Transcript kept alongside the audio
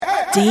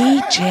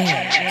DJ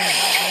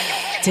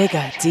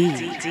Digga D.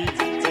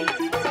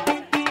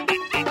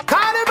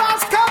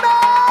 Carnival's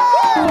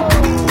coming!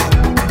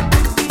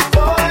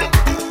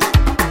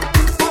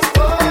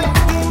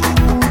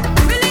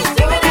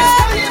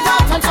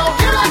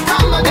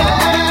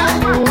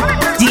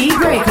 D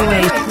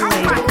Breakaway.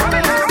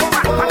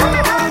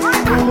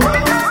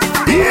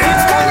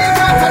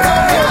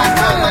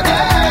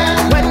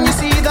 When you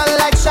see the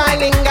light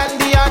shining and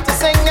the artist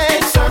singing,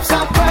 it serves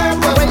a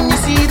purpose. When you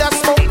see the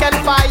smoke and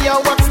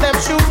fireworks them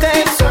shooting,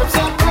 it serves a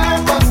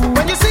purpose.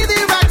 When you see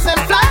the rocks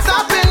and flags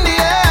up in the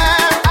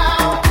air,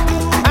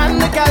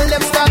 and the girl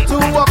them start to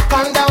walk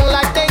on down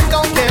like they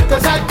don't care,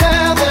 'cause I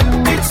tell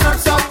them it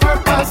serves a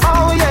purpose.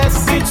 Oh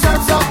yes, it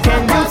serves a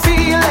purpose. Can you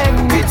feel it?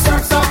 It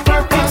serves a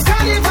purpose. It's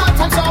carnival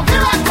time, so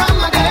here I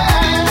come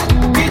again.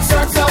 It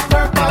serves a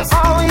purpose.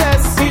 Oh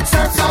yes, it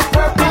serves a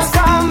purpose.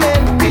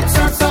 Coming, it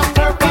serves a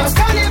purpose. It's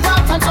carnival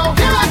time, so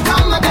here I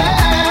come again.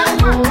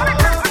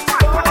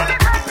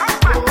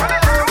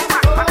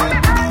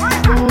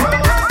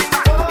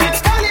 It's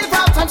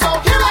carnival time, so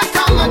here I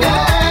come again.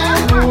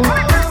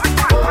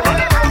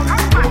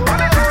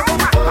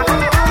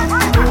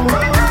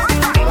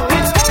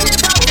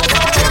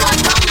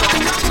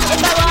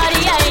 If I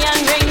body I am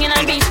ringing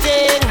and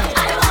beating,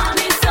 I want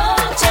me so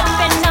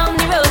jumping down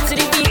the road to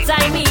the beats I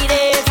need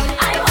it.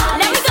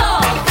 Let me go.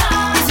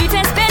 The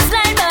sweetest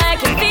baseline, but I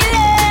can feel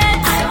it.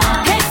 Hey,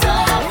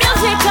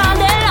 music all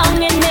day long,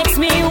 it makes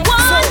me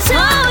want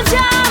to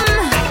jam.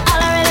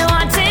 All I really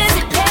want is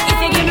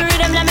if you give me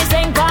rhythm, let me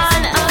sing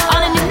on.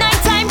 All in the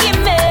nighttime, give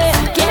me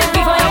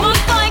before you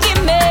move, boy,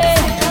 give me.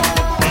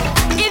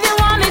 If you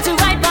want me to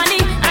ride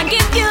bunny, I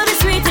give you the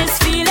sweetest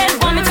feeling.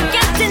 Want me to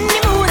get in the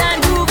mood and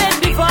groove it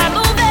before I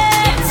move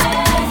it.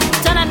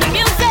 Turn on the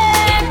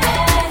music,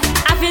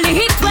 I feel the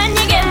heat when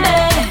you get me.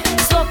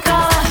 Soca,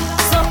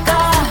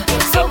 soca,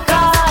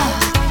 soca.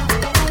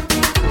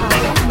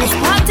 This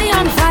party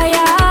on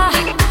fire.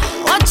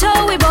 Watch how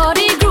we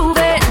body groove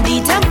it. The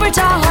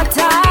temperature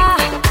hotter.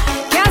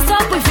 Can't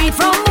stop we feet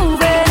from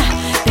moving.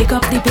 Pick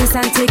up the pace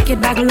and take it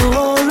back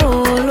low,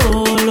 low,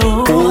 low,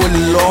 low. Oh,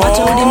 Lord. Watch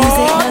how the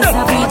music does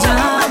have we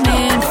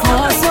jamming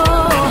for so.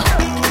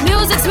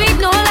 Music sweet,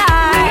 no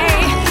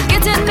lie.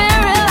 Getting me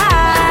real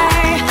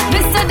high.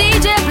 Mr.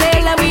 DJ play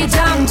like we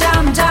jam,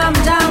 jam, jam,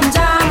 jam,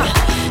 jam.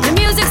 The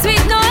music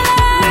sweet, no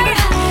lie.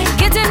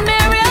 Getting me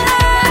real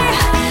high.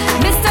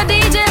 Mr.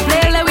 DJ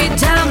play like we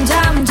jam,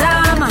 jam,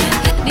 jam.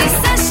 This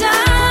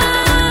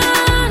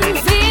session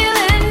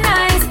feeling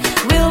nice.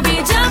 We'll be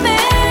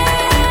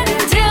jamming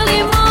till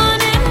the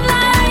morning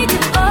light.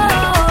 Oh,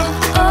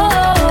 oh,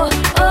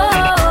 oh,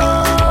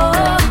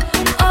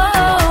 oh,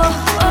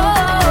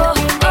 oh,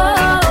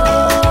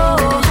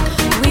 oh.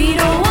 We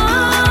don't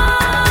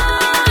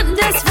want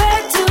this fair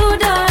to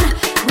done.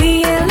 We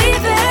ain't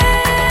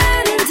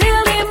leaving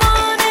till the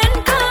morning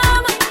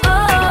come. Oh,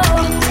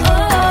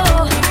 oh,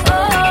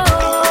 oh,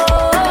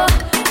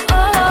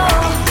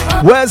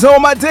 oh. Where's all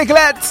my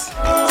diglets?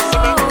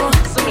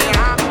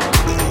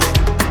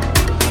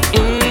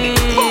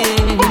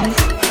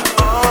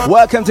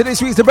 Welcome to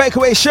this week's The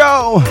Breakaway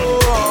Show.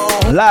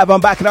 Live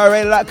on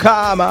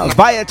BacchanalRadio.com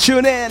via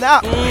TuneIn.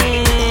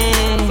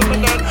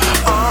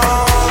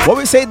 What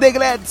we say,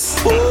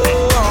 diglets?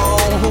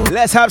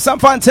 Let's have some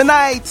fun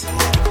tonight.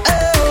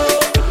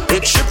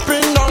 It's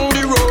shipping down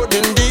the road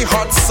in the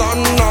hot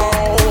sun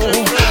now,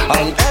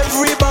 and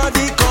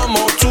everybody come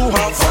out to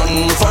have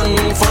fun, fun,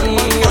 fun.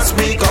 Yes,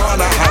 we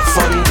gonna have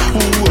fun.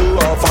 Ooh,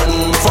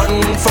 fun, fun,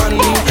 fun.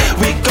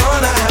 We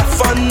gonna have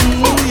fun.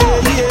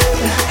 Yeah, yeah.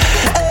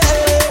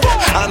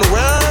 And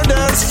where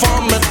there's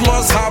fun, it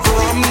must have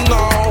rum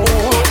now.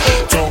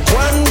 To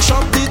quench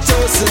up the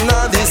thirst in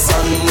the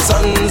sun,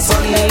 sun,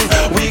 sun.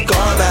 We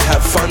gonna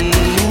have fun.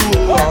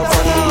 Ooh,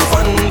 fun,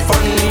 fun,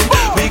 fun.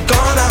 We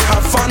gonna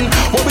have fun.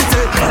 What we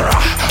say?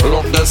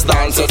 Look, this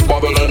dance is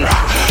bubbling.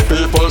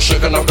 People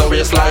shaking up the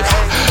waistline.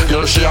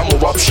 Girl, she a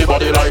move up, she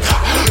body like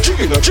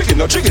chicken,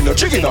 chicken, chicken,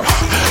 chicken.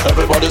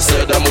 Everybody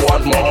say them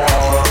want more.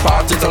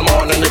 Party till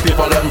morning, the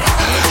people them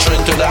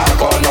drinking the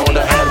alcohol down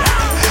the head.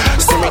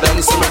 Simmer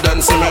them, simmer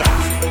them, simmer.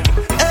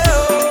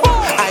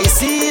 I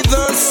see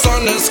the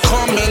sun is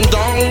coming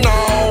down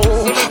now,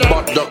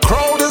 but the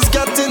crowd is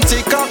getting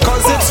thicker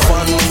 'cause it's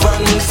fun,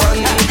 fun,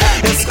 fun.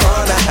 It's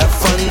gonna have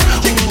fun.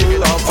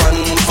 Ooh, fun,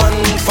 fun,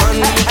 fun.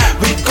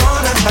 We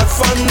gonna have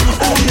fun.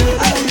 Ooh,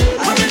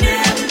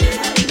 yeah.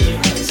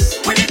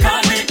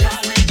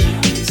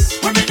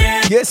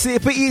 You see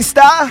for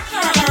Easter?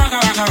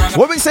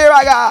 What we say,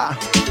 Raga?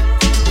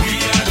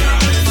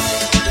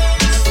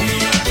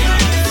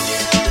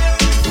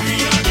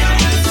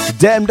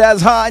 Them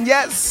does Han,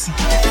 yes.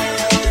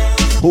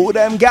 Who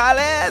them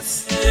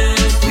gallets?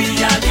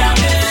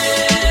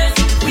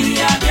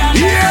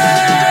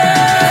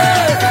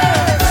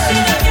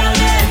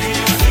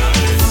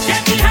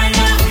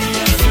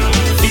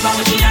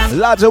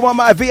 Lots of one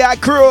my VI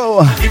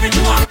crew.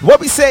 What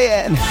we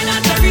saying?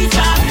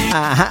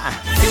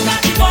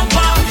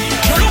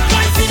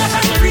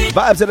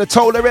 Vibes of the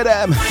total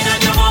rhythm.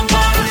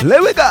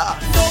 Here we go.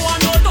 They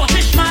want no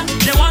dopest man,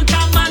 they want a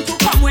man to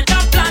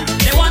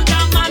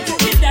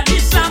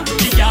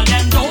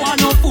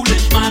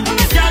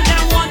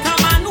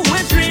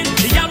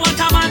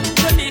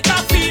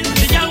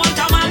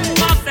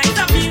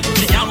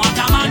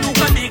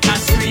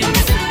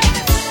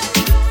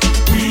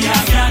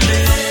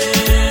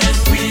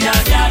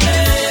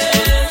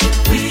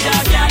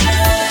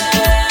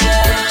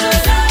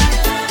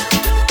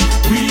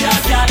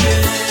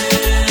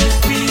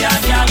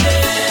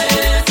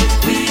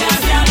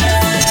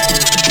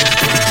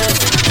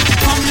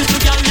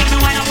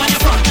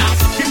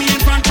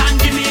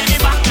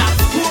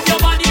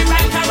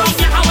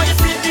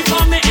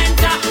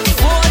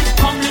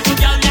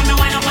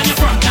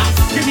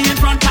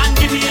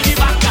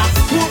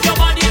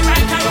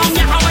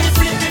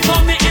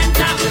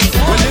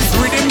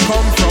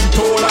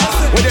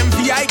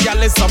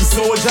girl is some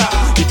soldier.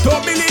 You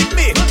don't believe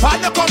me?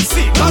 Find you come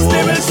see, cause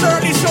they will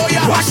surely show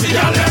ya. Watch the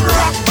girl them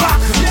rock back,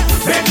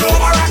 bend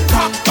over and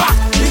cock back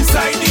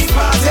inside the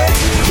party.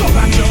 Go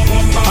back your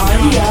bumper,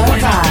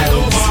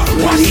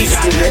 Release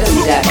the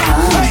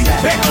rhythm.com.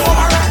 bend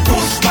over and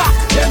push back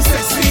them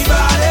sexy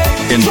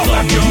body. Go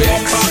back your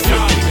bumper,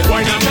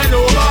 why not bend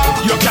over?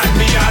 You can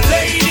be a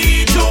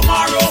lady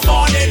tomorrow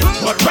morning,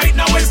 but right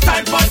now it's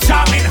time for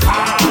jamming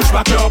hard. Push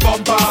back your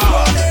bumper,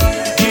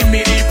 give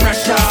me the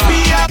pressure.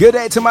 Good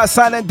day to my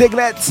son and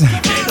Diglett.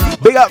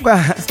 Big up,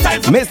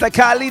 Mr.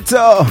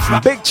 Carlito,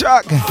 Big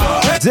Chuck,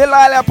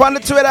 Delilah up on the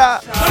Twitter.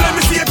 Now let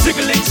me see you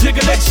jiggle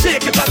it,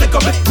 shake it, a little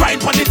bit,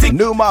 grind on the thing.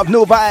 New mob,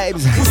 new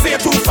vibes. Who say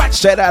too fat?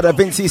 Straight out of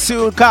Vincy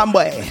Soul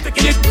Conway.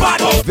 Sticking it bad.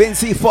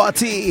 Vincy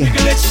 40.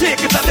 Jiggle it,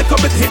 shake it, a little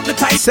bit,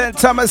 hypnotize. St.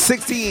 Thomas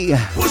 60.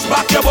 Push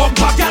back your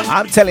bumper, girl.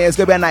 I'm telling you, it's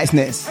gonna be a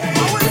niceness. Watch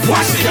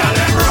the girl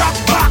and rock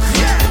back,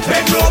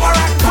 bend over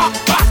and cock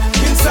back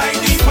inside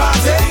the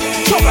party.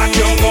 Go back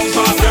your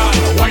bumper, girl.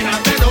 Why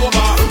not bend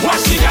over?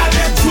 Watch the girl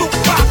and droop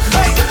back,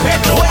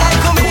 bend over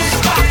and push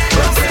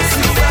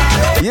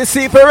back. You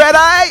see for red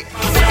eye?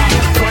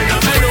 Why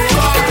not bend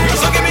over?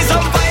 So give me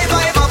some vibe.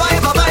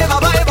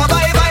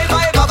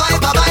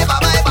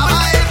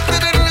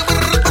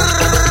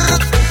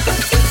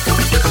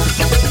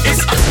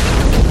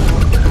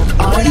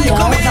 Audio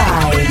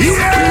Vibes.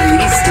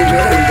 Release the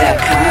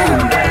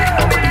rhythm.com.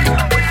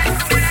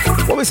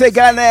 What we say,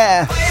 guy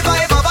there?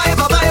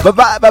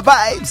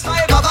 Vibes.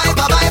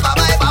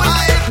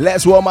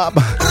 Let's warm up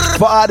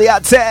for Audi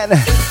at 10.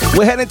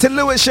 We're heading to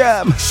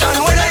Lewisham.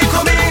 Shine when I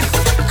come in,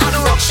 and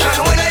rock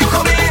shine when I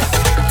come in.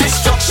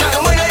 Destruction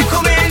when I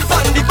come in,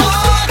 from the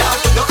border,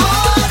 no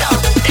order.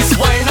 It's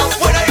wind up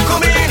when I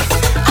come in,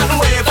 and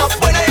wave up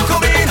when I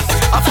come in.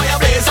 A fire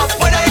blaze up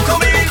when I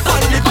come in,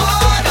 from the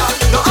border,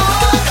 no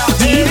order.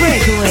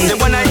 Breakaway. Say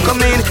when I come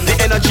in, the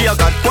energy I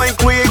got point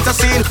create a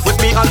scene with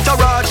me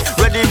entourage,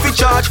 ready for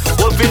charge.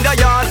 Up in the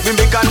yard, we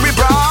make and we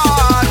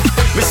broad.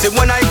 Me say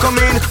when I come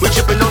in, we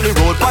chipping on the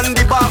road, on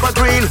the barber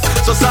green.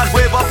 So start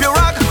wave up your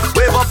rag,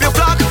 wave up your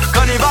flag.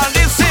 Carnival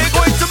this day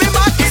going to be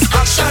mad. It's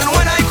action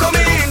when I come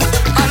in,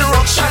 and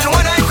ruction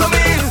when I come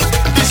in.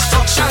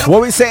 Destruction.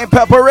 What we saying,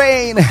 Pepper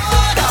Rain?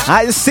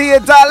 I see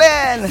it,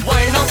 darling.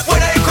 Wind up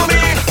when I come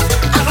in,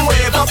 and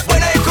wave up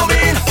when I come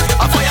in.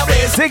 A fire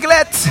blaze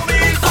Diglett,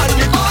 in on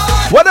the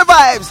border. what the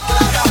vibes?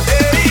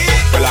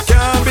 Well, I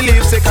can't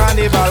believe say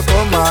carnival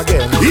come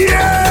again.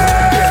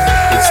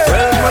 Yeah! It's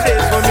 12 more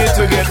days for me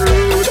to get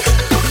rude.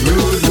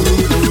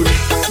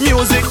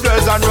 Music,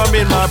 girls, and rum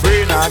in my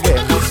brain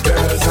again. It's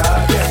girls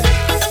again.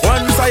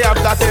 Once I have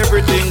that,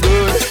 everything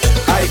good.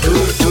 I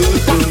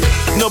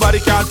good. Nobody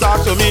can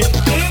talk to me.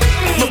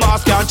 My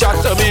boss can't chat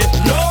to me.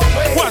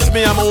 Once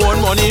me and my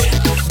own money,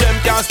 them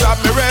can't stop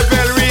me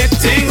revelry.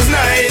 Things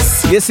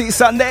nice. You see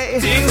Sunday,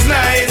 Things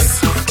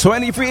nice.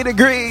 23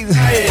 degrees.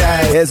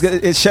 Aye.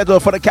 It's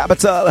scheduled for the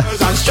capital.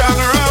 Girls and strong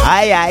around.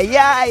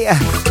 Aye.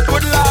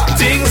 Good luck.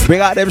 Things.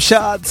 Bring out them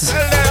shots.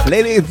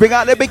 Ladies, bring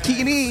out the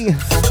bikini.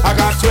 I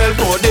got 12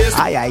 more days.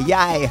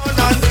 Aye.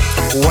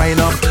 Wind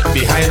up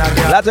behind a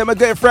girl. That's my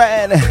good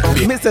friend,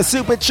 Mr.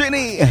 Super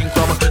Trini,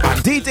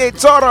 DJ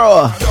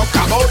Toro,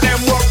 Come out them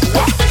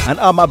walk. and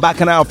all my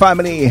Bacchanal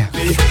family.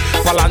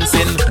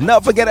 Balancing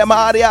Not forgetting my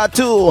audio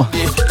too.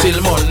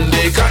 till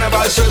Monday.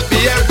 Carnival should be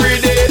every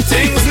day.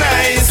 Things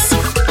nice.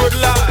 Good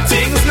luck.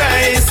 Things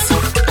nice.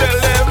 Tell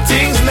them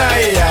things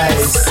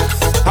nice.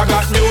 I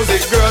got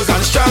music, girls,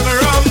 and strong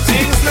rum.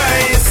 Things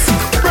nice.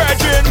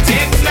 Brethren,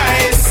 things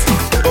nice.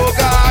 Oh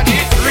God,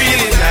 it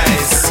really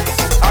nice.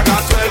 I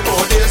got 12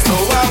 more days to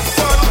have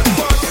fun.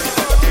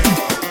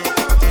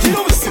 You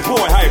know it's the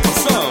boy Hyper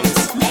Sounds.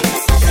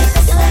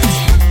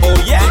 Oh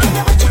yeah.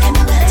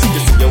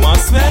 You want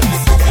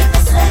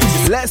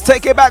sweat? Let's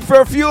take it back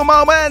for a few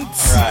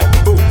moments.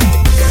 Right. Boom.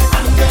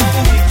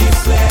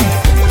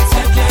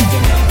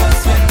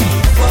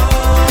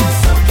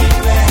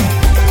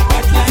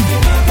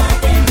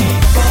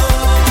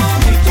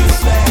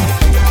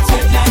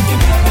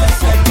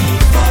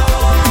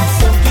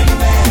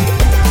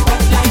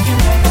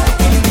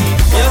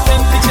 Your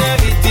temperature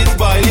it is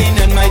boiling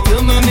and my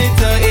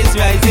thermometer is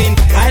rising.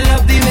 I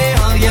love the way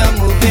how you're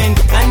moving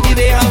and the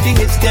way how the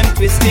hips them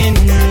twisting.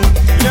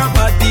 Your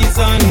body's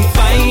on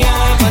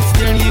fire, but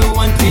still you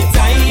want to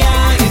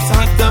retire. It's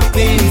hot up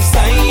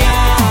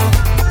inside.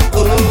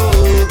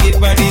 Oh, get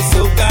body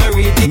so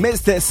carried.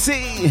 Mr. C,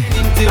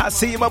 I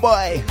see you, my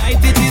boy. Night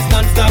it is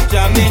non-stop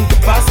jamming.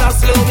 Fast or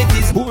slow it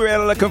is. Who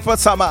really looking for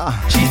summer?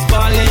 She's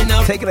falling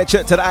up, Taking a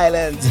trip to the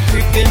islands.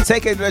 tripping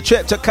Taking a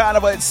trip to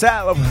Carnival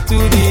itself. to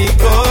the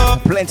core.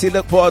 Plenty to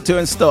look forward to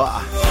in store.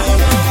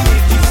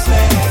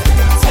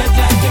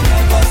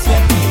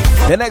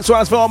 The next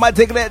one's for all my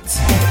Diglets,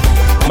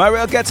 my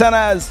real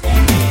Getanas.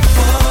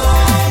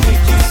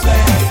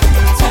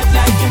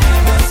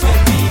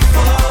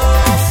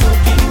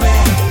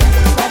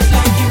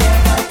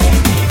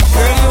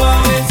 Girl, you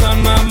always on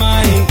my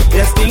mind.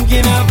 Just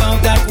thinking about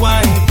that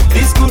wine.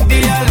 This could be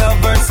a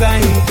lover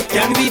sign.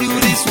 Can we do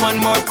this one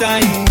more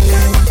time?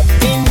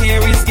 In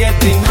here it's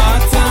getting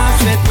hotter.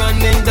 Sweat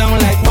running down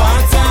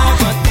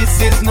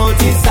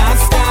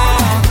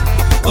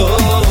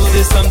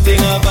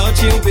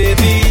you,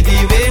 baby. The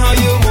way how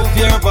you move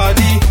your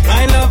body,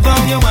 I love how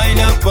you wind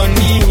up on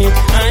me,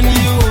 and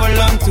you hold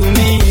on to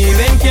me.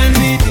 When can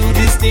we do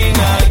this thing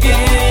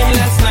again?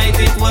 Last night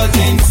it was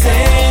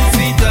insane,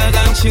 sweeter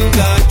than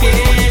sugar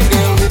cane,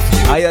 girl. With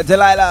you. Hiya,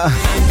 Delilah.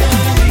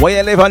 Where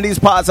you live on these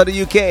parts of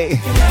the UK?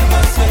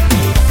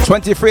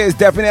 23 is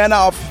definitely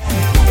enough.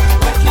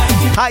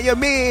 How you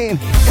mean?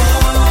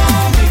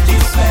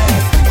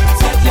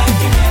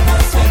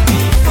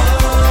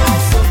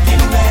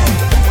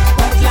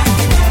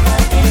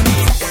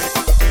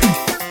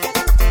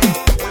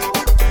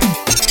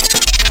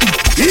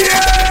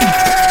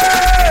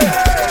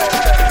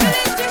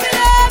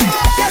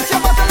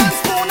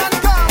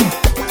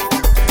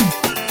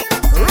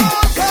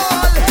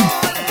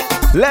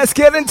 Let's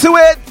get into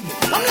it.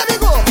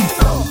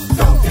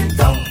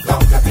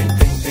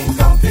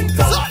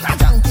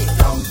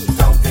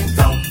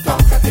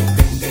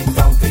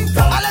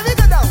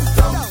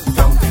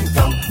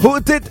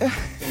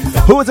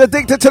 Who's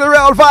addicted to the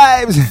real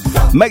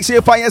vibes? Make sure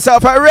you find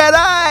yourself a red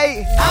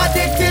eye.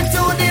 Addicted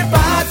to the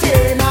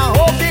party, now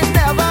hope it's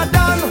never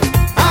done.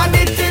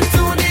 Addicted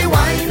to the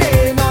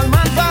whining, all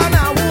man for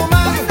a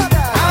woman.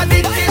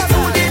 Addicted to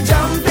the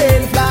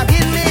jumping, flag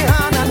in me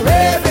hand and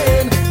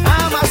waving.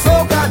 I'm a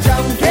soca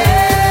junkie,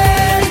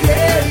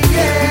 yeah,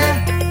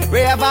 yeah. We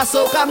have a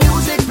soca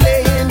music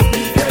playing,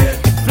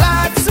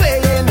 flag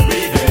swaying,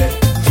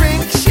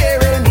 drink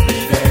sharing.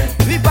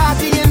 We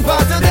partying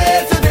for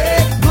today,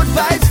 good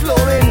vibes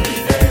flowing,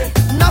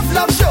 enough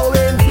love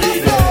showing.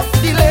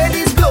 The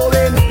ladies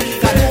glowing,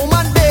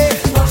 Carnival Day,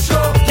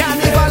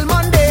 Carnival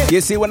Monday.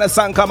 You see when the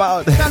sun come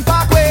out,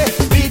 Parkway,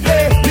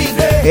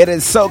 it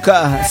is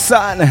Soca,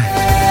 Sun,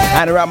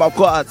 and Ram of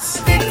Quartz.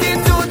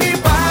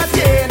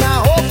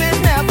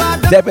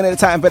 Definitely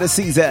time for the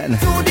season.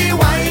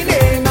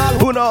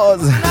 Who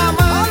knows?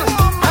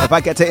 If I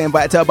get to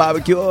invite to a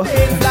barbecue,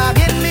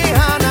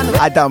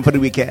 I'm down for the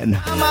weekend.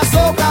 I'm a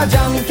soca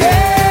junkie,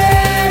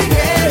 yeah,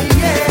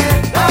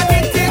 yeah.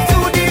 Addicted to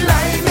the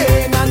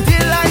lining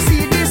until I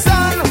see the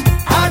sun.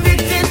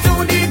 Addicted to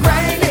the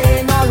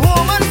grinding, all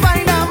woman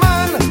find a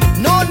man.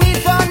 No need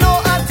for no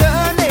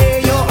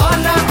attorney, your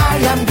honor, I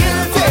am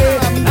guilty.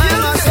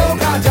 I'm a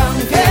soca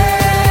junkie,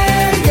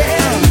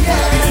 yeah,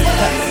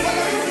 yeah.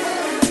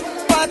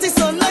 Party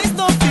so nice,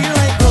 don't feel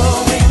like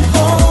going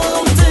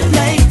home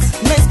tonight.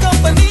 Nice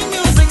company,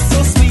 music so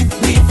sweet,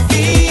 we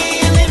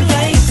feeling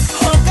right.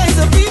 All kinds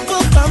of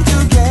people come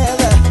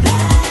together,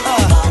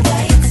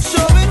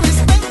 showing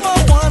respect for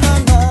one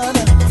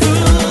another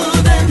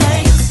through the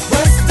night.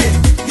 Westin,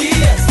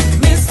 yes,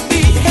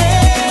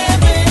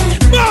 misbehaving,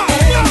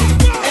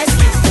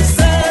 excuse for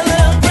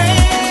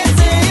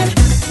celebrating.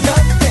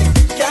 Nothing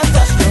can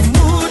touch the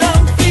mood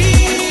I'm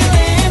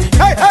feeling.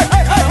 I'm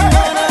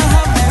gonna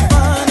have my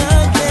fun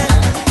again.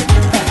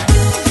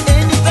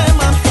 Anytime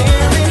I'm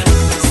hearing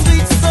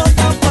sweet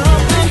soca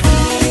pumping,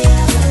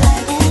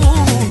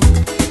 ooh,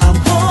 I'm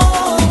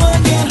home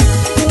again.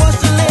 Watch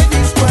the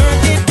ladies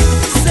work it,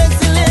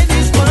 sexy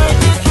ladies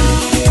work it.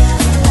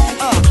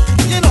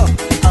 You know,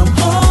 I'm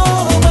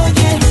home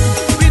again.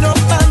 We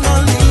don't plan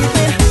on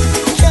leaving.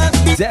 Can't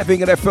be Definitely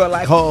gonna feel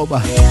like home.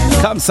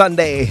 Come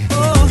Sunday,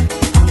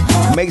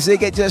 make sure you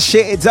get your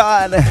shades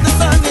on. the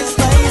sun is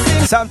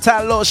rising.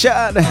 Sometime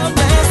lotion.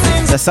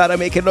 Blessings. The sun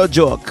making no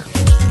joke.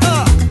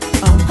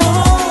 I'm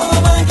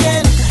home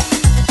again.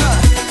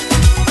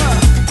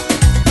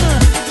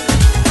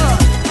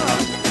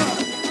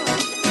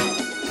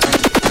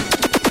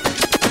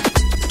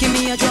 Give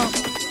me a drum,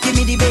 give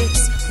me the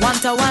bass.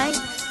 Want a wine?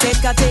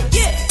 Take a taste.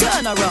 Yeah.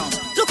 Turn around,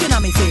 looking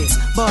at me face.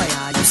 Boy,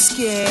 are you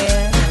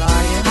scared?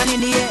 And in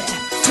the air,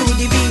 to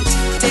the beat.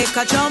 Take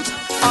a jump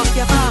off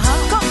your car.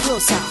 Come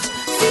closer,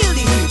 feel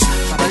the heat.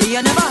 Probably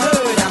you never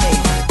heard of me.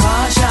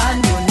 Caution,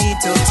 you need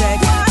to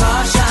take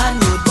caution.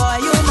 Rude boy,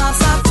 you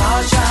must have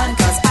caution.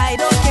 Cause I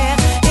don't care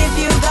if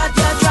you got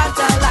your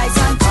tractor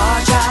license.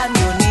 Caution,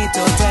 you need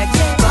to take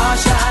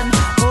caution.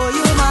 Oh,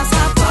 you must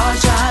have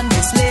caution.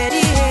 This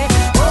lady here,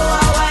 oh,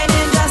 I'm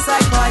whining just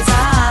like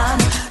poison.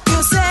 You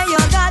say you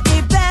got the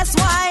best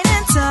wine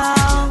in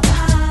town.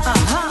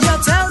 You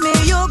tell me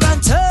you gon'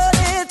 turn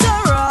it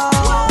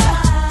around.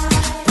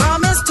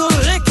 Promise to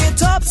lick it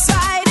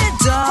upside it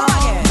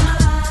down.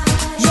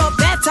 You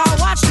better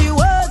watch the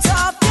words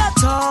of your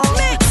tongue.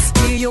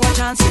 Give you a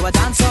chance, you a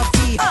dance off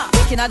key.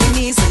 Picking at the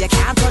knees so you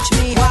can't touch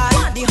me.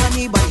 Want the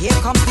honey, but here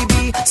comes the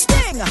bee.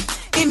 Sting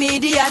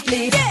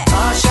immediately.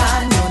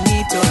 Caution, you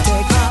need to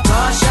take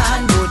caution.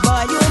 Good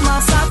boy, you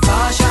must have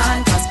caution.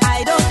 Cause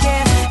I don't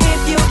care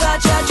if you got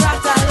your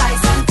tractor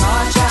license.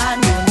 Caution,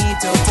 you need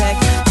to take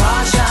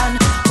caution.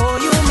 Oh,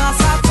 you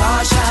must have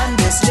caution.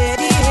 This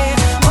lady here,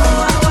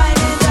 oh, I'm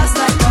whining just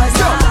like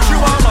poison. She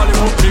want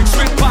Hollywood mixed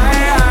with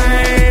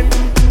wine.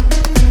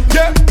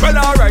 Yeah, well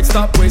alright,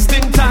 stop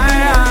wasting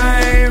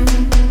time.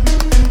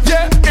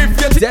 Yeah,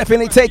 if you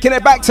Definitely taking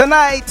it back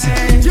tonight.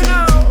 you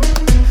know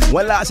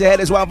Well, last you had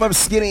is one from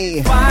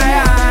Skinny.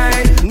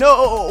 wine.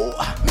 No.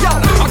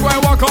 I go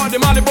and walk on the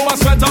Malibu and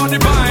sweat on the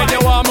pine.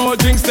 You want more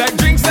drinks, take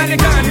drinks any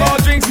kind. More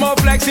drinks, more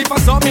flex if I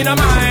saw me in a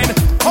mind.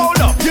 Hold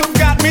up, you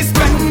got me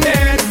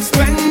spending,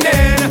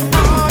 spending.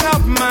 All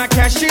of my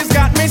cash, she's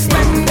got me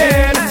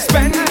spending,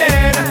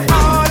 spending.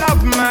 All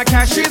of my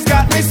cash, she's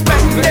got me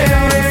spending.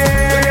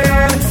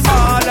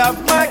 All of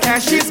my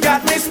cash, she's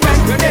got me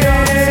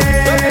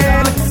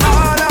spending.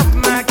 All of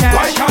my cash.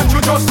 Why can't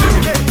you just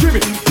give me,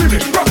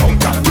 rock on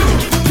top,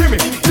 give me,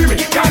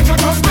 can't you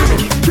just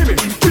give me,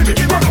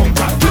 rock on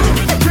top,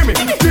 give me.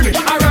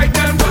 Alright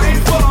then,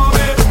 wine for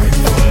me,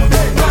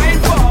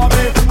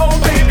 oh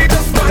baby,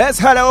 just Let's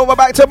head over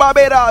back to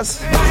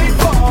Barbados.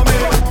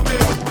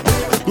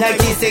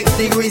 96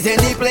 degrees in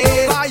the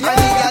place, and the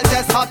girl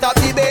just hot up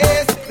the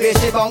base. Where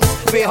she bounce,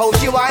 where how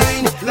she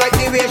whine, like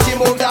the way she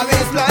move the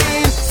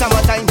waistline.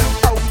 Summertime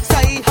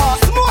outside, hot,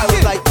 I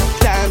was like,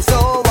 damn,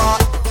 so what?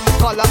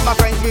 Call up my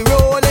friends, we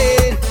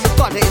rolling,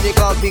 but in the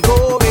club we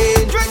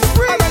going.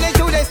 I run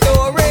into the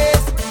stories,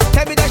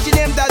 tell me that she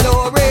named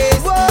Dolores.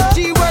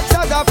 She works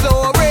at the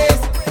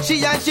florist,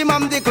 she and she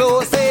mom the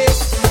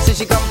closest. Say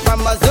she come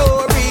from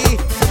Missouri,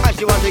 and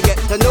she want to get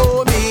to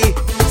know me.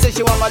 Say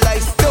she want my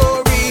life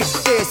story,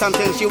 say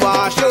something she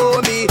want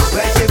show me.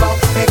 When she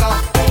bounce, make up,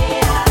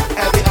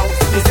 every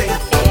house me sing.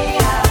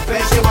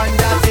 When she want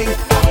that thing,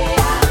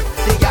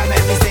 the girl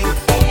make me sing.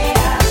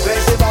 When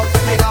she bounce,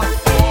 make up,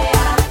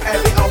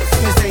 every house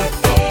me sing.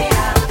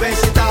 When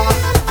she talk,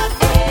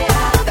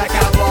 that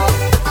can walk.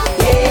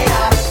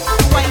 Yeah,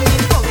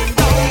 Whining, going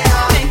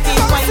down, plenty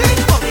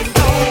whining, going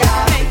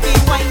down, plenty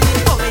whining,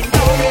 going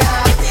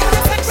down.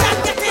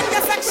 Get in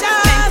the section,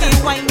 plenty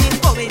whining,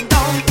 going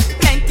down,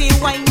 plenty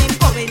whining,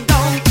 going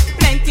down,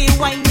 plenty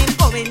whining,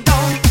 going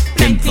down,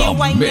 plenty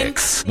whining.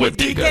 Mix with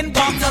Digger. In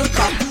bottle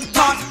cup,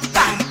 pot,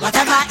 pan,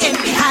 whatever in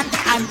the hand,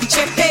 and we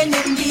chipping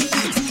in the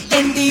heat,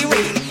 in the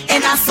rain,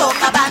 in a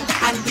soca band,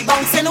 and we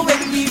bouncing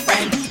with we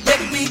friend,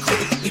 with we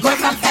crew, we going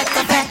from pet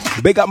to pet.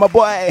 Big up my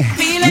boy,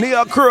 New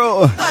York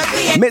crew,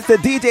 Mr.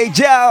 DJ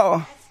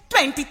Joe.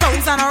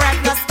 20,000 a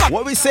regular stop.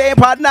 What we saying,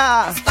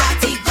 partner?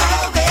 Party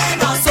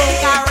going on,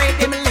 soca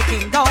rhythm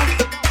licking down.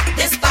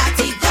 This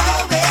party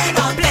going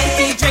on,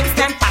 plenty drinks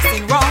them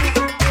passing round.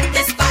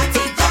 This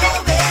party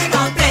going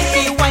on,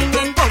 plenty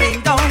whining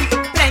going down,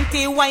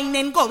 plenty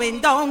whining going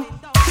down.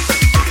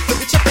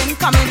 The chipping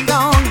coming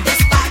down.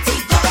 This party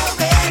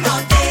going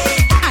on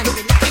day, and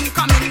the licking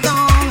coming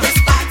down. This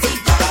party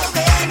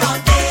going on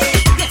day,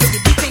 yes the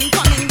beating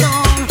coming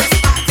down. This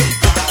party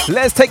going.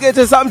 Let's take it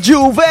to some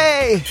Juve. All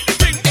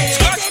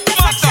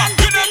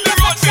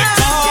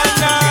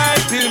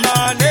night till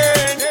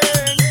morning,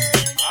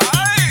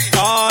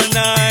 all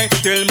night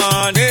till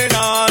morning,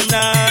 all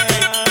night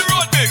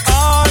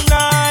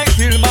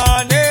till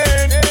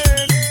morning,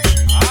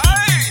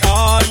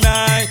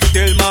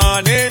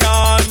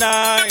 all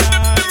night.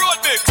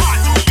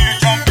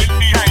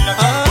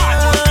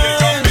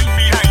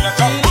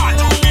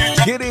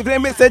 Good evening,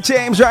 Mr.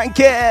 James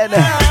Rankin.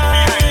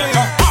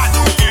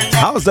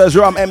 How's the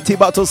drum empty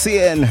bottle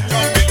seeing?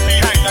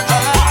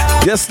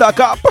 You stuck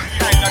up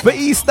for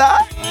Easter? All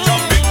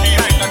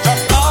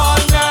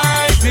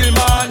night till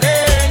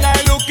morning,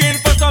 I'm looking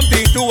for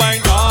something to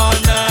wine. All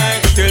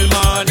night till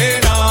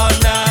morning, all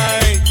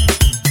night.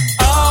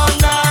 All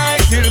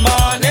night till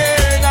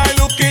morning, I'm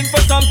looking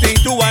for something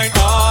to wine.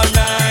 All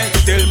night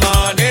till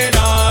morning,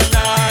 all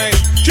night.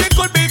 She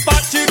could be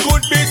fat, she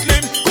could be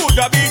slim, could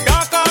have be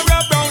dark or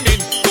a browning,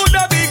 could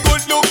have be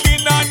good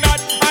looking or not.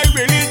 I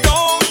really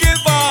don't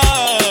give a.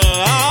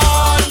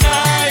 All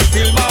night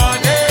till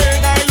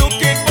morning, I'm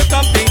looking for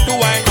something to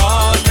wine.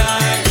 All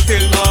night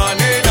till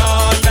morning,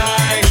 all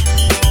night.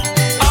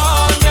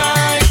 All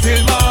night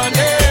till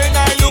morning,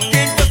 I'm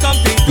looking for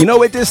something You know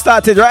where this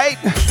started, right?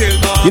 till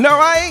morning. You know,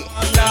 right?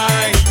 All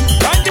night.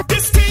 And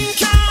this thing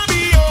can't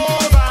be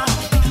over,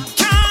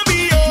 can't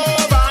be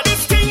over.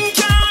 This thing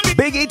can't be,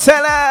 Biggie,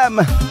 tell him.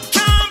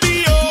 can't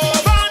be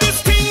over.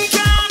 This thing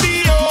can't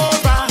be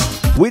over.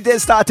 We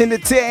just starting the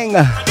thing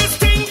This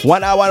thing,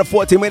 1 hour and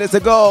 40 minutes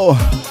ago.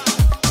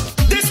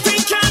 this thing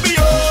can't be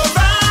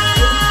over.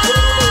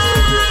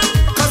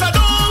 'Cause I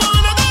don't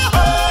wanna go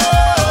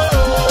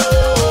home.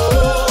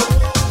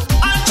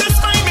 I just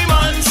find me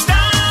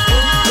monster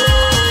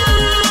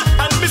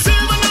and me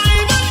silver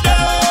lining down.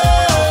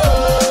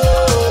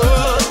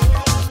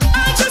 I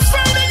just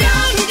find a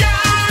young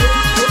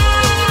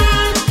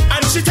girl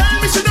and she tell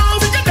me she know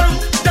we get down,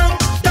 down,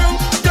 down,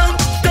 down,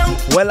 down.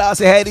 Well, I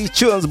say, hey, these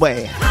tunes,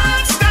 boy.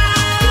 Monster.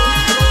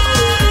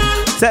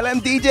 Tell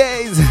them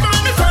DJs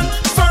From the front,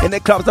 front. in the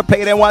clubs to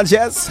play them ones,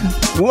 yes?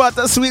 What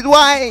a sweet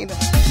wine.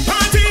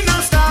 Party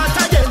now start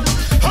again.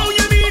 How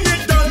you mean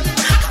it done?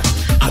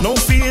 I no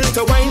feel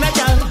to wine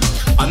again.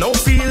 I no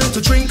feel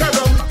to drink a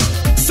rum.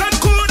 Sun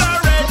could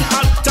have red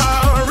hot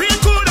or rain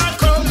could have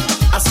come.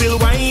 I still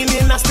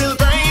whining, I still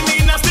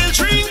grinding, I still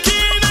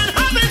drinking and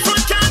having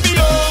fun can't be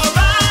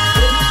over.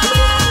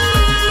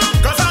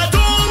 'Cause I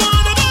don't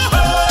wanna go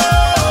home.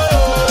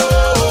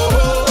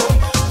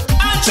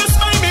 I just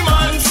find me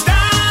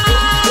monster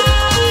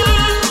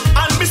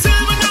and me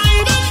silver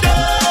diamond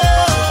down.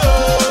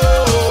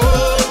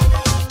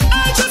 I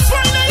just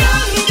find a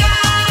young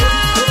girl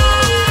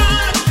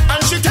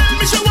and she tell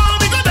me she want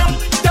me go down,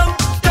 down,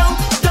 down,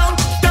 down,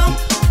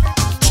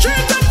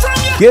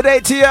 Good day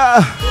to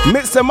ya,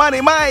 Mr. Money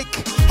Mike.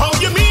 How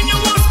you mean you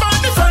want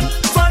find the fun?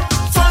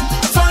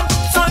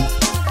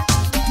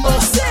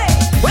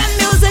 When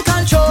music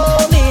control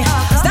me,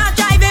 start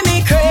driving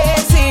me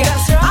crazy.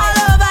 All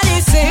over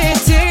the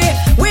city,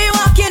 we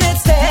walking it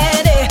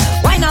steady.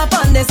 Wine up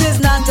on this is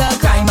not a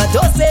crime. I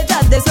don't say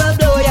that this will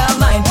blow your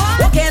mind.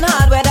 Working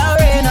hard whether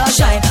rain or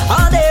shine.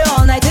 All day,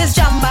 all night is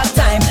jam back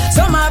time.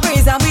 Summer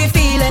breeze and we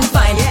feeling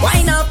fine.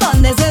 Wine up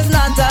on this is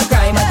not a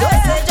crime. I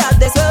don't say that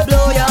this will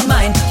blow your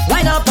mind.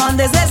 Wine up on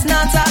this is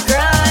not a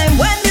crime.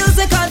 When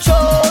music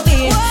control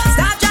me,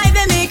 start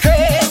driving me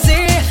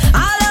crazy.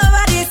 All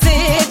over the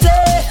city,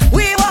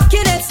 we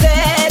walking it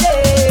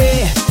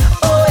steady.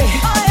 Oi,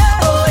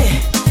 oi,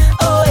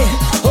 oi,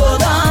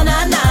 hold on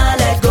and now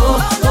let go.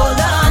 Hold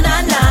on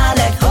and now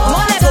let go.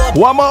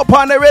 One more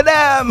upon the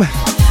rhythm.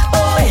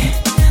 Oi,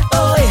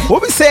 oi,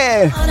 What we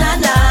say? hold on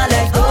and now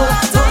let go.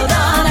 Hold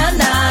on and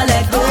now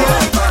let go.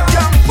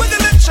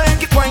 Wiggle it,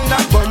 shake it, wind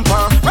that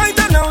bumper. Right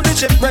now the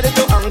ship ready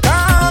to anchor.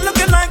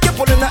 Looking like you're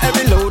pulling a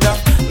heavy loader.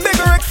 Big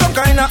Rick, some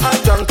kind of a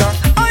junker.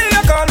 I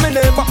call me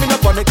name, but me no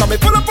panic. Me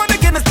pull up on the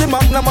Guinness, the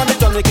Magnum on the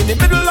tonic. In the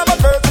middle of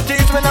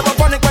adversities, we never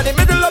panic. By the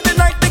middle of the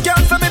night, the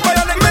cancer me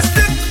bionic. Me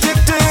stick, tick,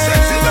 tick,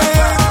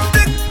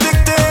 tick, tick,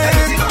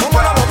 tick.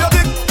 Woman, I love you,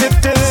 tick, tick,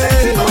 tick,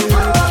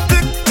 tick, tick,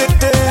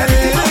 tick,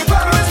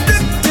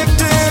 tick,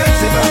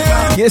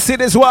 tick. You see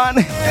this one?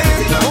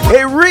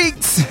 It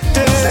reeks.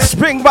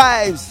 Spring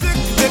vibes.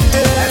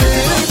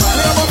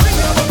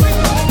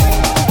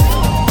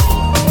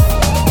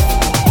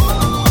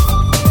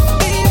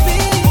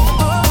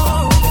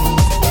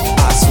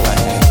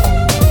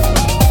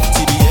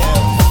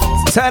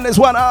 Turn this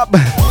one up.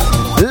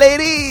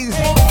 Ladies,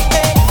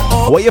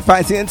 what you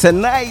fancying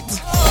tonight?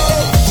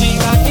 She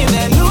rockin'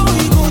 that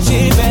Louis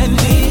Gucci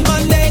Bentley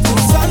Monday to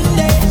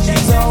Sunday.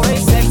 She's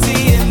always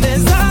sexy in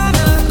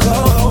designer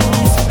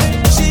clothes.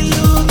 She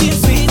looking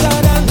sweeter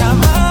than a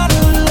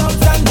model out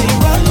on the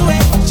runway.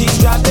 She's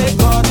dropped the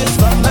gorgeous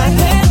from my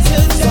head to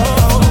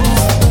toes.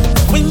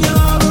 When you're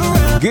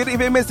around, Good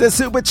evening, Mr.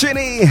 Super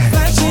Trini.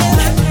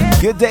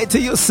 Good day to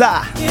you,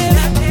 sir.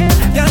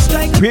 just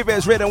like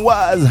Previous rhythm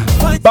was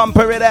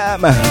Bumper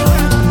Rhythm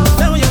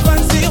now you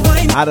fancy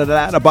wine, out of the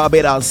land of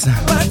Barbados.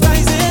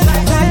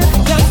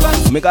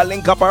 advertising. Make a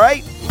link up,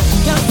 alright?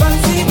 Can't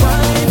fancy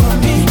wine for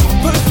me,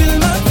 fulfill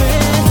my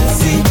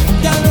fantasy.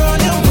 Can't roll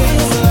your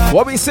waist like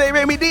What we say,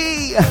 Remy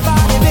D?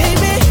 body,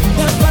 baby.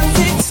 Can't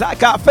fancy,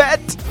 Saka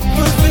Fett.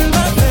 fulfill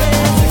my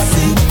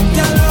fantasy.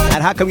 Can't roll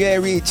And how come you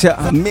ain't reach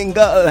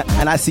Mingle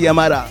and I see your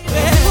mother?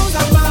 who's a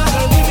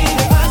model, give me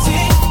the fancy.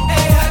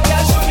 Hey, hot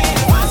girl, show me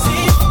the fancy.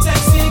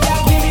 Sexy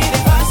girl, give me the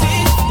fancy.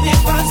 The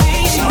fancy.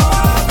 Show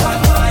off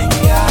and wine,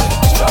 yeah.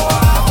 Show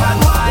off and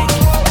wine.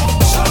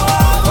 Show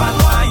off and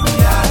wine,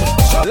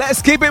 yeah.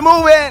 Let's keep it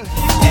moving.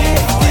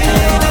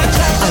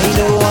 I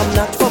know I'm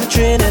not from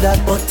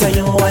Trinidad, but I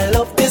know I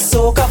love this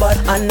soca bad,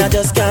 and I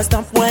just can't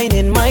stop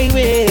whining my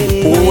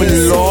way. Oh,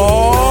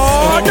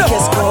 Lord. Any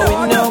kiss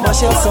going now,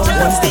 mash up some.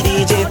 Once the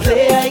DJ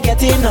play, I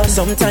get enough.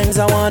 Sometimes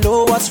I wanna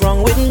know what's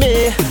wrong with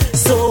me.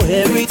 So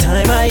every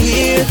time I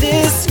hear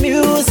this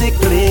music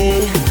play,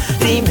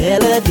 the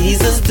melodies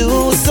just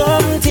do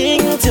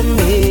something to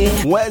me.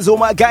 Where's all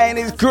my guy and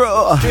his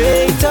crew?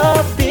 Straight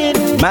up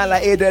in, Man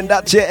like Adrian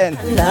Dutchin.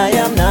 and I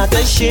am not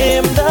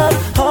ashamed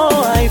of how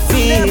I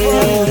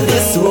feel.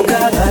 This soca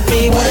got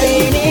me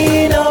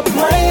winding up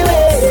my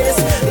waist.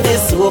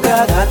 This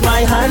soca got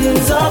my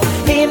hands up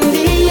in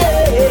the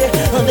air.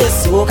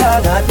 This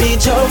soca got me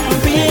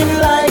jumping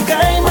like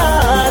I'm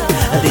mad.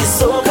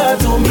 This soca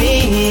to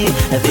me,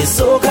 this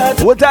soca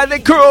to What are the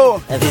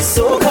crew? this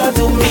soca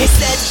to me.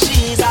 Said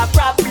she's a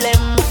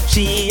problem.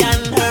 She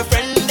and her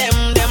friend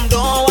them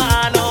don't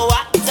want no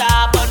water,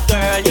 but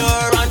girl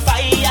you're on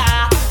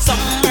fire.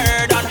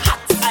 Summer done hot,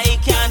 I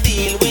can't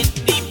deal with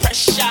the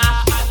pressure.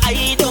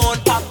 I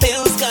don't pop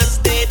pills 'cause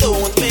they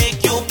don't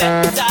make you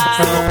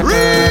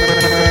better.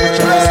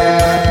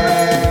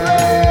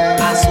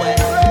 I swear,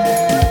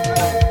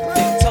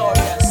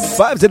 victorious.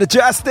 Vibes to the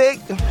joystick.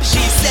 She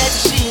said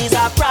she's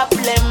a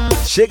problem.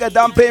 Sugar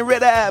dumping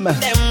rhythm.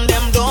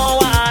 Them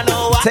don't want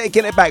no water.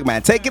 Taking it back,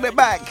 man. Taking it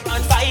back.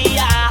 On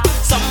fire,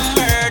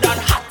 summer done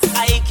hot,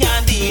 I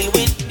can't deal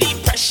with the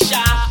pressure.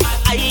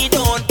 I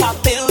don't pop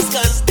pills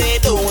 'cause they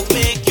don't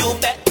make you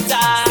better.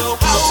 So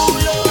how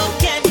low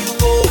can you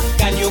go?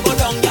 Can you go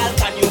down, gal?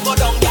 Can you go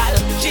down, gal?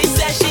 She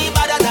says she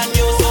better than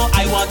you, so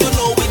I want to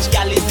know which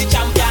gal is the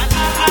champion.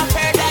 I've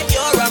heard that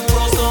you're a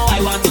pro, so I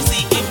want to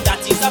see if that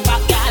is a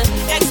fact, gal.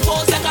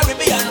 Expose the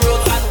Caribbean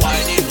roots and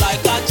wine it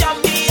like a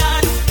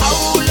champion. How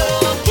low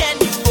can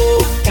you go?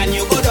 Can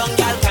you go down,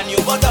 gal? Can you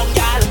go down,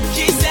 gal?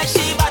 She says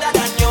she better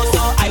than you,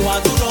 so I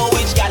want to know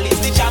which gal is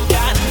the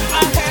champion.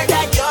 I heard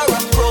that you're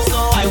a pro, so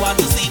I want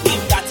to see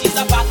if that is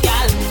a fact,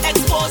 gal.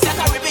 Expose the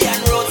Caribbean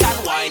roots and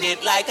wine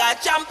it like a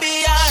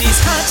champion. She's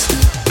hot,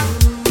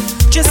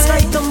 just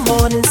like the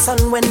morning sun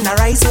when I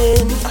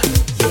rising.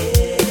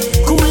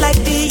 Cool like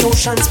the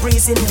ocean's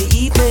breeze in the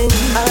evening.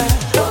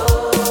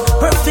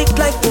 Perfect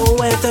like the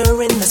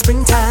weather in the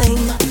springtime.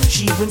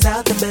 She brings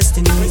out the best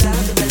in me.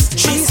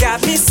 She's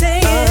got me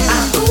saying,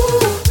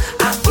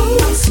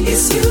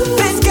 it's you.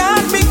 That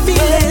got me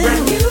feeling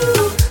brand new,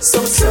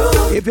 so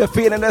true. If you're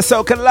feeling the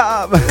soca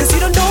love, cause you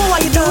don't know why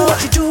you do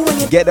what you do when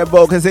you get the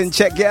vocals in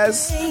check,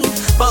 yes.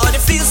 But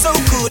it feels so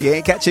good. You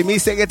ain't catching me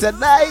singing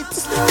tonight.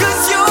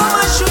 Cause you're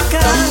my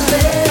sugar.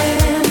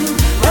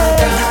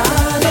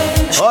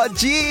 Oh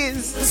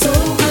jeez. So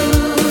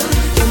good.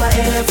 You're my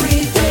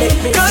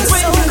everything. Cause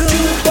when you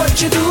do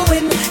what you're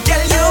doing,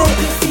 girl, you make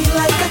me feel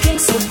like a king.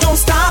 So don't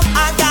stop.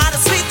 I got a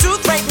sweet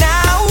tooth right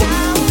now.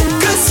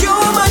 Cause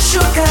you're my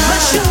sugar. My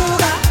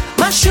sugar.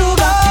 My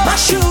sugar. My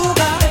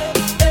sugar.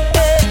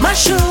 My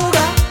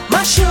sugar.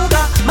 My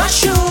sugar. My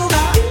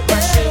sugar.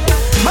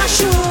 My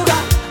sugar.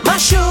 My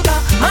sugar.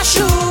 My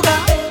sugar.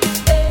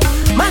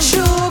 My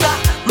sugar.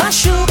 My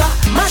sugar.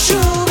 My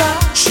sugar.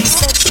 She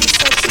said.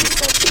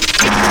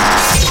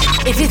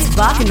 If it's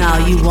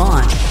Bacchanal you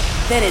want,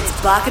 then it's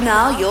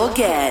Bacchanal you'll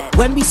get.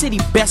 When we say the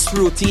best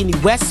roti in the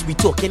West, we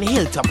talking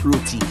Hilltop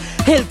roti.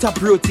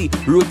 Hilltop roti,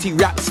 roti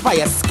wraps,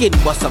 fire skin,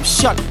 but some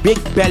short, big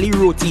belly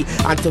roti.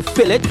 And to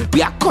fill it,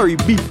 we have curry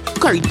beef,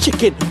 curry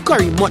chicken,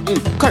 curry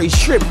mutton, curry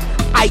shrimp.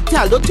 I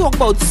tell, don't talk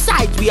about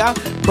sides, we have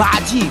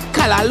bhaji,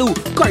 kalalu,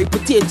 curry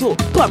potato,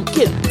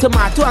 pumpkin,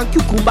 tomato and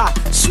cucumber,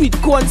 sweet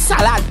corn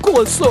salad,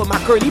 coleslaw,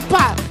 macaroni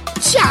pie.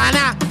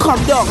 China,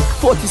 come down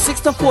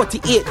 46 to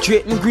 48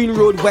 Drayton Green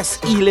Road,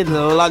 West Ealing,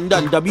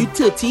 London,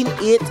 W13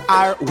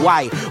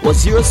 8RY or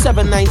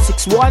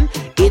 07961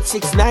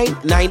 869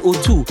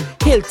 902.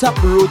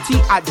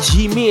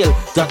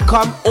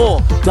 hilltoproti@gmail.com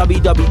or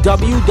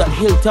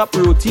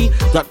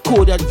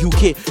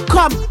www.hilltoproti.co.uk.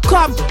 Come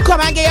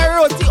and get your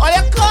roti. All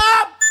you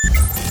come.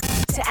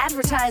 To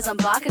advertise on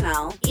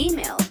Bacchanal,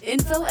 email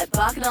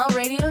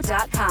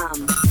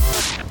info@bacchanalradio.com.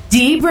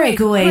 D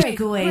Breakaway.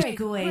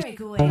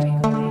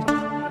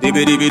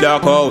 Dibby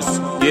dark house,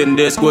 in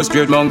this go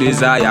straight mong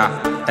desire.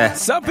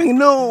 Something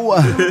new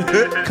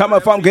coming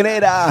from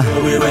Grenada.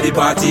 We ready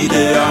party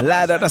there.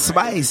 Land of the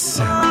spice,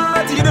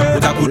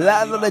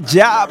 land of the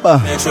job.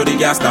 Make sure the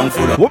gas down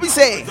full. What we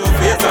say? So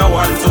face I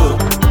want to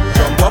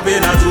jump up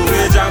in a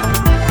two-way jump.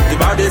 The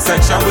body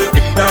section with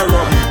the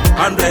rum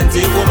and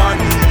plenty woman.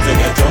 So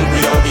get drunk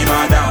without the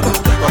madam.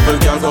 Couple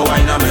girls go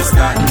wine and me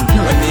stand.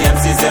 When the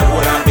MC say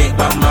hold and big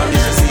bam bam, you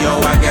should see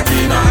how I get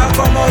in. I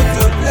come out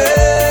to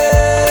play.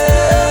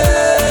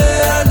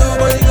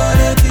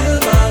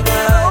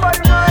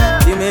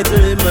 To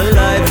live my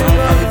life from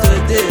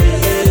today.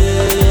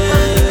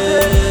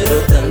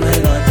 Don't tell me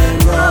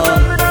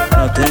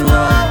nothing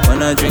wrong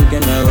when I drink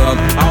and I rum.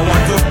 I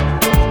want to.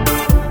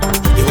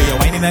 The way you're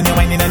whining and you're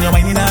whining and you're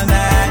whining all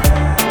night.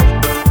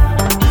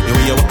 The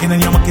way you're walking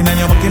and you're walking and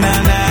you're walking all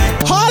night.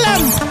 Hold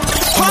on.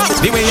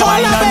 The way you're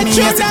whining on me,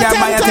 you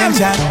can't buy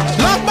attention.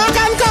 Look back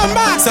and come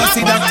back. So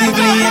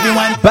seductively,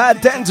 everyone.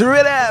 Bad dance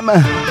rhythm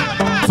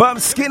from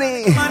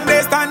Skinny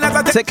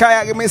to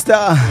Kayak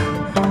Mister.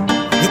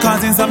 You're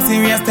causing some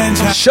serious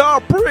tension.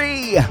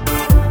 Sharpry.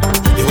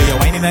 The way you're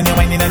whining and you're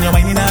whining and you're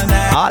whining all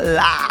night. Oh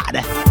lad.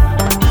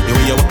 The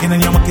way you're walking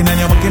and you're walking and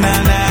you're walking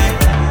all night.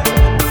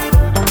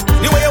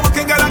 The way you're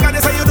walking, girl, I got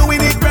this, how you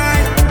doing it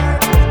right.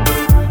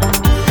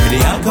 With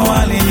the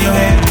alcohol in your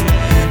head.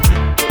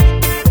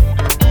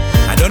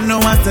 I don't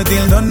know what's the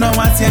deal, don't know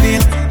what's your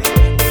deal.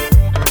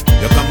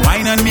 You come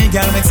whine on me,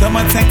 girl, with so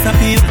much sex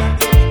appeal.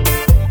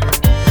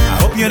 I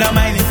hope you don't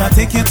mind if I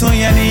take you to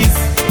your knees.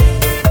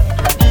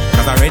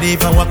 Cause I'm ready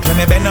for walk, let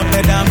me bend up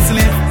the damn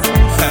sleeve.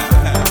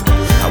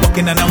 I'm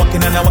walking and I'm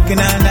walking and I'm walking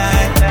all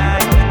night.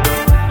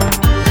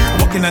 I'm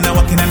walking and I'm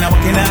walking and I'm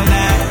walking all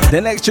night.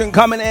 The next tune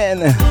coming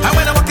in. And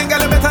when I'm walking,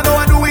 girl, you better know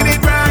I'm doing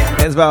it right.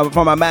 It's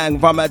from a man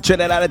from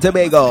Trinidad and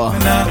Tobago.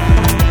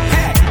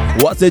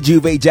 What's the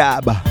Juve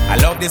job? I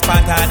love this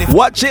part of the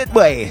watch it,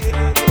 boy.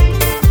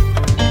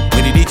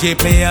 When the DJ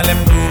play all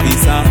them groovy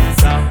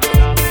songs,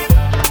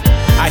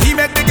 he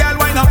make the girl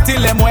wind up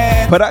till them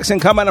wet. Production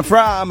coming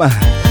from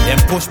them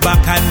push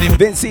back and them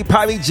Vincy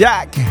Parry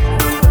Jack.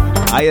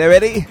 Are you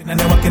ready? And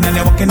they're walking and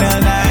they're walking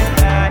all night.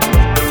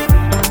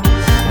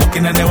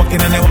 Walking and they're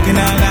walking and they're walking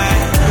all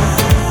night.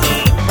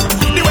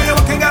 The way you're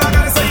walking, girl, I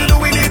gotta say you're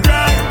doing it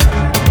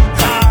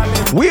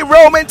right. We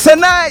roaming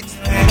tonight.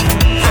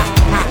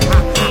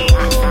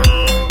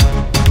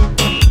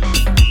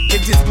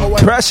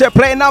 Pressure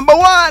play number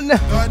 1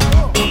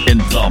 in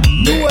the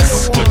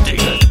mix with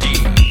Data D.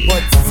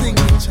 But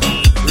signature,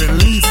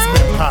 release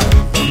me pal.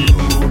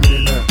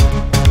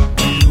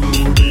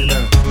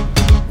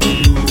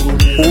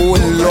 Oh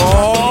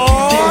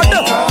Lord.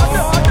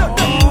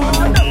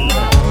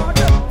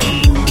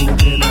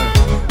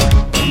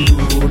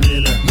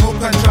 No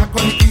contract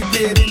on the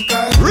keypad in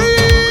card.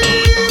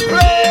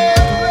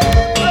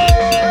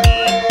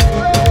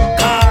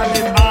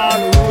 Calling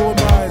all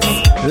rumors.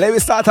 Let me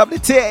start up the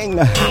thing.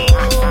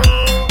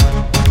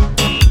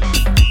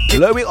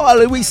 Let me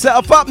all we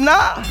self up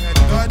now.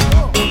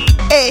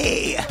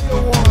 Hey.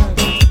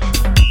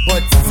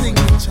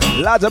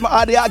 Lots of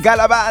audio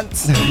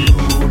gallivants.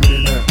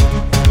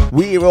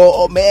 We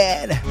roll,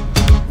 man.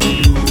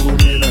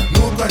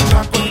 No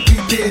contract on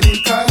prepaid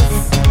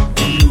because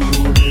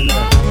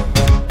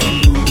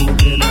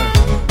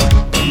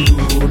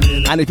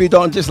And if you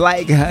don't just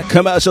like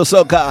commercial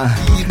soca,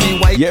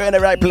 you're in the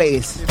right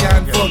place. you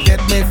can't forget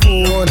my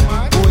phone.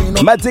 Going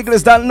up My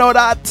ticklers don't know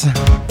that.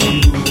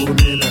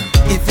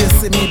 if you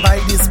see me by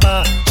this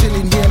bar,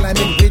 chilling here like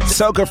me with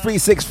Soca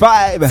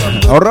 365,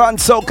 run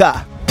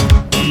soca.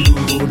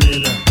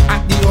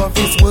 at the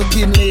office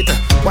working late.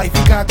 Wife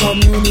you can't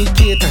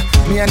communicate.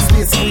 Me and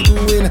Stacey we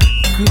doing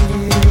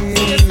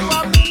great.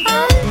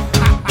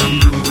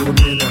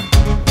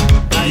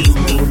 Nice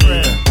my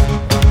friend.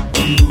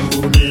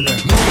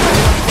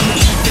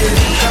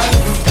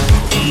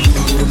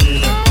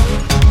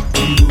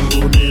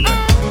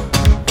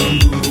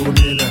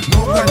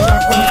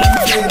 Alright.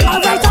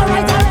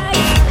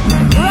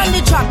 Run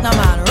the track now,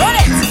 man. Run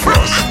it.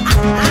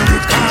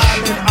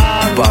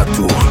 Part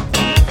 2.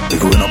 We're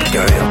going up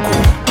Kariako,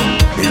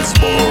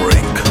 Hillsborough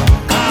Rink,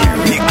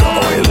 Eureka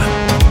Oil,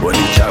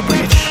 Ronita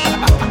Bridge,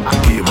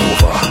 Game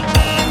Over.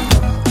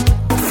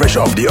 Fresh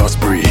off the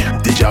Osprey,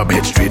 the job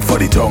head straight for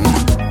the tongue.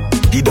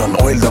 He done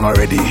oil down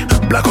already,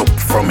 black up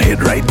from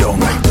head right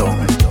down.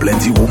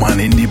 Plenty woman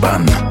in the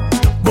band,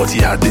 but he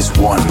had this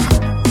one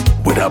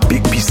with a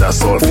big piece of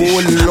saltfish,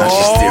 and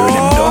she's staring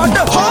him down.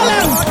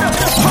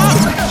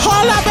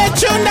 Hold up and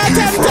tune that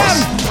temtem.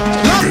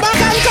 Come back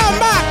and come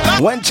back.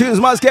 When tunes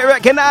must get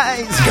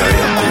recognized.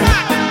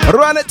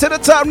 Run it to the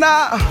top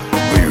now.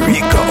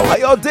 Are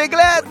you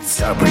Diglets?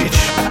 Bridge,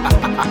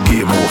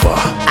 Game Over.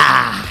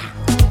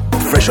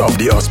 Fresh off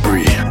the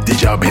Osprey, the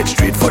job head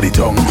straight for the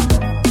tongue.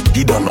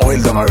 He done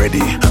oil down already,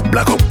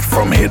 black up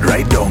from head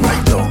right down.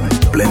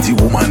 Plenty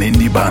woman in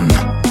the band,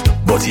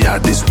 but he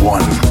had this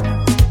one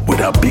with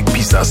a big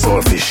piece of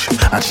saltfish,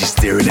 and she's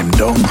staring him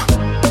down.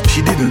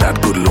 She didn't that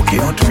good looking,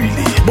 not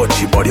really, but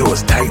she body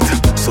was tight.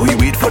 So he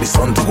wait for the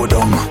sun to go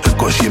down,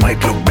 cause she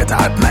might look better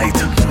at night.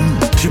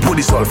 She put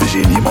the saltfish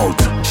in his mouth.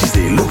 She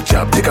say, look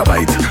chap, take a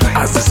bite.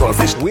 As the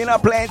saltfish, we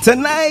not playing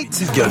tonight.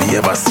 Girl he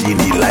ever seen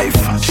in life.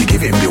 She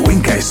give him the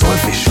wink eye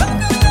saltfish.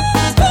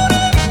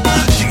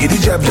 She give the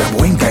jab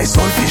wink eye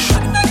saltfish.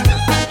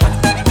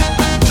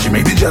 She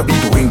make the jab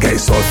eat wink eye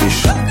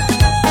saltfish.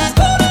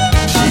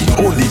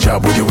 She only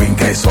jab with the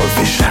wink eye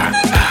saltfish.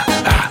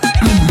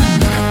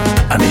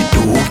 And he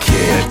don't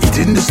care,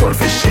 eating the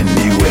saltfish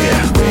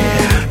anywhere.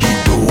 He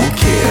don't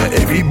care,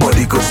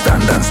 everybody could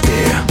stand and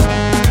stare.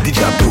 The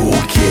jab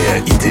don't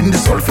care, eating the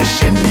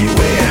saltfish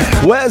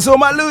anywhere. Where's all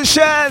my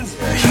Lucians?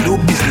 He do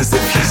business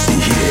if you see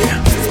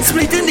here.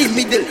 Split in the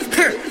middle,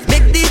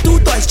 make the two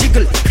toys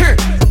jiggle.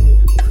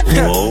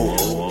 Whoa.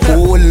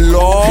 Oh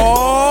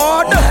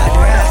Lord!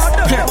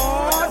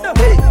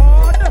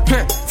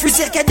 Free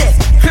second there.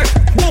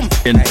 Boom.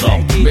 In the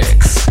mix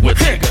with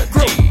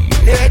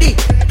Ready?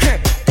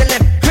 Tell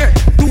them,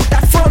 do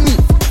that for me.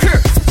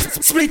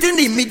 Split in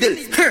the middle,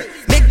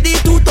 make the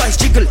two toys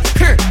jiggle.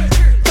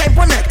 Climb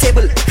on a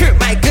table,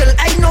 my girl,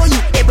 I know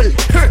you able.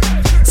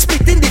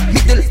 Split in the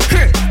middle,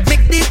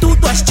 make the two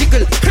toys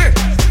jiggle.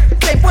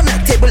 Climb on a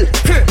table,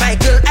 my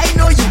girl, I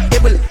know you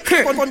able.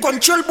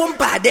 Control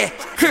bombade,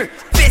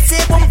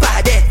 face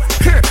bombade.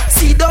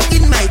 Sit down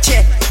in my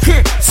chair,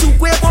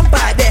 sukwe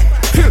bombade.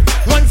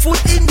 1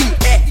 foot in the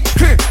air,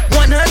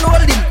 1 hand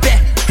holding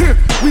back.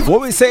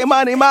 What we say,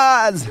 Money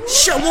Maz?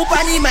 Shamu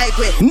pani my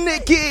way.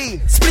 Nikki,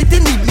 split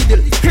in the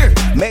middle.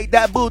 Make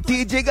that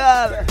booty jiggle.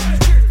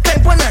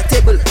 Climb on a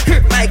table,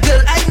 my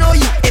girl, I know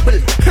you able.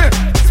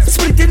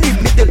 Split in the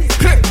middle,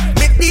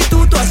 make the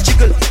two toes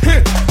jiggle.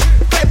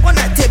 Climb on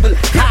a table,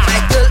 my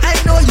girl, I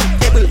know you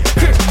able.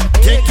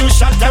 Take 2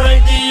 shots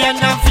already and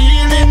I'm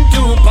feeling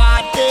to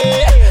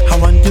party. I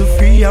want to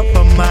free up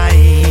my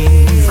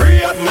mind.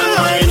 Free up my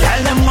mind.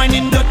 Tell them when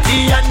in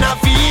dirty and I'm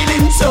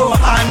feeling so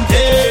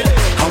haunted.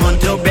 I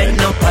want to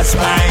bend up a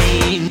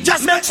spine.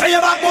 Just make sure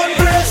your backbone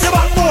brace, your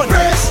backbone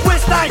brace,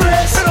 waistline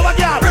brace, you know what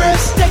girl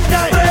brace, take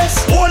time brace,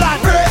 hold on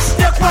brace,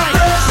 take mine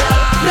brace.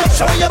 Make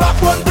sure your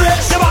backbone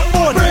brace,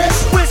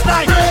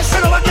 waistline brace,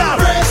 you know what girl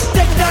brace,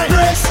 take time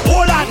brace,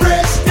 hold on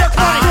brace, take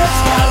mine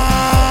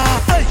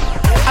brace.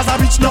 As I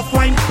reach enough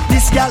wine,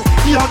 this girl,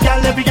 your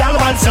girl, every girl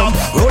wants some.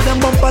 Roll them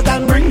bumpers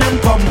and bring them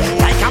come,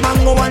 like a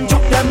mango and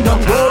chop them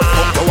down. Go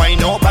up to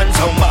wine up and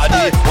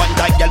somebody, one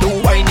time you do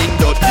whining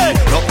dirty,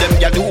 love them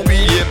you do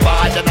behave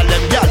bad, and all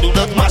them you do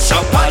not mash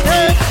up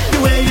party. The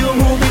way you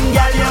moving,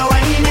 girl, you're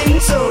whining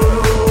so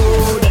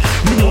rude.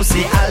 Me know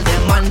see all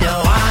them on the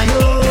wire.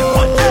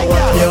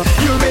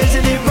 You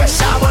raising the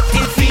pressure, but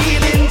it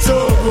feeling so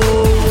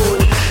good.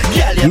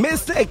 Girl, you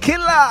Mr.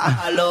 Killer.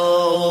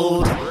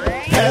 Hello,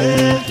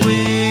 health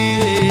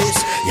twist.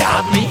 You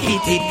have me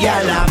eat it,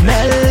 girl, I'm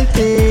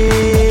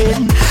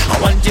melting. I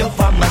want you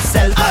for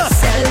myself,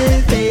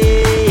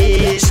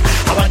 selfish.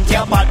 I want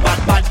your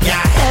bad,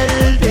 you're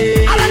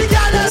healthy.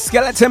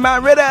 Skeleton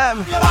Man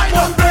Rhythm. Your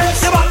backbone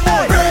brace,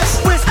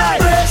 waistline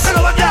brace, you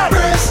know what girl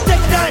brace,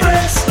 take time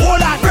brace,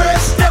 hold on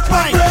brace, take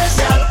mine brace,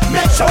 girl.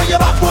 Make sure your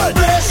backbone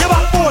brace,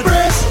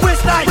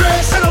 waistline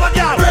brace, you know what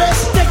girl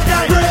brace, take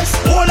time brace,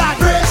 hold on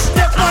brace,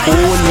 take mine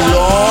brace.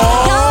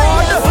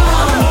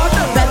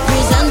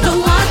 Represent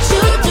what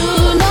you do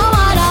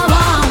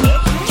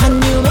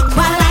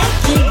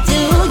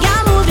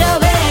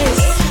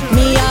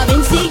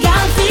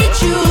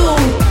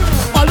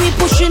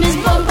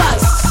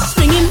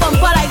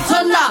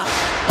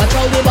Watch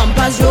how the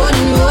bumpers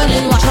rolling,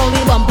 rolling. Watch how the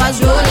bumpers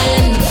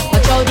rolling.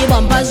 Watch how the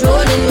bumpers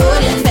rolling,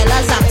 rolling.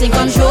 Fellas acting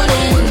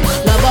controlling.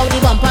 Love how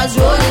the bumpers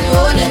rolling,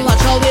 rolling.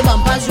 Watch how the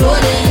bumpers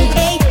rolling.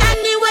 Hey,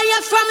 anywhere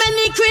you're from,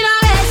 any creed or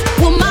race,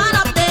 woman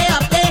up there,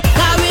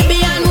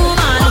 Caribbean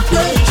woman up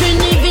there,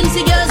 Trinity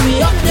Vinci girls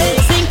we up there,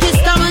 St. Kitts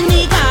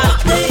Dominica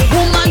up there,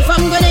 woman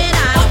from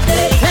Grenada up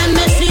there, let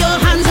me see your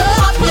hands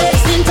up there,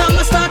 St.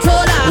 Thomas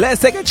Tortola.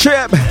 Let's take a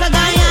trip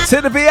to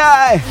the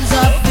VI.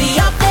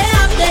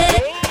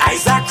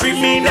 I's a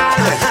criminal.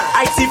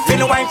 I see fin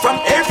wine from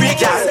every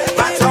gal.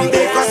 But from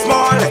big or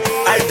small,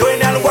 I do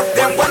it and work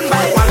them one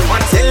by one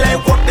until I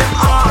work them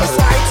all.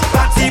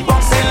 Party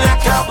bouncing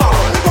like a ball.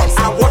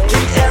 I'm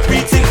working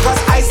everything 'cause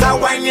I's a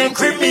whining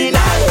criminal.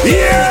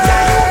 Yeah,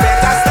 you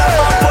better stop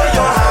and put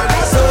your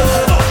hands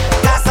up.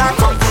 That's I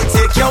come to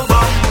take your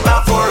bumper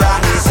for a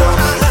ransom.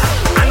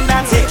 And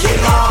I'm taking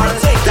all.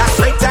 That's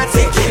right, I'm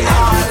taking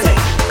all.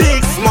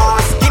 Big, small,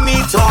 skinny,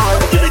 tall.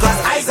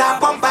 'Cause I's a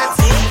bumper.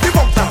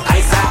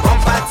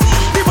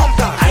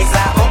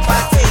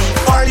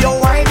 All your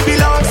wine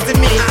belongs to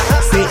me.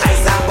 Say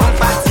I's a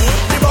bumper tea.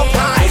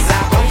 I's a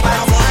bumper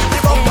tea.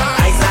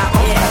 I's a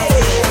bumper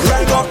tea.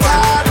 Run go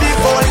car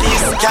before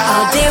this car.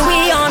 All day we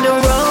on the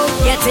road,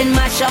 getting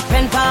mashed up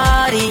and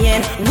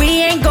partying. We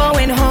ain't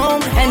going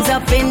home, hands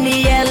up in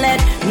the air.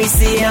 Let me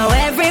see how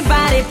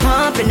everybody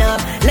pumping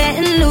up,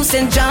 letting loose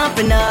and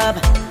jumping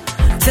up.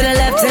 To the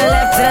left, to the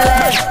left, to the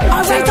left.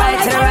 To the right,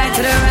 to the right,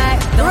 to the right.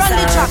 Don't run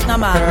the track now,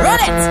 man. Run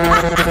it.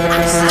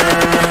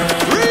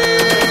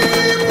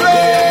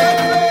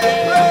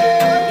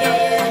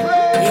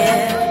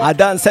 I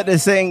done set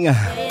this thing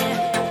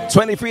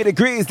 23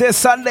 degrees this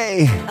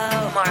Sunday.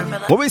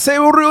 What we say,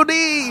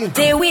 Rudy?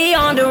 Day we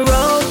on the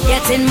road,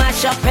 getting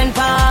mashed up and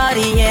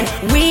partying.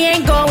 We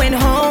ain't going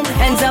home,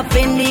 hands up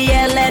in the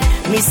air. Let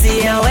me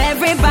see how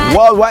everybody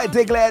Worldwide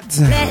Diglett.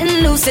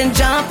 letting loose and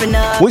jumping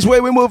up. Which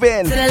way we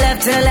moving? To the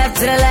left, to the left,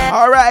 to the left.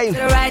 All right. To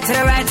the right, to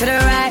the right, to the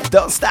right.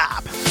 Don't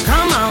stop.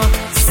 Come on,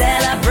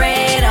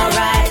 celebrate,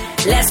 alright.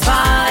 Let's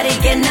party,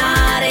 get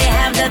naughty,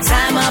 have the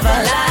time of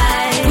our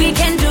life. We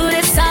can do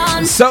this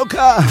on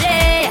Soca,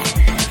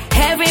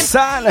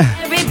 Sun,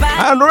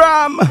 and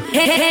Ram.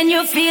 Can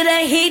you feel the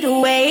heat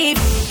wave?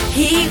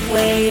 Heat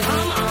wave,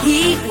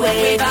 heat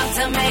wave. About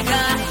to make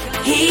a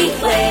heat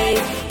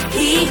wave,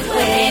 heat wave.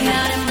 Ain't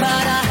nothing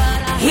but a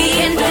we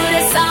can do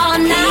this all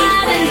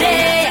night and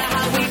day.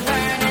 We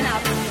burning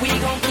up, we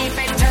gon' keep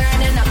it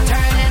turning up,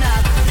 turning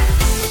up.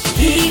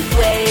 Heat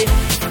wave,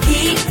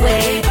 heat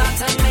wave. About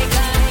to make a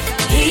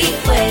heat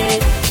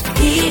wave,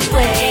 heat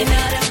wave. Ain't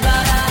nothing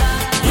but a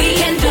we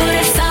can do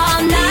this all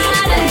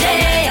night and day.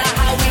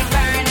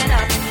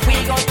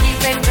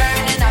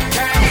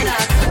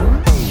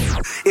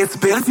 It's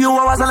been a few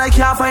hours and I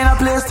can't find a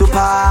place to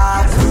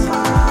park.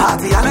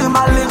 Party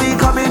animal living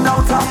coming out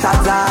of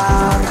that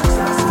dark.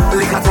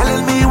 Liquor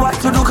telling me what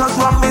to do 'cause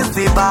one miss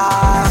the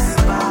bus.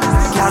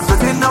 Can't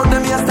sweating out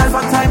them hairstyle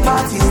from time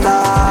party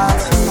start.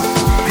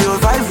 Pure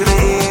vibes in the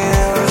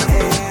air,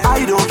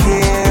 I don't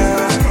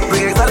care.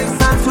 Bring exotic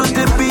sand to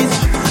the beach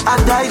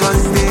and die on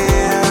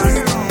stairs.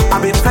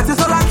 I've been fetting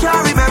so I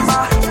can't remember.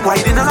 Why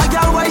didn't I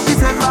get why she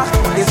said back?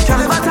 It's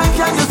carnival time,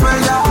 can you smell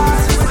that?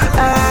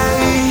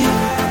 Hey,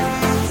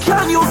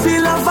 can you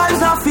feel the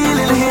vibes I'm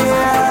feeling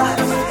here?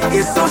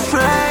 It's so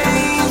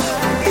strange,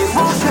 it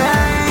won't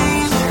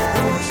change.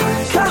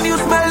 Can you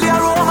smell the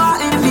aroma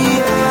in the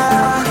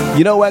air?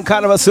 You know when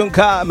Carnival soon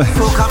come,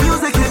 Soca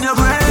music in your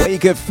brain, when you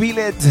can feel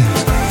it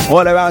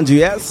all around you,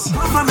 yes?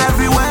 from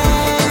everywhere.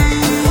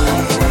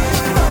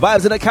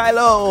 Vibes in the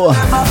Kylo,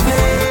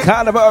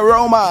 Carnival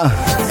aroma,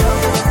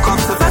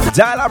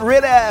 dial up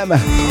rhythm. They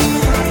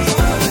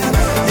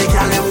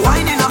got them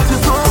winding up to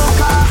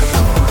soca.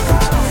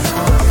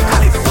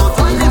 Calypso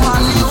turn them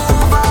all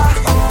over.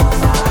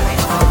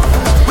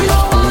 We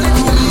don't want it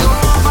to be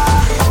over.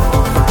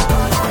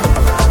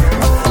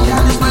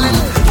 Can you smell it?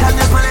 Can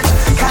you smell it?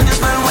 Can you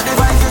smell what the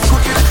vibes is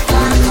cooking?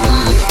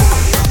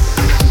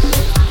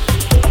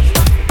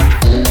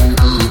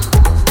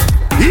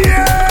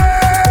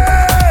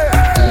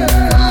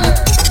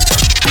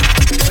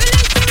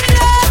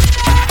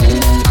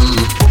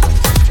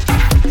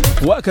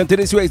 Welcome to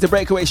this week's The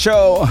Breakaway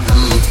Show,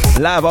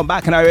 live on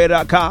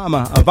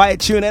BacchanalRadio.com via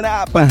tuning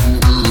app.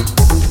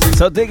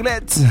 So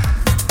Diglett,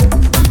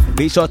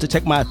 be sure to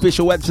check my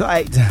official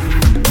website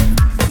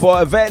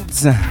for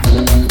events,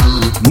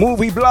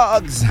 movie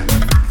blogs,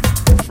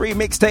 free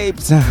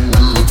mixtapes,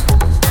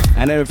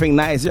 and everything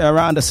nice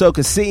around the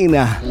soca scene.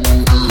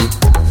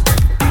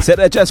 So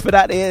the address for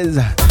that is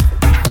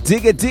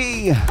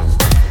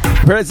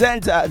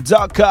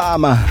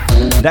DiggaDpresents.com.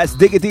 That's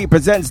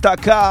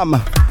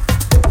DiggaDpresents.com.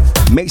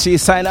 Make sure you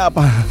sign up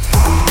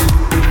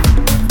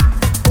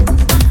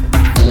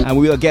and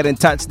we will get in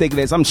touch,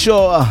 Diglett. I'm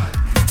sure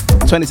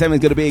 27 is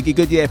going to be a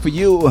good year for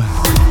you.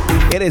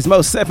 It is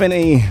most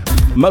definitely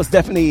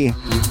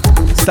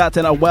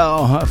starting out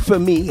well for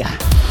me.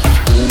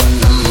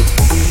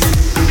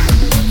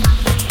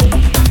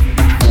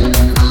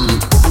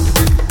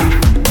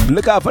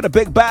 Look out for the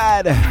big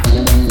bad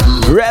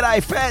Red Eye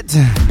Fett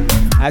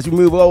As we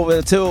move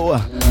over to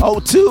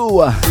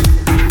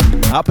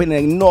O2, up in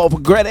the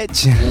North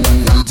Greenwich,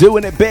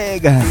 doing it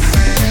big.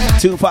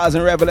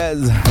 2,000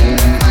 revelers.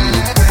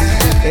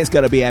 It's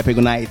gonna be epic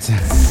night.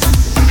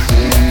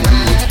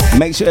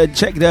 Make sure to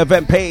check the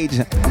event page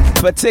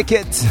for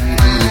tickets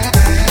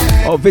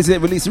or visit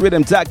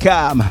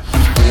releaserhythm.com.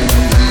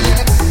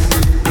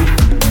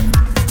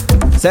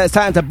 So it's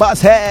time to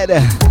bust head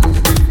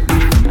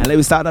and let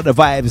me start out the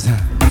vibes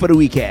for the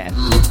weekend.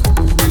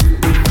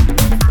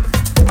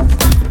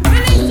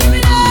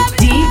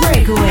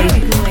 D-Breakaway.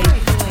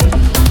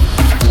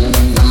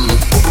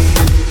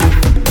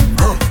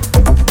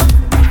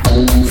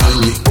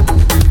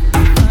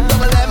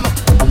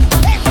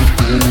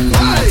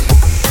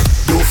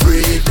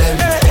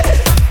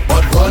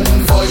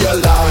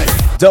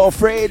 Don't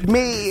afraid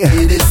me.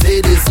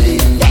 Visit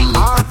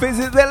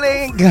the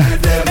link.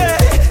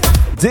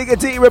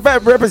 Diggity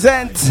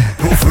represents.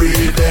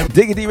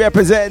 Diggity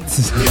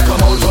represents.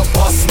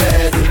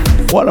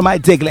 One of my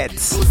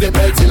diglets. They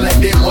belting like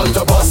they want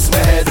to bust my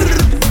head.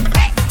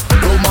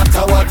 No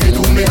matter what they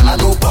do, me I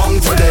go bang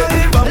for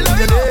them.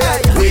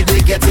 Way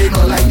they get in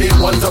like they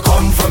want to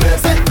come for me.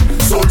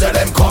 Soldier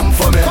them come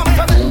for me.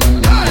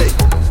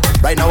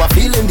 Right now I'm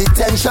feeling the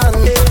tension,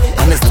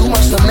 and there's too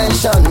much to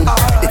mention.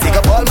 They take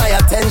up all my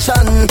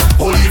attention.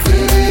 Holy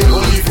faith,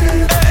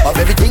 of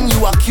everything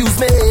you accuse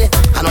me,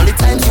 and all the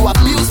times you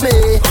abuse me,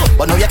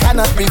 but now you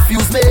cannot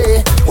refuse me.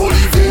 Holy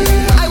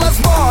faith. I was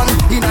born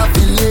in a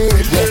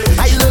village.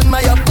 I learned my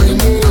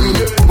upbringing,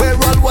 where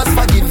all was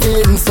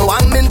forgiven. So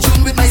I'm in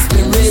tune with my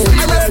spirit.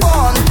 I was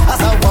born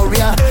as a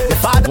warrior.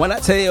 When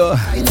I tell you,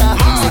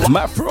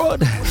 my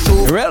fraud,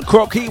 real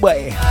croaky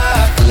way.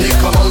 They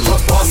come out of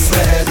boss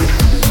head.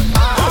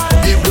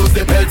 They blows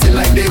the belting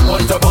like they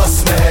want to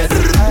bust me head.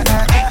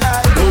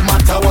 No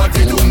matter what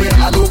they do, me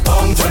I do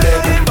pound to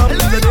them.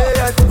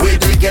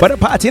 But the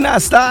party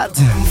not start.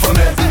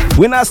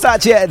 We not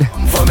start yet.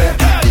 Tell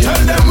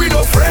them we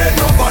don't fret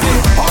nobody.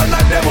 All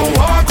of them will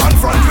walk on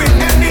front with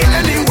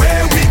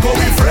anywhere we go.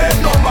 We fret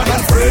nobody,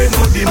 afraid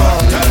no demon.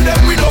 Tell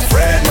them we don't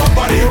fret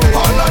nobody.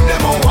 All of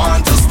them will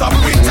want to stop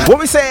with. What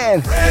we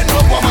saying? Fret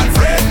no woman,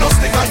 fret no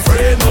stick and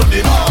fret no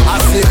demon. I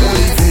say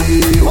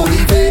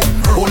holy day.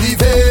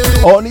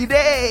 Only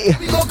day.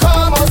 We go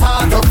come out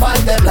hard to fight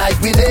them like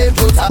we name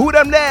to tap. Who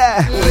them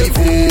there?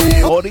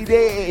 Holy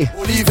day.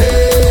 We go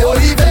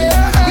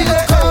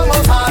come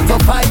out hard to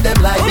fight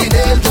them like we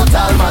name to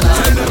tap, man.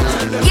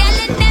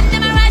 Yelling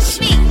them a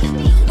rush me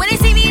when they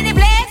see me in the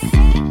place.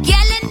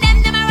 Yelling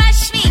them a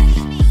rush me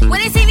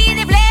when they see me in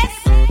the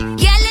place.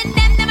 Yelling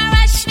them a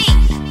rush me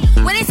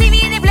when they see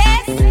me in the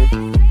place.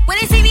 When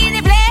they see me in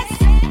the place.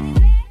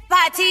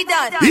 Party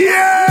done.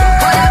 Yeah.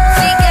 Hold up,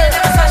 see, girl,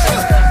 them smash it.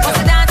 Bust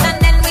it down and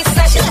then we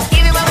slash it.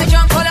 Give it when we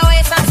drunk, pull away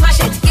and smash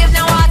it. Give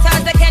no water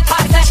to catch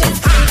hot flashes.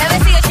 Never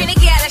see a Trini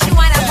girl that she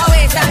wind up her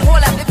waist and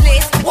hold up the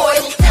place. Boy,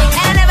 and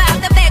I never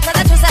have to beg 'cause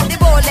I twist up the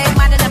bowl leg,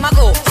 man, and them I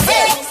go.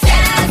 Hey,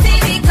 can I see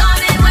me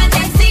coming when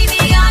they see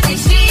me on the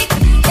street?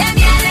 Them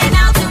yelling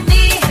out to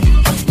me.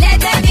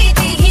 Let them eat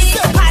the heat.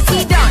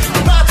 Party done.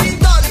 Party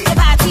done. The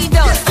party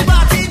done. The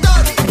party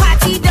done.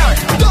 Party done.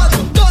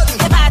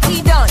 The party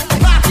done.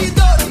 Party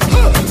done.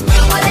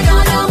 What they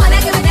gonna do when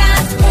they give me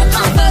dance?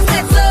 On first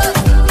set so.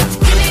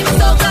 Give me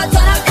so good,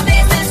 turn up the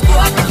bass and screw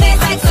up the place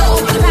like so.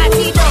 The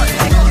party done.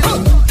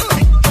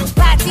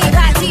 Party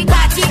done.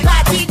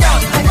 Party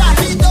done.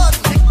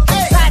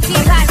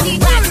 Party.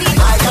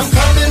 I am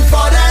coming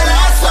for that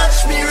ass, watch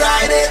me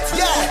ride it.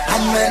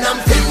 And when I'm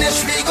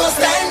finished, we go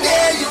stand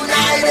there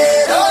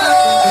united. Oh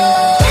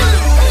Lord,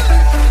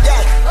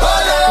 oh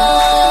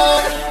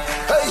Lord.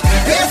 Hey,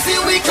 they see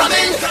we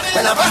coming.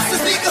 When I bust the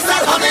speakers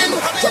start humming,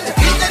 drop the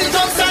beat and the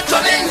drums start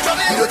drumming. You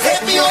don't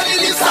take me only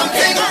leave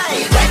something.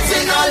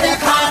 Erecting all the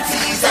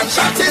parties and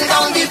shutting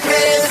down the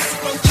place.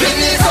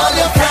 Trinity all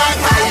your pride,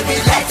 I be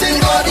letting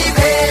go the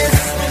bass.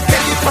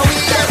 Take it from me,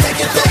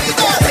 take it from me,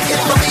 take it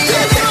from me,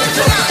 take it from me.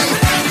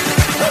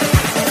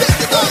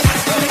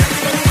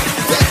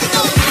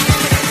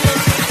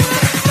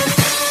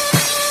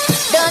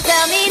 Don't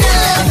tell me no.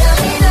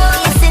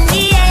 It's in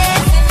the air.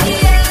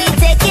 We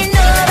taking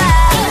over.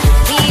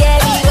 We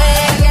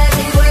everywhere.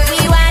 We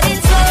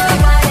winding slow.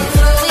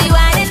 We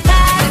winding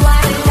fast.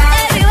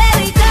 Everywhere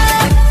we go.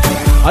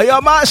 Oh, yo,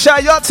 Marsha,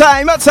 your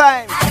time. I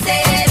say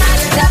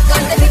mash it up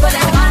 'cause the people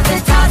that want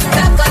it toss it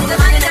up 'cause the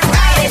money that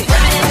ride it.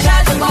 Women in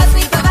charge of us,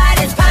 we provide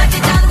it. Party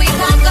done, we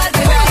come 'cause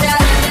we ride it.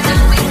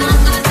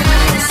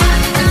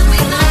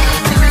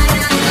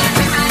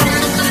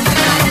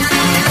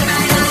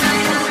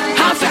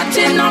 I'm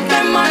flatting up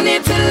my money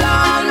till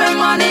all my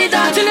money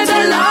done.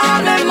 Till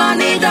all my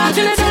money done.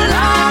 Till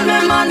all my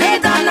money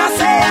done. I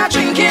say I'm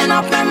drinking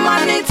up my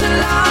money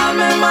till all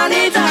my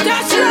money done.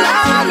 Till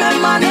all my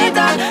money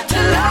done.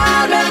 Till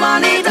all my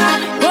money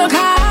done. Work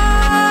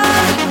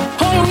hard,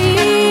 oh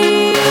we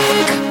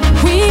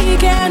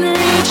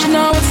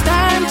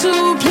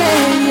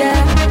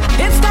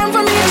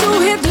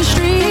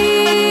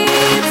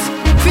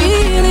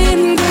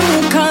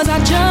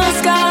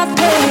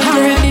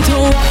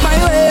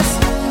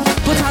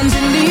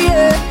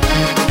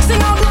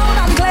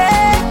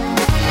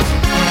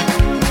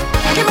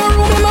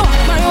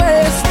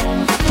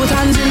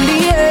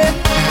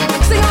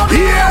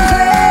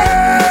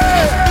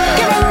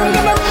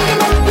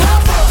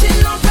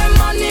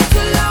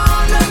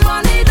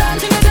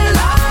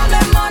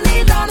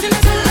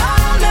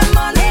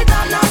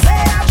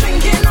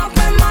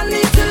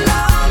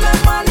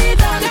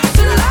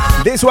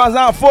This one's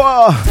out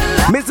for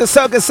Mr.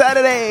 Circus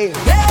Saturday.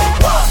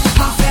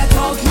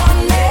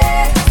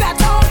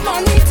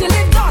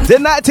 The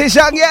night is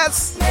young,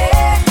 yes.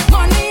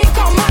 Money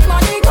come and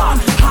money gone.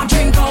 I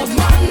drink out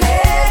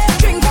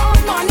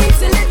money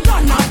till it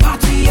done. I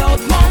party out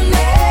money.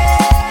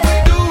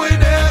 Doing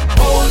it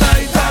all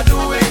night, I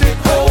doing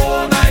it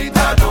all night,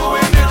 I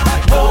doing it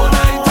all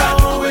night, I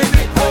doing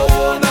it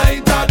all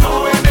night, I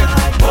doing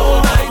it all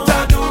night,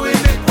 I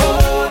doing it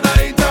all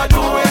night, I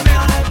doing it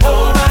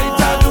all night,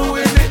 I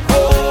doing it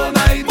all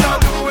night, I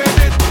doing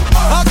it.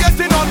 I'm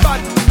getting on bad,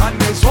 and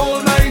this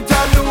whole night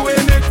I'm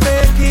doing it,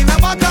 making a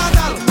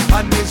bacchanal,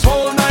 and this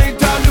whole night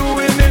I'm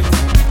doing it.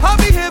 I'm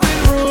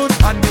behaving rude,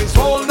 and this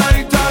whole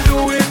night I'm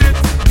doing it.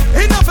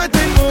 Enough at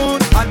the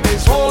mood, and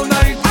this whole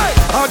night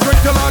I drink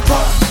till I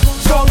drop.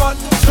 So what?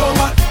 So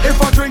what?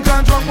 If I drink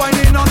and drunk,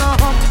 whining on a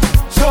hump.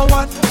 So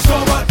what? So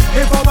what?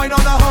 If I whine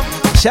on a hump.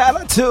 Shout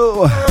out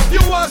to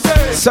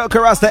Soca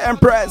Rasta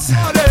Empress.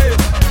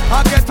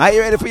 Are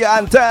you ready for your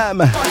anthem?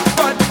 Bad,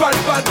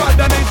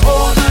 and it's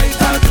all night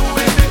I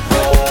doing it,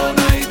 all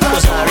night I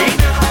doing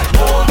it,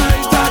 all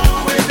night I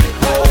doing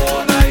it, all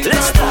night I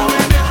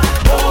doing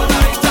it, all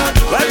night I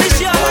doing it. Well, this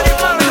year I'm the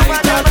family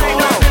man right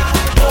now.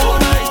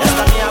 Yes,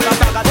 me have a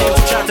bag of things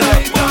to chat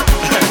about.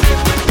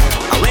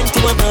 I went to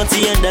a party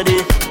the other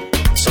day,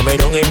 so I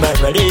don't get back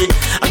ready.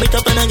 I met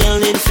up on a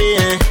girl in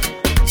fear.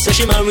 So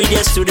she married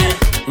yesterday.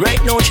 Right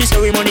now she's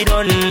sorry money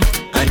done,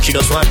 and she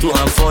just want to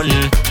have fun.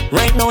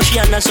 Right now she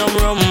under some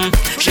rum.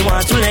 She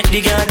want to let the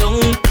girl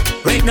down.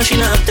 Right now she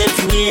not have 10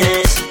 few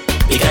years,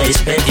 because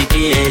it's plenty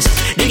PS.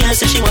 The girl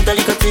says she want a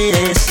little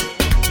taste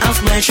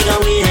of my sugar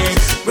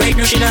waste. Right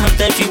now she not have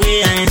 10 few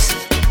years,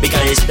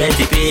 because it's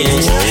plenty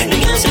PS. The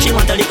girl says she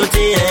want a little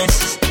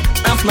taste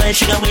of my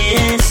sugar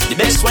waste. The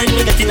best wine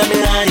we get in my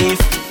life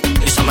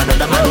is some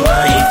another man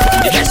wife.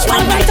 The best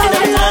wine we get in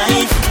my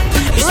life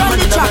is some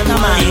another man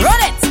wife.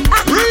 Run it!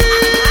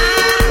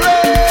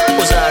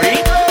 Oh, sorry.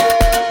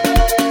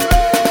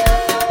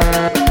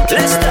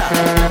 Lester.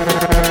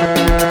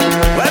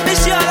 Well,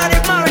 this year I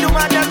did marry the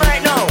man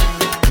right now.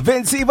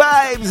 Vincy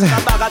Vibes.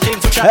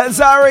 And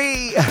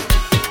sorry.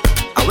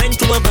 I went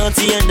to a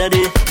party the other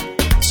day,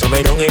 so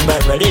I don't get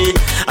back ready.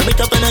 I met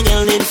up on a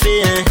girl in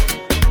fear.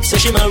 So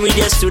she married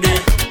yesterday.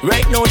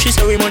 Right now she's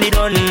sorry money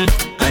done,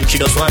 and she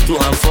just want to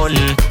have fun.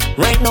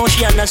 Right now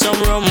she under some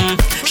rum.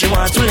 She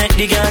want to let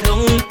the girl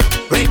down.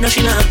 Right now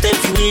she not have 10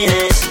 few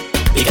years,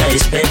 because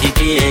it's plenty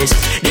PS.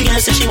 The girl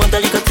says she want a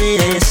little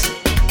taste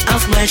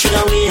of my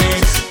sugar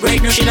waste.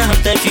 Right now she not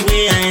have 10 few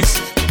years,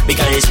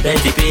 because it's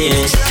plenty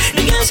PS.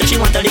 The girl says she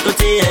want a little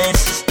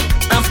taste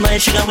of my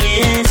sugar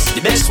waste.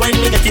 The best wine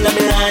we get in my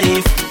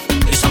life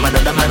is some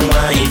another man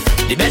wife.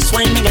 The best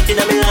wine we get in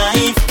my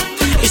life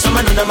is some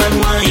another man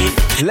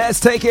wife. Let's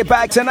take it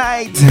back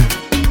tonight.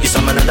 Is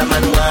some another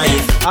man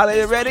wife. Are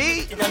you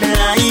ready?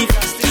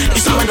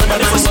 Is some another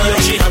man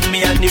wife. She had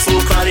me and the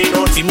folk calling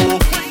out to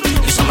move.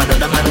 Is some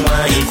another man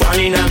wife.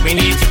 Calling up me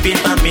need to pin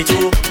back me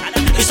too.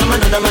 Is some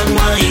another man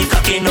wife.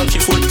 Cocking up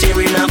your foot,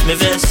 tearing up my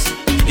vest.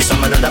 Is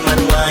some another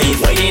man wife.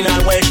 Whining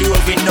all while she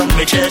rubbing down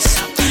my chest.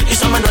 Is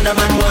some another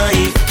man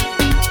wife.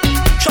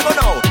 Show me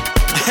now.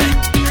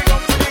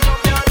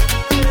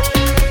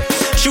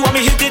 She want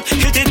me hit it,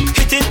 hit it,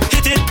 hit it,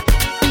 hit it.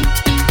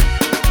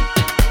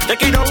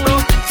 Take it down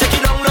low, take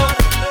it down low.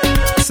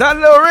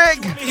 Salo Rig.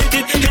 Hit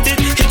it, hit it,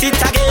 hit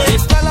it again.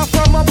 This fella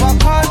from up a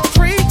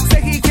country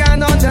say he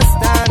can't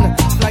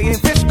understand. Flying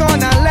fish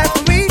gonna left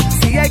me,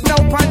 see egg no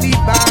panty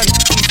ban.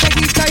 He say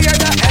he tired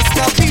of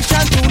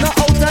excavation, tuna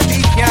out of the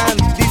can.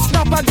 This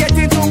snapper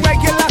getting too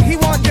regular, he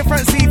want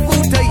different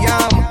seafood to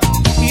yam.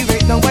 He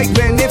rate the white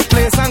Gwyneth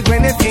place and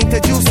Gwyneth ain't the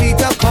juicy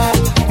to come.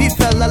 The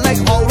fella like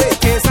always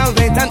taste and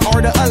rent and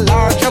order a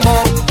large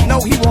amount. Now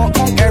he walk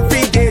home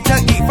every day to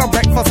eat for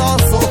breakfast,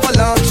 also for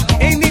lunch.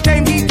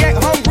 Anytime he get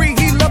hungry,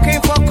 he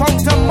looking for come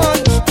to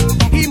munch.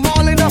 He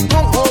mauling up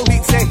come all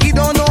week, say he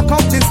don't know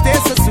come this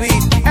taste so sweet.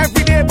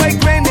 Every day by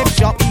Greenwich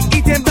shop,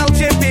 eating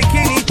Belgian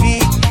bikini tea.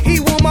 He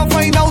woman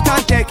find out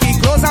and take his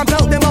clothes and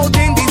belt them out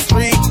in the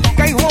street.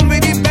 Guy home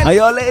with the belly. Are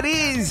y'all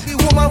ladies? The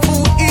woman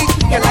food eat.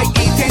 You like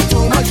eating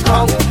too much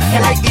cum.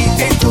 You like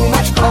eating too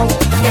much cum.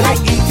 You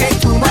like eating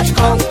too much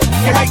cum.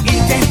 You like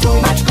eating too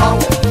much cum.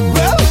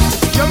 Well,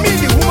 you mean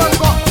the woman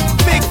got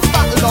big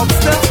fat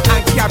lobster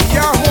and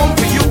caviar home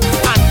for you,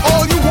 and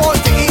all you want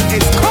to eat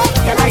is cum?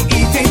 You like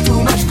eating too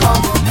much cum.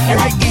 You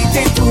like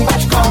eating too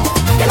much cum.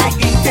 You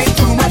like eating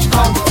too much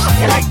cum.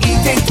 You like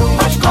eating too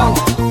much cum.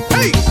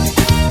 Hey!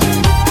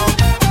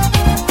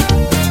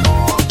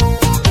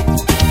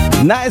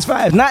 Nice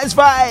vibes, nice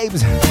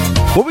vibes.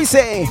 What we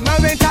say?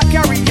 Man went at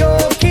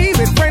karaoke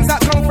with friends that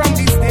come from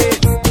the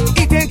States.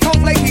 Eating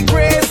cum like he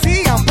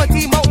crazy and put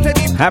him out to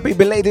the Happy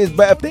belated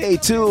birthday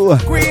to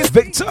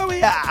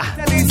Victoria.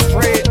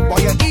 straight. Boy,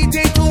 you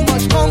eating too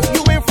much cum,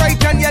 you ain't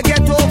frightened, you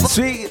get over.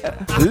 Sweet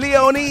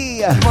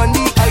Leonie.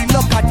 Money, I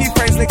look at the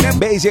friends like them.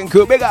 Beijing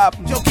crew, big up.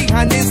 Jokey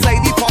hand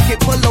inside the pocket,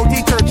 pull out the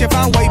kerchief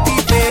and wipe the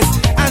face.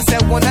 And say,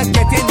 wanna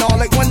get in all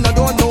like one, I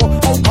don't know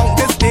how count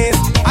this days.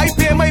 I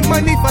pay my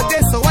money for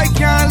this, so I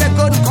can't let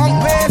go to come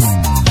waste.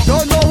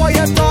 Don't know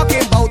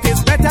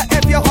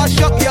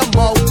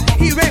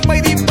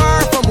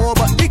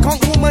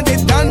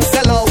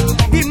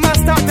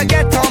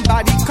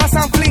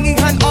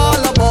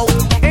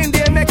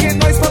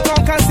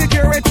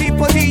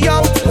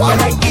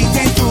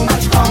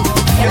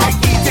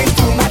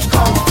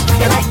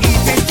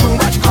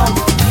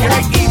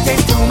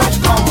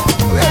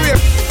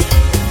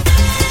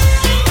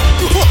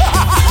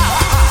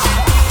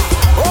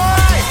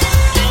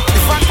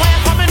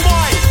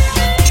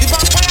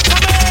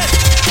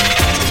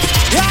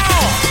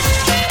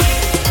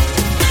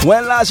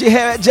Marshall here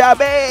at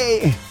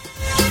Jabby.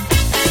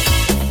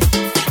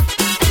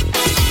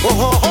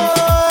 Oh,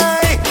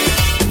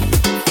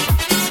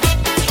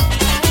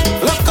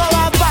 look how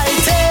I'm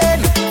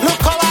fighting.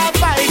 Look how I'm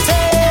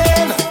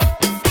fighting.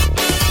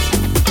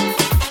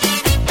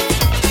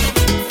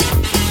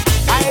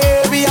 I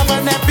hear we have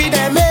an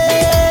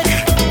epidemic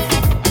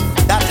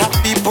that have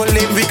people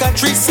in the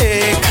country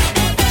sick.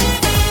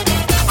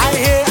 I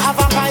hear a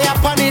vampire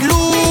upon the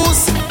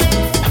loose,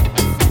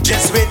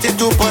 just waiting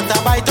to put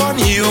a bite on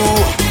you.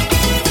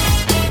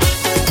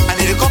 I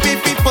need to copy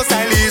people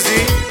style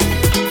easy.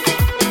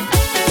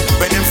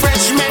 When them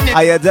freshmen in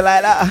Hiya,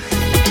 Delilah.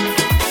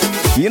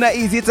 You're not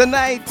easy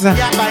tonight.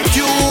 yeah, bite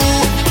you.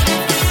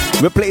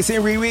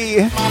 Replacing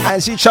Riri,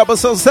 and she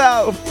troubles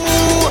herself.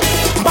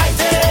 Bite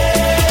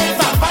it,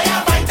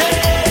 vampire, bite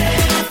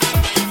it.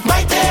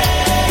 Bite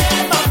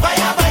it,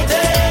 vampire, bite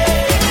it.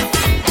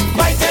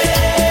 Bite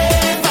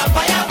it,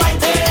 vampire,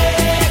 bite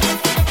it.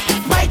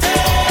 Bite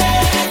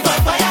it,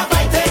 vampire,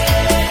 bite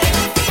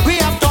it. We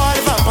have tall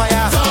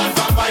vampire,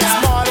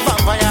 small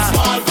vampire,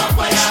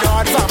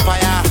 short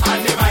vampire, and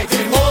they bite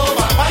it. Oh,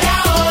 vampire,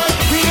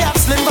 we have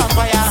slim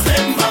vampire,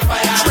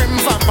 trim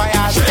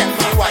vampire, tell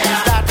me why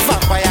is that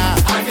vampire?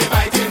 And they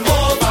bite it.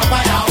 Oh,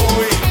 vampire,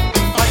 oh,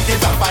 bite it,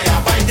 vampire,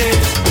 bite it.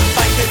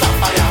 Bite it,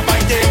 vampire,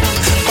 bite it.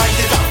 Bite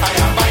it,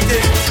 vampire, bite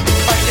it.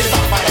 Bite it,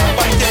 vampire,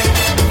 bite it.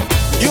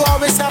 You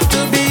always have to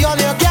be on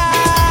your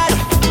guard.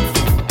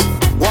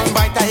 One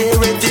bite I hear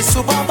it is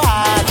super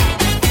bad.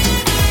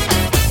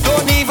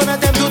 Don't even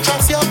attempt to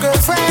trust your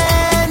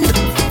girlfriend.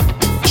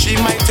 She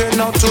might turn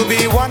out to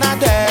be one of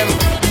them.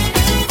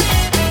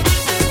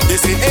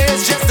 This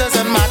age just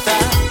doesn't matter.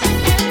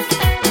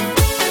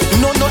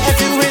 No, if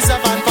you is a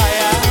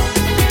vampire.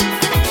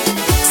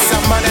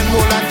 Some of them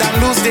will and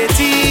lose their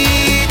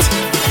teeth,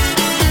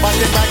 but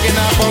they're bragging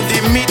about the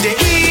meat they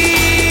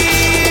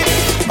eat.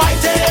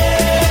 Bite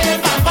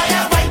it,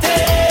 vampire, bite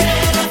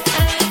it.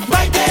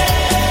 Bite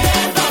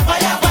it,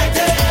 vampire, bite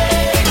it.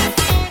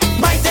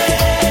 Bite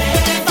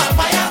it,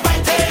 vampire,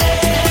 bite it.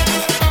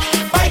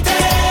 Bite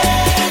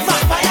it,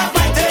 vampire,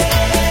 bite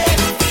it.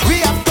 We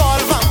have tall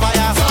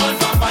vampire,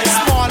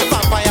 small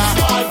vampire,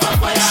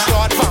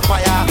 short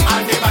vampire,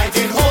 and they bite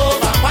it. Oh,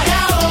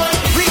 vampire,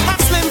 we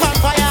have slim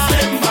vampire,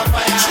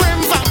 trim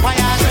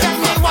vampire. Tell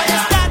me why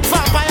is that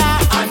vampire?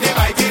 And they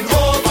bite it.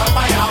 Oh,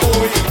 vampire,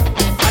 oh,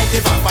 bite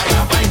it,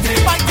 vampire, bite it,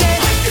 bite it,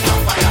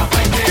 vampire,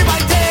 bite it,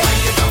 bite it,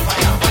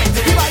 vampire, bite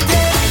it, bite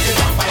it,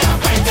 vampire,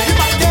 bite it,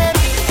 bite it.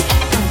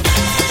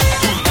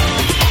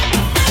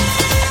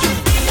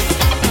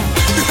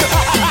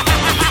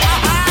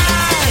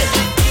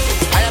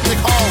 I am the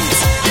count.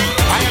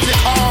 I am the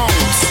count.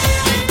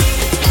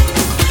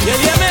 You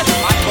hear me?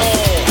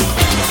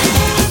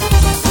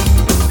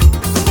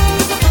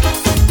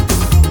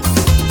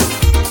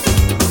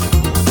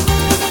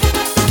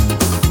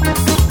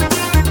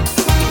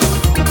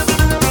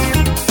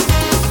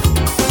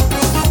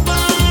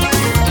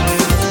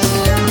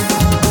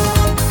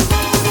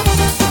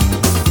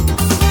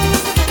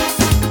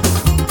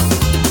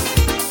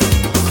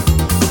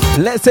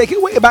 Let's take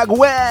it way back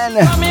when.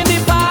 I'm in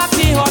the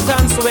party, hot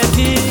and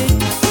sweaty.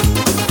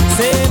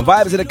 Say,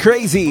 Vibes are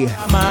crazy.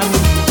 man,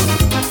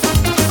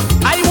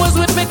 I was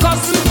with my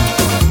cousin,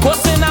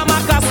 cousin and my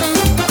cousin.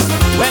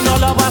 When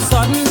all of a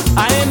sudden,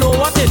 I know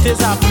what it is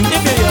happening.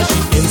 If you hear she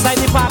inside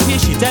the party,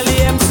 she tell the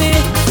MC,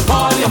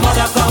 all your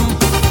mother come,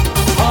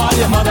 all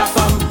your mother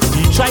come.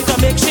 He try to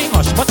make she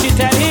hush, but she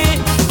tell he,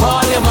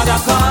 all your mother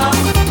come,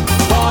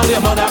 all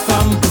your mother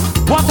come.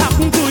 What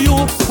happened to you,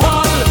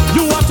 Paul?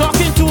 You were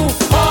talking to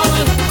Paul.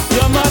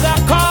 Your mother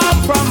come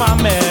from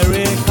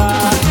America.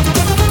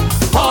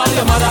 All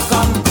your mother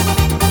come,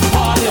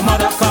 all your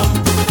mother come,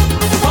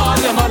 all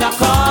your mother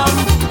come,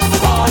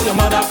 all your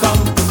mother come.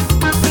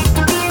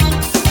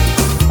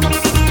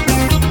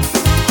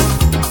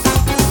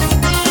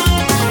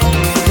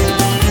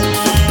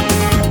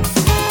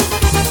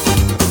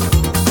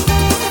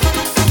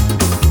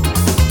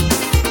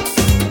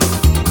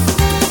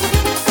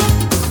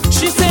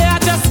 She say I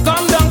just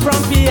come down from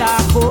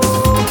Piaco,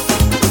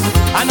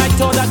 and I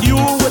thought that you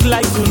would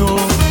like to know.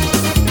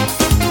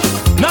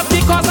 Not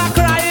because I'm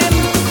crying,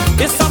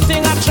 it's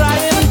something I'm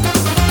trying.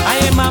 I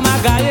am mama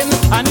guying,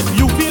 and if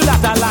you feel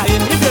that I'm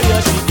lying, if you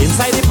hear she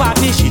inside the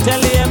party, she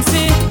tell the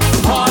MC,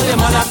 all your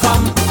mother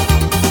come,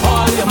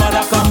 all your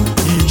mother come.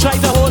 He tried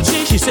to hold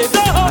she said,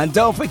 no. And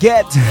don't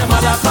forget Your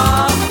mother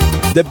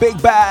come. the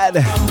big bad.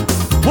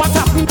 What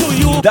happened to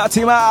you?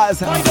 Dirty Mars,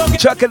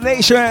 Chuck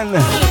Nation,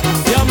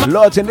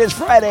 launching this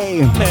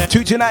Friday,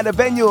 2 to 9 the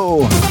venue.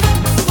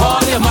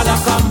 All your mother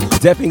come.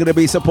 Definitely gonna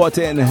be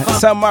supporting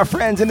some of my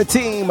friends in the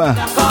team.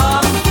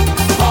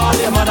 All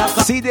your mother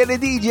come. CJ the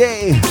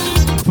DJ,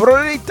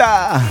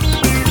 Florita,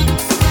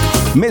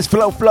 Miss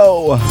Flo,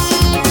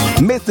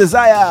 Miss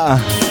Desire.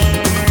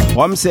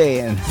 What I'm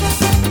saying.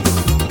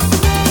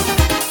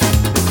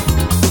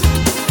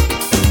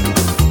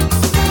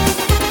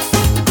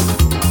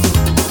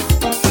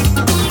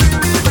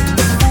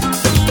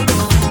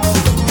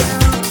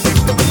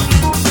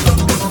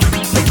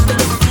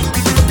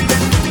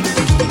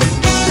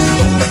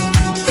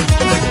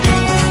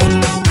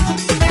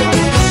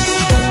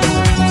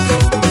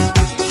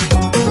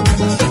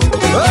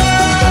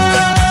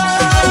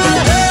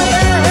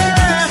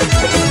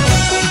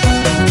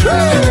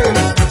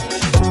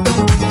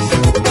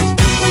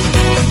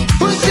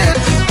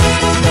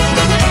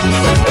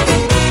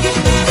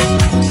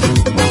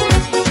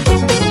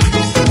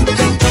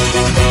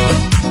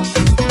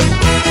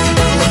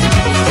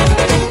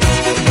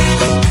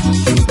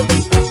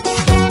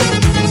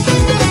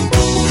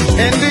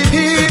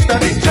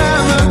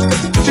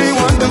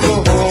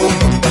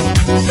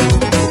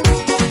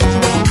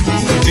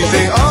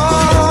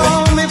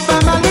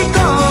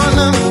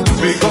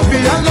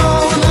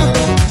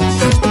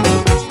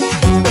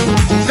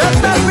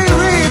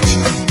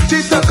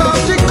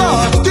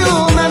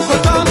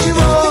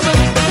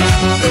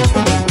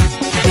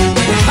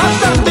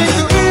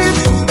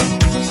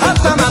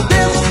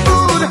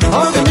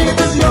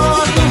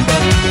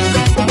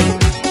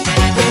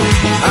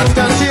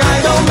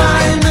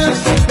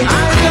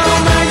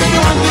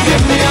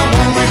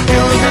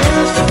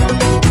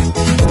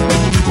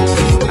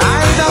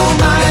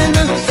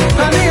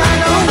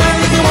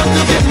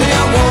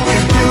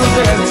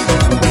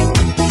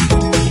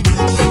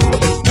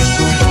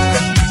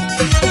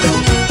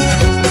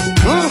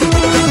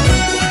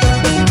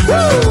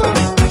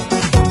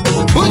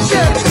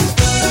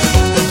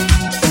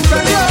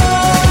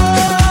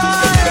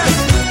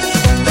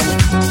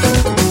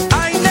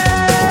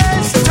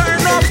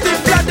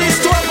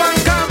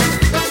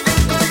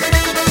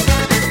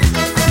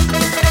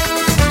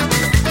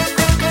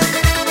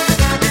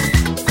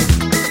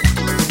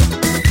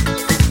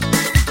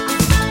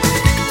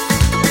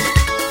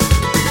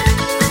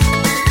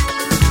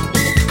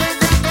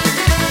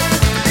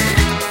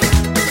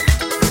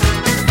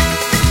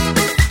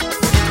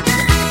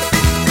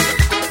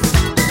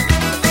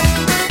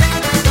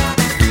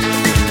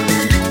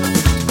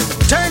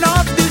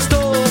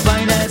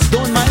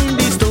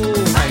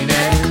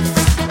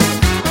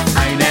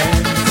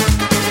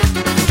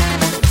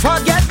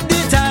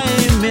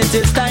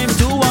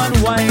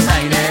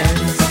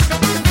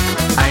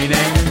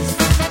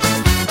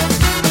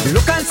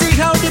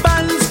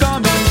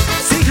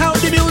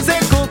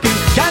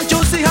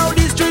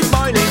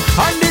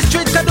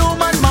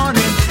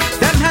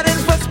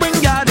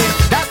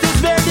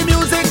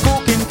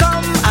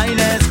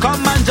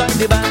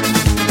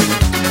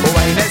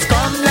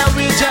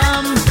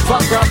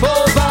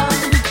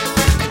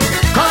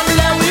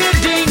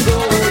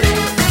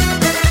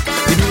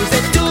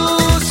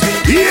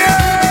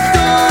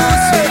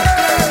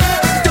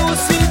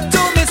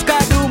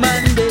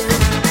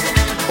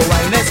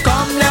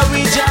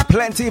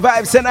 Plenty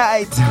vibes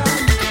tonight.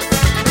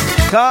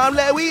 Come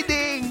let we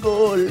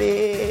dingo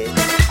late.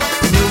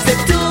 Music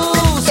too,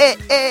 hey,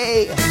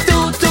 hey.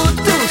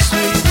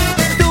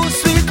 Too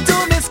sweet to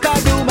Miss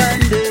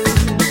Cardomande.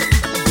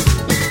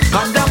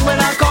 Come down when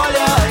I call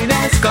your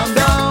highness, come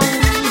down.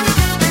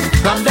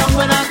 Come down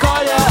when I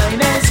call your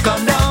highness,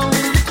 come down.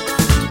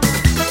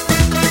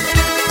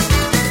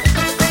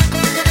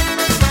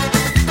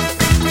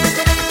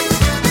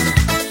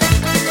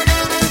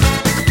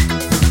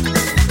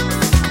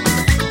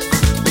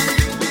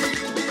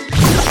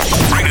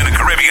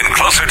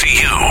 Closer to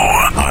you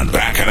on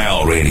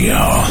Bacchanal Radio.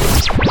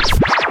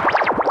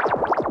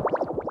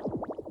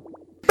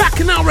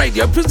 Bacchanal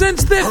Radio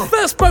presents their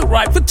first boat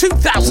ride for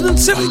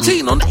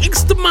 2017 on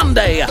Easter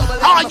Monday.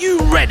 Are you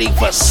ready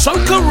for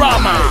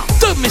Soca-Rama?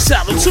 Don't miss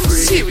out on some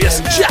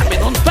serious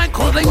jamming on Bank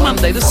Holiday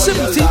Monday, the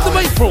 17th of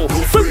April,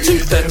 from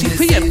 2:30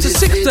 p.m. to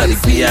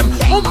 6:30 p.m.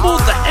 on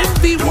board the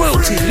MV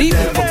Royalty,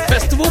 leaving from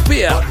Festival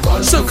Pier.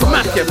 Soca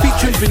Mafia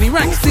featuring Vinnie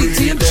Ranks,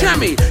 DT and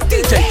Chammy,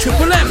 DJ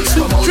Triple M,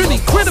 Super Trini,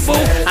 Credible,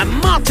 and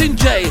Martin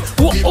J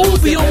will all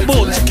be on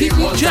board to keep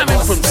you jamming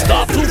from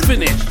start to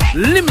finish.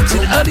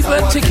 Limited early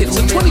bird tickets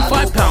are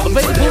 £25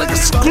 available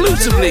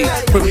exclusively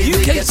from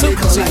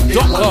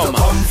UKSocaScene.com.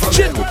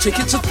 General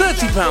tickets are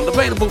 £30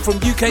 available from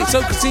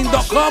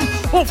UKSocaScene.com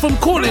or from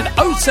calling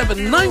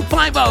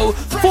 07950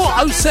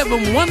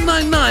 407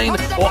 199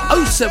 or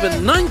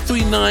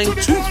 07939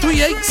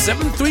 238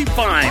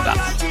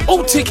 735.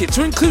 All tickets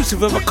are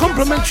inclusive of a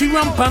complimentary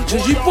rum punch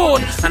as you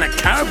board and a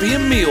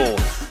Caribbean meal.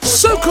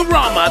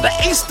 Soca-Rama, the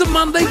Easter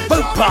Monday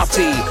boat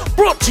party,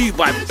 brought to you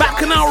by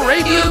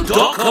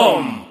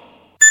BacchanalRadio.com.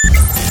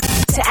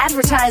 To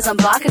advertise on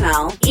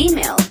Bacchanal,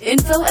 email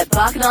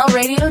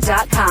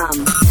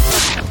info@bacchanalradio.com.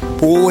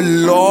 Oh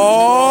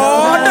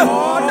Lord!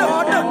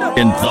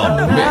 In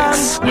the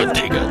mix with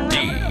Digga D.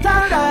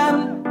 Tell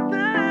them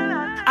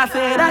I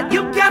say that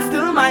you can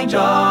steal my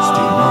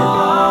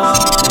job.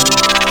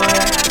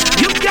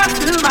 You can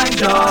steal my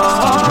job.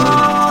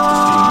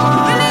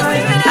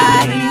 I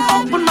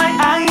open my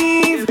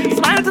eyes,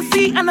 smile to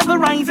see another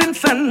rising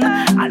sun.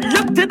 I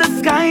look to the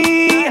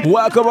sky.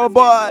 Welcome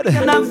aboard,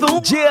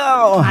 Jill.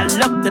 I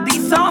look to the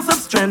source of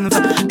strength,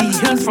 the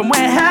hills from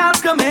where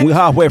help coming. We're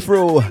halfway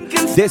through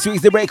this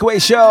week's The Breakaway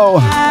Show,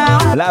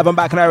 live on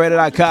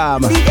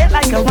BacchanalRadio.com.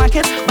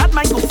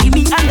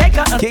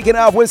 Kicking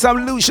off with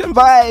some Lucian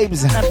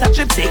vibes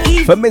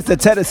for Mr.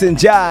 Teddyson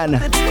John.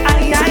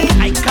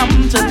 I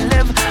come to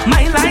live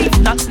my life,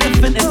 not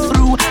living it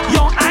through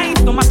your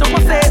eyes. No matter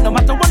what say, no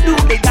matter what do,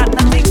 they got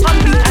nothing on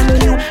me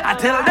and you. I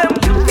tell them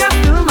you can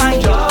do my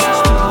job.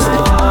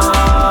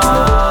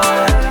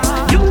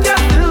 You can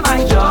do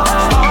my job.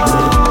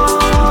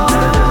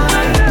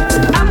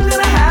 I'm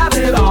gonna have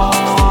it all.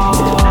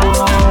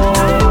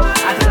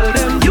 I tell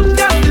them you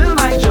can do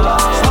my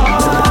job.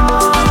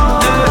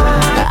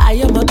 I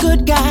am a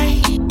good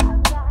guy.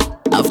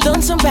 I've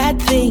done some bad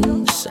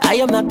things. I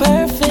am not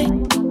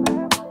perfect.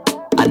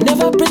 I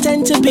never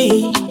pretend to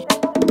be.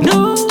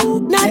 No,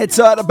 not it's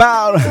all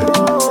about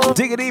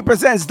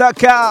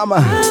DiggaDPresents.com.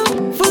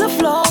 full of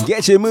flaws.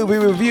 Get your movie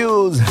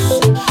reviews,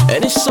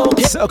 And it's so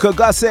Soca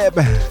gossip,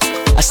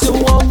 I still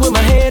walk with my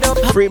head up.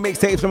 free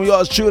mixtapes from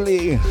yours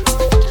truly.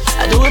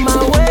 I do it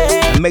my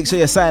way. And make sure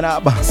you sign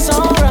up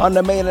on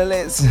the mailing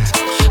list.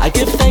 I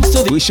give thanks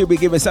to the We should be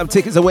giving some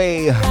tickets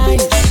away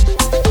eyes.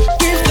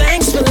 Give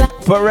thanks for life.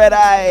 for Red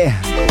Eye.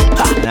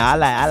 Nah, I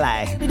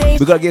lie.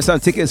 We're gonna give some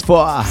tickets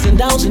for And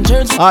downs and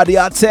turns.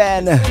 RDR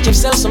 10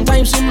 Yourself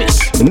sometimes you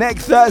miss.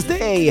 next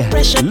Thursday.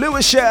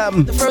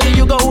 Lewisham. The further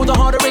you go, the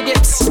harder it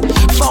gets.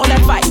 Fall at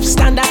 5,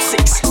 stand at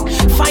 6.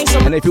 Find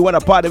some And if you want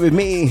to party with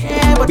me,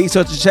 be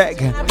sure to check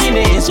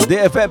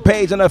the event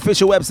page on the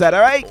official website,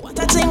 alright? What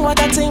a thing, what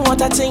a thing,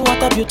 what a thing,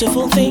 what a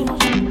beautiful thing.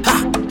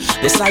 Ha!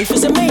 This life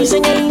is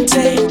amazing, ain't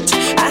it?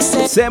 I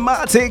said, St.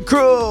 Martin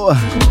Crew.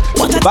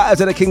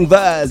 Vibes of the King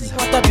Buzz.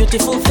 what a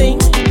beautiful thing.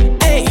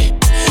 Hey,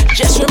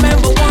 just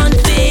remember one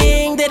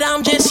thing, that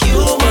I'm just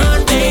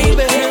human,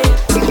 baby.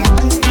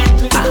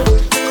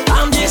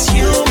 I'm just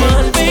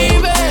human,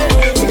 baby.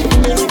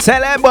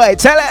 Tell him, boy,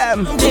 tell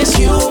him. I'm just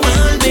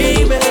human,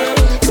 baby.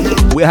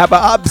 We have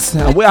our ups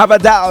and we have our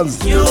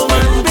downs.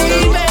 Human,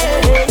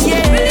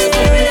 baby.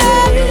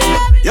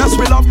 Yes,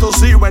 we love to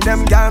see when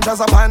them gangsters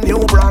up a new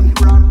brand.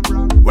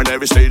 When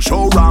every stage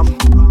show ram,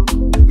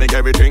 make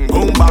everything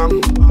boom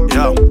bam.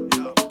 Yeah.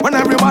 When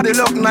everybody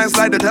look nice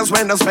like the test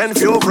when they spend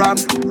few grand.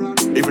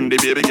 Even the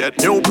baby get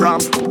new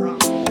prom,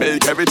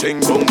 make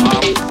everything boom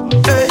bam.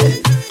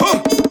 Hey,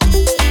 huh.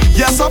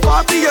 Yes, a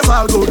party is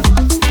all good.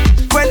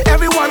 When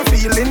everyone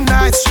feeling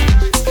nice,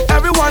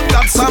 everyone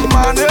got some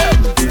money,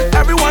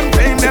 everyone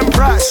paying them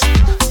price.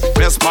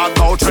 Best part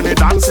about when it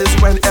dances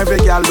when every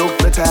girl look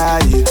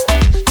pretty.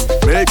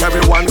 Make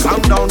everyone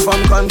come down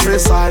from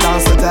countryside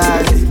and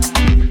city.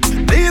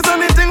 These are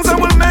the things that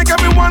will make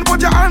everyone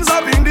put your hands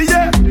up in the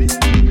air.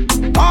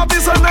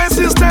 Party's so nice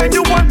this time,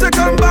 you want to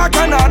come back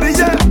another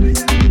year.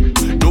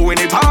 Doing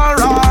it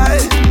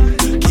alright,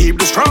 keep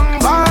the strong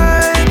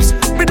vibes,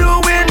 we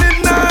doing it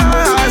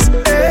nice.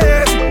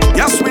 Hey.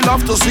 Yes, we love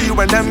love to see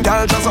when them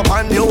girls just up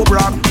on new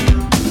brand.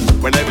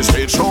 When every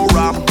stage show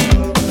ram,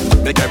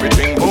 make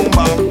everything boom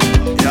bam.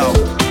 Yo,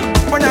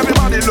 when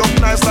everybody look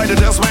nice like they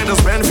just went to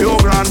spend few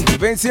grand.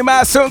 Vincy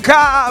might soon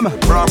come.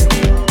 Ram,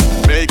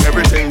 make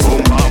everything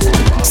boom bam.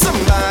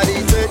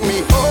 Somebody take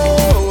me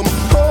home,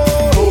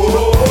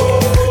 home.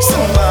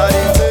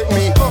 Somebody take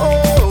me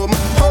home,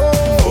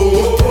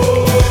 home.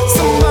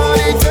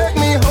 Somebody take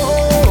me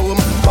home,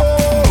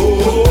 home.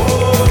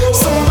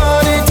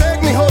 Somebody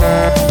take me home.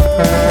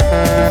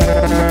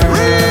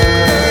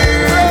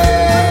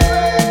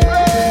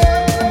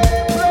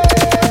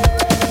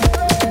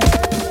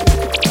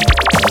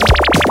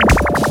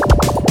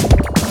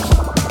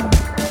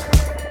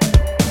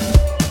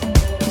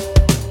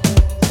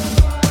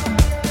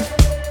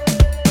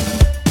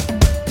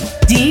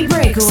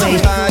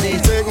 Somebody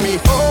take me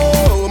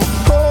home,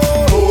 home.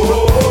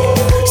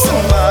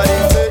 Somebody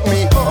take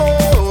me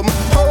home,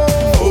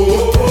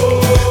 home.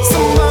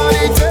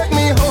 Somebody take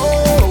me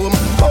home,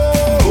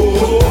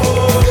 home.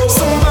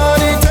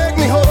 Somebody take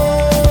me home.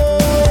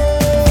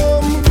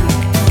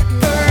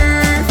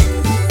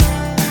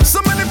 So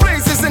many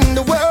places in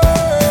the world,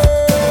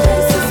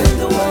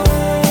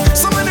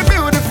 so many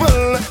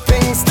beautiful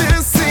things to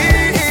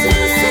see,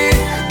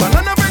 but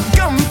none of it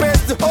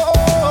compares to home.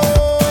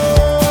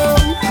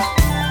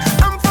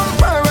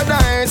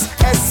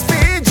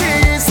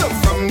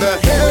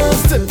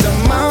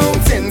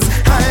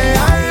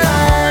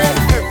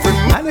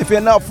 If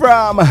you're not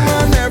from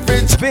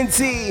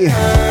Vincy,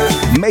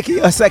 make it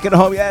your second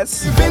home,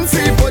 yes.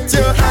 Vincy, put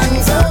your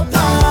hands up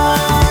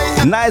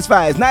high. Nice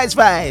vibes, nice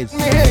vibes.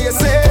 Me hear you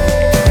say,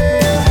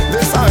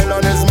 this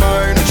island is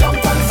mine.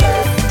 Jump and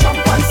say,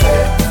 jump and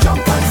say,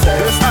 jump and say.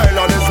 This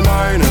island is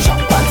mine.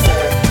 Jump and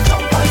say,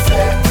 jump and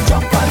say,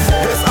 jump and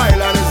say. This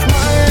island is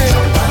mine.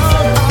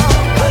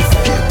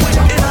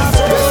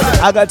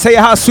 I gotta tell you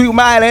how sweet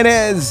my island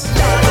is.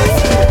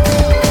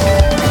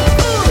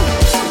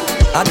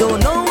 I don't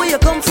know where you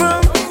come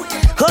from,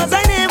 cause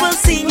I never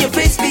seen your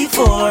face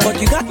before.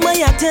 But you got my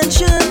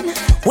attention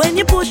when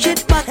you push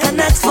it back and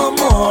ask for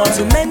more.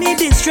 Too many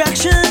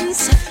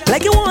distractions,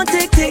 like you want to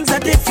take things a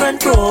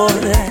different road.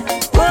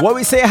 What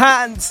we say,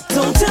 hands?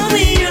 Don't tell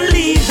me you're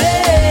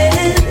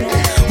leaving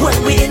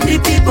when we in the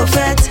people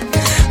fete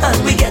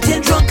and we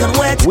getting drunk and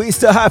wet. We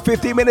still have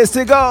 50 minutes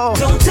to go.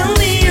 Don't tell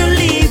me you're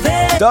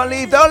leaving. Don't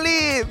leave, don't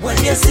leave. When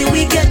you see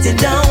we getting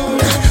down,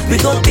 we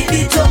gon' be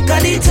the talk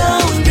of the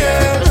town,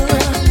 girl.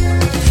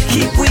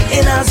 Keep we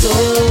in our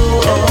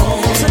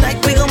zone. Tonight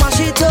we gon'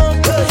 mash it up.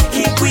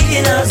 Keep we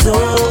in our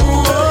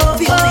zone.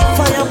 Feel the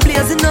fire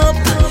blazing up.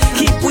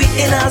 Keep we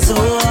in our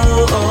zone.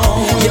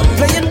 You're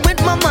playing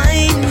with my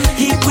mind.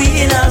 Keep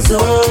we in our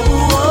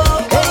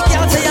zone. Hey,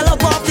 girl, say you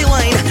love off the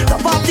wine.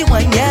 Love off the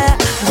wine, yeah.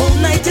 Whole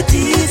night you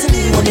teasing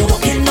me when you're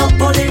walking up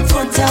all in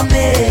front of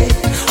me.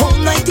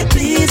 Whole night you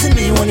pleasing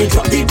me when you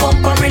drop the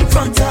bumper in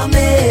front of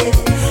me.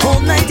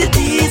 Whole night you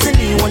teasing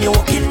me when you're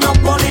walking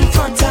up all in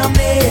front of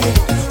me.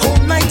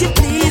 Whole night you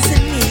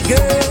pleasing me,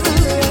 girl.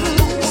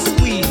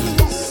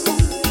 Squeeze.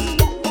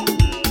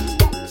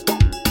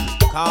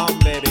 Come,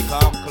 baby,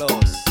 come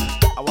close.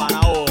 I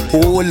wanna hold you.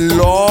 Oh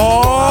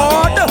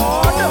Lord.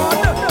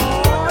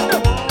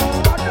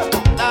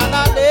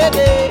 Nana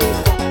lady.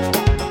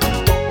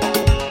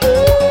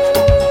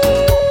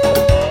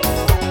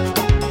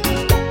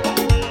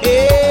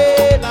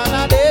 Hey,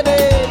 Nana lady.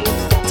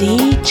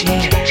 DJ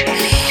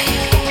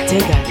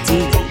Digga D.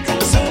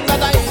 Soon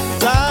as I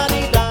enter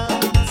the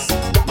dance,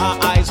 my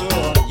eyes were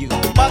on you.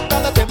 But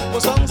all the tempo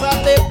songs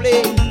that they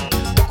play,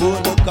 go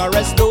look a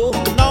resto.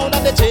 Now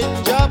that they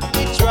change up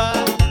the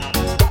track,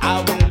 I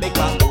will make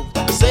my move.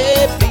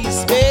 Say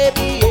please,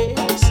 baby,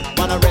 yes.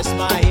 Wanna rest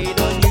my head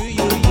on you,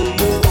 you.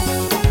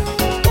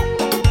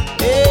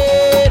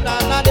 Hey,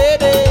 Nana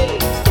lady.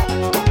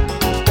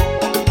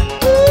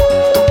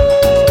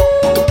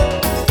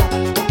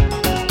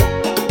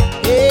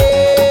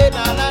 Hey,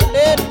 Nana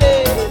lady.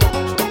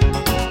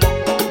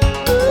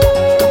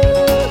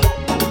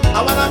 I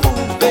wanna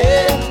move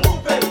it.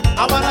 I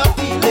wanna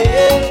feel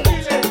it.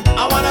 I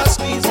wanna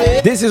squeeze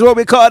it. This is what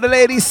we call the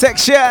ladies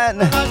section.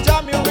 I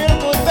jam you real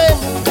good,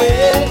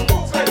 baby.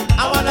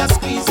 I wanna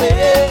squeeze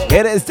it.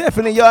 It is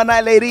definitely your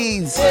night,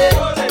 ladies.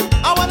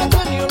 I wanna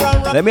turn you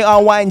round. Let me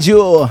unwind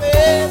you.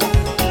 Hey,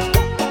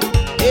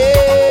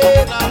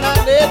 Nana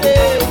lady.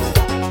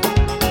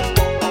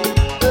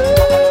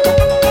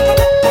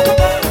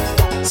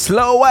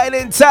 Slow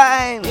winding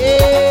time.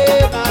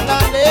 Hey, Nana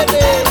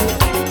lady.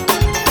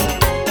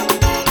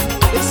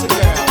 It's a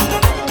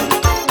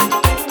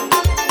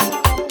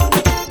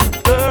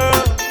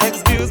Girl,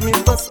 excuse me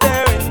for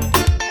staring.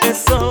 It's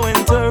so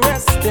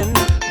interesting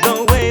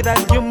the way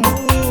that you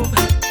move.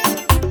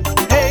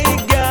 Hey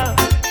girl,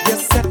 you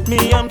set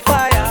me on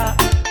fire,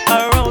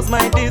 arouse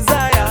my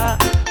desire,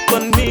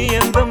 put me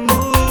in the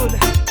mood.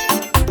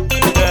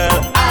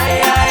 Girl,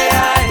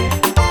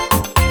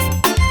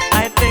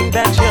 I think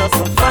that you're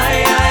so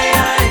fine.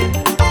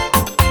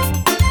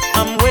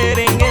 I'm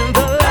waiting in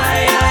the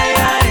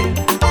line,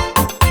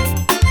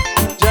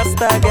 just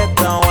to get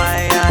the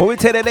wine. When we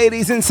tell the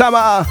ladies in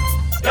summer,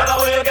 Girl,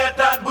 where you get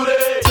that booty?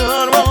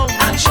 Turn around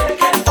and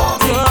shake it for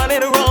me. Turn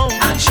it around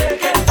and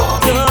shake it for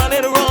me. Turn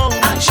it around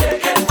and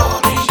shake it for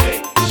me.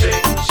 Shake,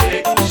 shake,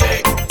 shake,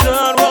 shake.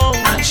 Turn around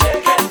and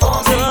shake it for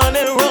me. Turn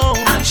it around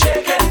and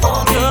shake it for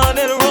me. Turn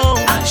it around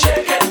and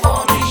shake it for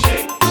me.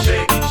 Shake,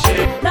 shake,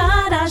 shake.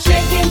 Nada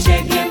shaking,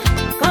 shaking,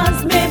 'cause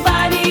my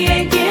body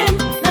aching.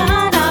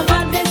 Nada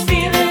got this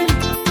feeling,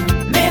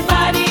 my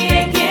body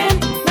aching,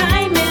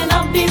 climbing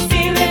up the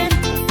ceiling.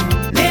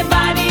 My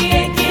body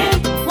aching,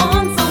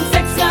 want some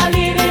sexual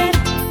healing.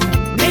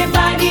 My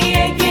body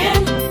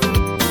aching.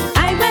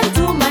 I went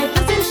to my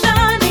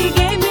physician, he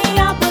gave me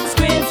a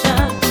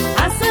prescription.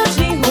 I searched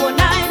the whole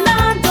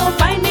island to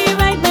find the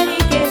right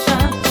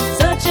medication.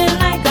 Searching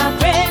like a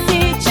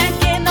crazy,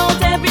 checking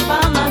out every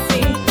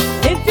pharmacy.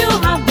 If you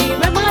have the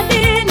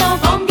remedy, now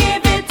come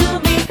give it to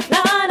me.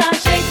 Nada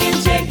shaking,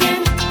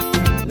 shaking,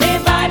 my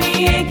body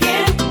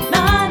aching.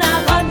 Nada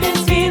got this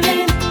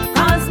feeling,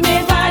 'cause my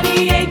body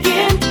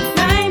aching,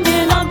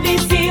 climbing up the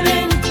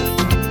ceiling.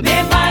 My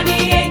body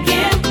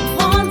aching,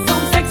 want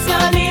some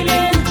sexual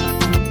healing.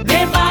 My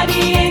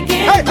body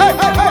aching.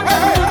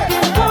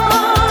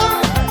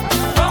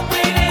 Come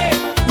with it.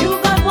 You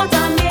got what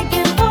I'm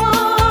making for.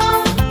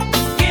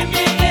 Give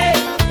me it.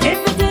 If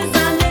it is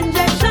an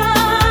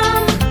injection,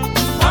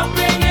 come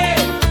bring it.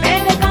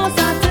 Medical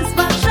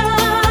satisfaction,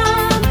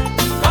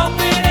 come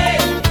with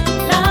it.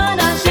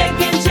 Nada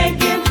shaking,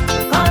 shaking,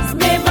 'cause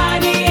my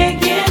body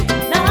aching.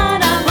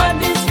 Nada got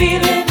this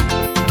feeling,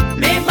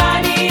 my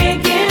body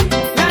aching,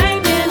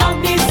 climbing up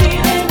the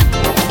ceiling.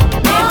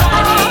 My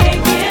body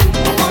aching,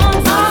 want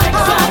some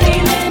sexual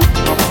healing.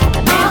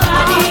 My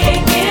body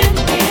aching.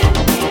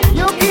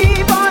 You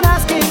keep on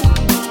asking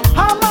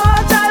how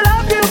much I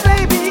love you,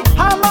 baby,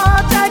 how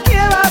much I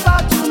care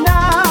about you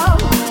now.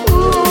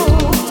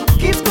 Ooh,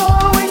 keeps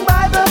going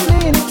by the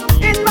minute.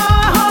 In my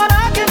heart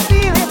I can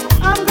feel it.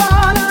 I'm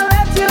gonna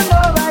let you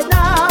know right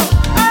now.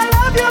 I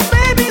love you,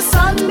 baby.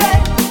 Sunday,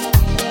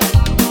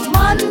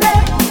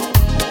 Monday,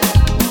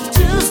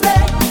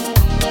 Tuesday,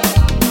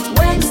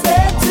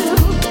 Wednesday too.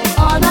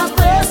 On a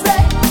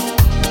Thursday,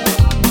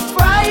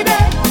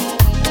 Friday,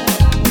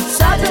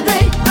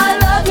 Saturday. I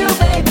love you,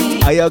 baby.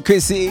 Ayo,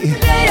 Chrissy.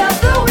 Day of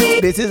the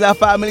week. This is a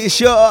family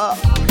show.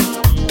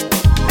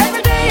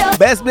 Every day of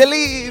Best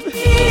believe. the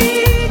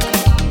week.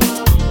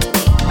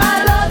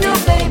 I love you,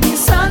 baby.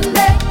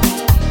 Sunday,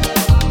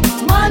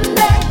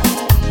 Monday,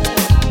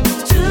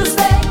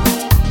 Tuesday,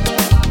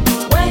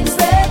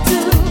 Wednesday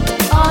too.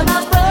 On a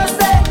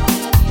Thursday,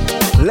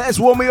 Let's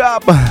warm you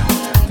up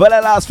for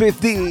the last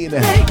 15.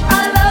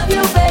 I love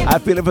you, baby. I'm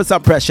feeling for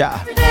some pressure.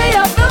 Every day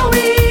of the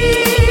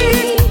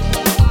week.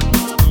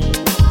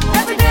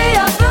 Every day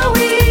of the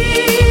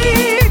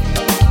week.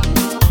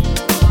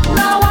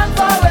 Now and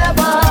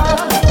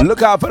forever.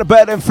 Look out for the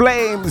Burning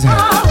Flames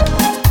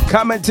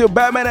coming to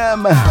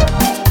Birmingham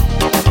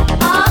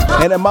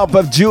in the month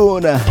of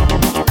June.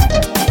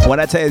 When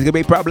I tell you it's gonna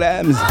be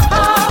problems.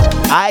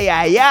 Aye,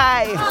 aye,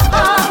 aye.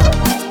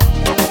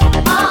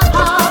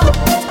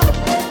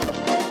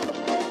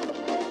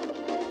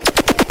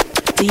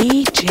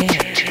 DJ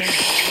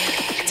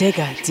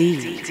Digga D.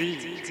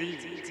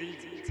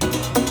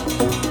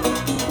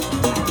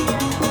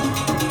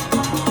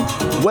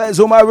 Where's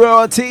all my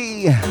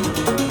royalty?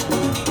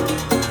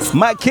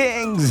 My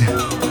kings,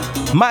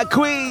 my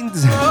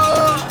queens.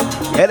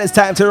 It is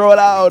time to roll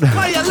out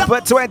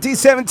for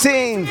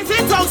 2017.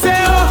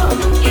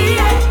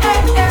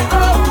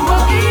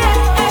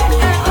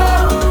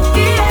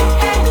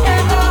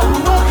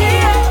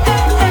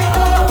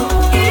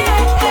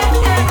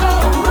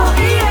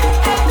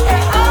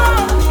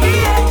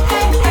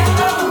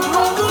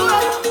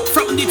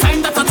 From the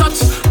time that I touch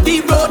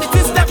the road, it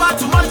is never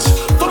too much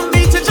for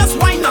me to just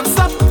wind and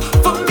stop,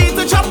 for me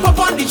to jump up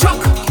on the truck.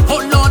 Oh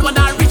Lord, when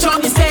I reach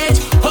on the stage,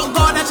 oh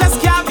God, I just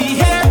can't be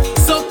here.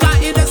 So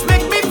can it just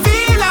make me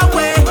feel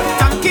away?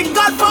 Thanking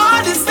God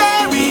for this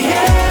day we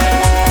here.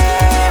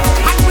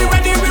 And we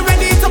ready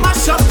to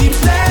mash up the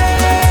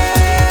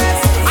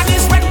place. And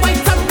it's red,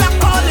 white, and black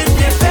all in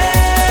the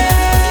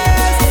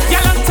face.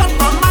 Girl on top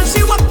of man,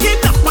 she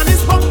walking up on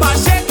his bumper,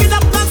 shaking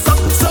up and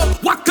stuff. So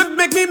what could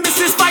make me miss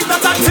this fight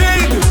that I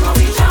take?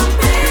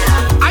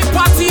 I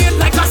partying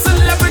like a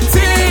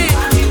celebrity.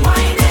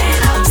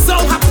 So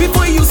happy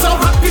for you, so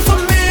happy for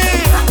me.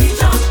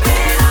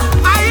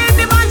 I ain't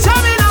the man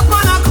jamming up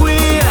on a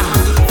queen,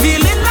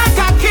 feeling like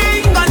a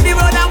king on the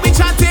road and we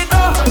chatting.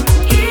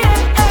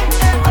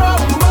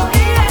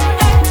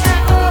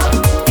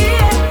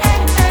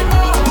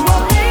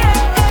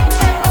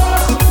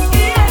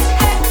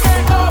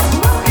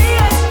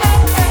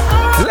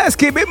 Let's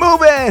keep it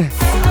moving.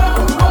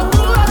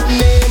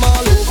 Name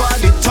all over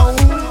the town,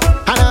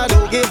 and I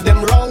don't give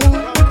them wrong,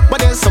 but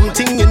there's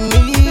something you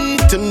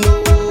need to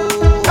know.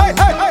 I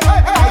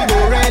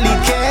don't really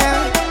care,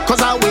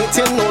 'cause I'm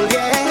waiting all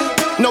year.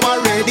 Now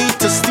I'm ready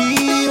to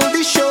steal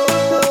the show.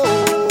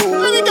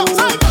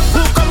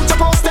 Who come to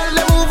post, tell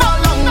them move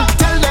along.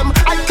 Tell them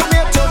I come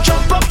here to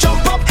jump up,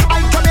 jump up.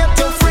 I come here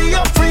to free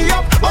up,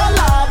 all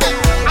of it.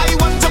 I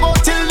want to go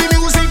till the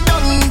music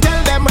done.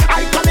 Tell them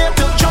I come here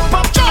to jump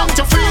up, jump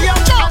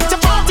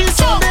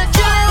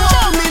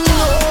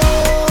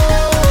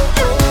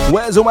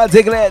Dance with my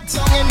Diglett.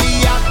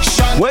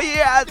 Where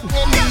you at?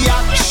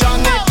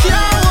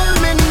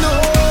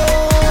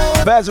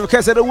 Fans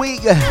request of the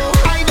week.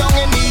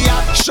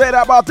 Straight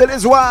up after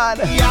this one.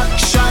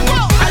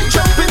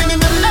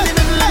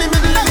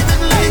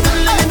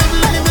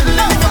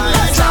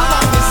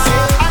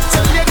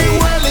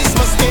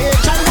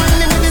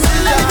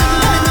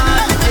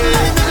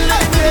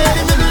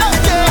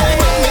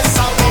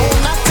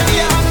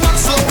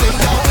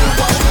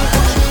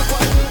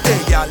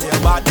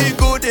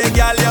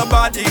 Girl, your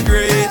body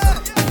great.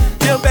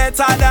 You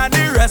better than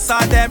the rest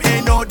of them,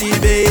 ain't no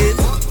debate.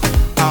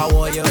 I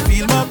want you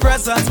feel my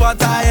presence,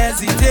 but I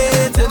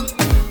hesitating.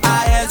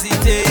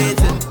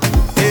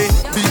 Hey,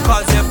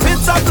 because you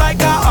fit up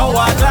like a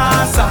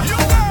hourglass.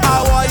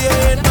 I want you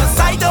in the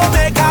side, don't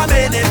make a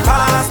minute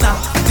pass now.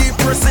 The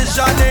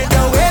precision in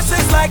your waist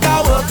is like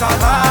a work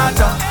of art.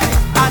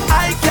 And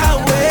I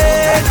can't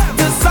wait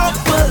to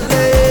sample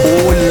it.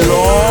 Oh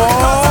Lord.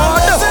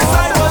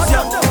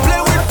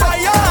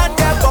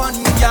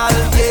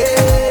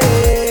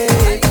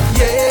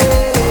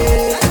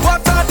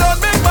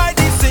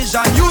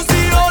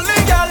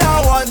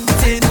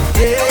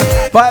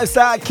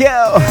 Five-star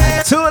kill.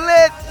 Too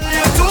lit.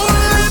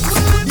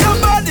 Your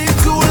body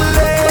too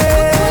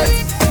lit.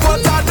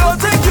 But I don't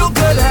think you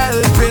could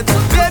help it.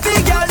 Baby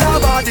girl, your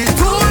body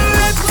too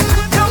lit.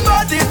 Your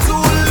body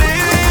too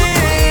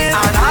lit.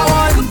 And I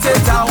want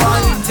it.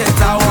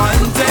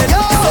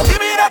 So give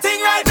me that thing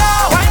right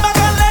now. Why not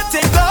gonna let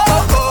it go?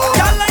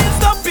 Girl, I ain't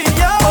stopping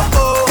you.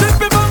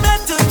 Flip it from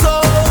head to toe.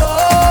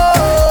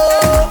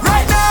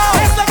 Right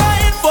now, it's like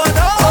an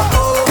inferno.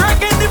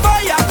 Breaking the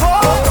fire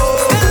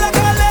code. Still like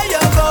a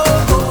layer.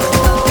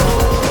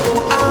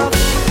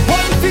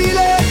 One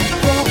feeling,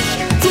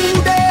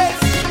 2 days,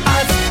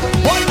 as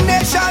one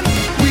nation,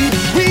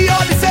 we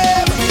are the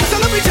same. So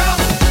let me jam,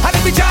 and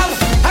let me jam,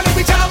 and let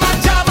me jam and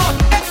jam.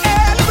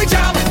 Let me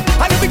jam,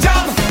 and let me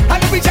jam, and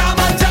let me jam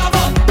and jam.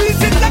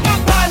 Beat it like a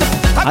pan.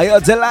 Ayo,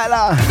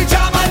 Delilah.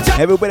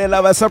 Everybody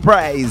love a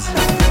surprise.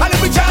 And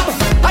let me jam,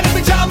 and let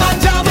me jam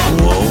and jam.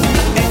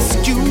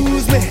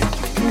 Excuse me.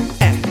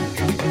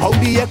 How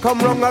do you come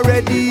wrong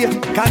already?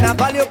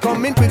 Carnival, you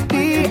coming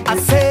quickly. I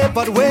say,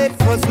 but wait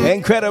for me.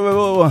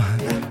 Incredible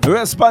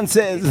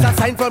responses It's a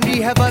sign from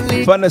the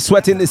heavenly. from the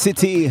Sweat in the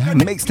City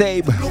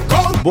mixtape,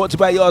 brought to you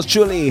by yours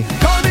truly.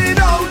 Coming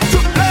out to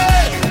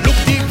play. Look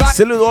the back.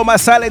 Salute all my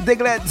silent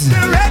Diglets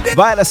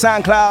via the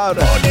SoundCloud,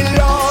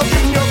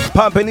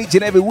 pumping each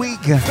and every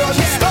week.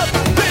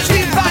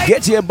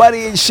 Get your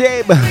body in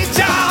shape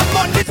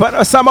for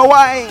the summer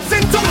wine.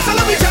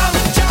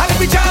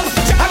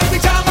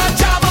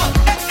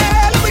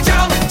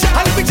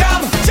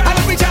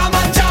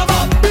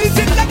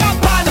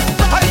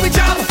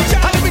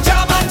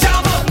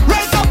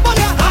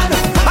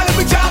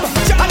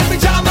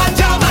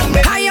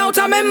 High out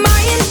of my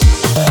mind,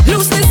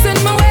 looseness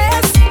in my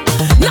waist,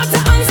 not the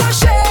answer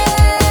shame.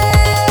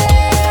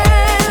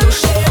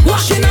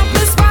 Washing up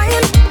my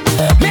spine,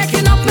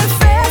 making up my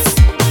face,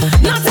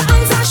 not the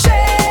answer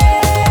shame.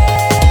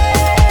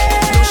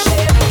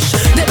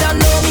 They don't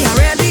know me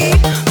already.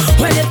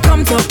 When it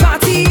come to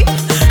party,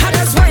 I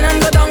just wine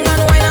and go down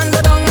and wine and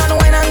go down and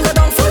wine and go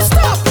down full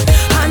stop.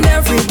 And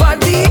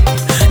everybody,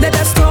 they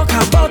just talk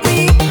about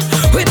me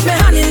with my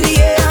hand in the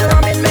air,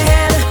 rum in my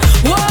head.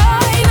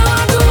 Why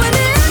not doing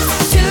it?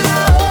 Till I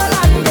hold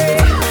and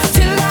break,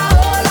 till I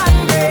hold and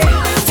break,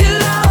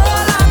 till I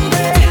hold and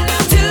break,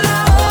 till I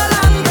hold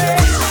and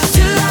break,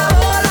 till I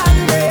hold and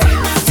break,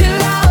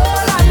 till I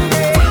hold and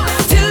break,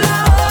 till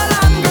I hold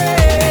and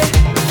break.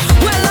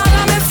 Well, all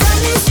of my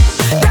friends,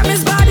 them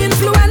is bad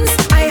influence.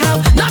 I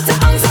have not to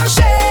answer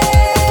shame.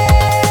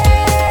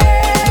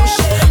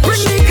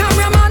 Bring the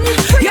cameraman,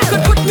 you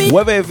could put me.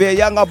 Whether if you're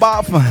young or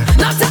buff,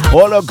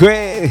 all are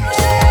great.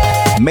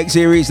 Make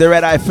sure you reach the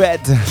Red Eye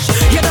Fete,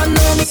 You don't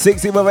know me,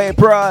 16th of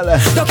April,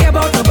 don't care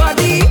about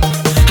nobody.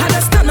 I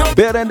just stand up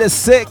building the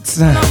 6,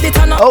 the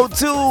turn up,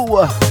 02.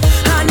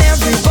 and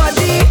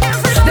everybody,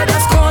 they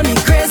just call me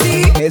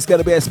crazy. It's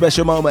gonna be a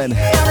special moment.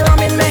 Rum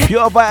in my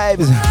Pure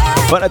vibes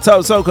for the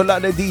top Soca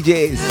London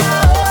DJs.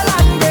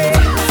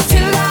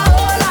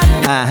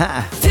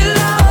 Uh-huh. till I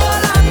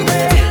hold and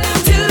break,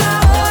 till I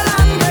hold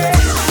and break,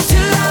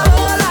 till I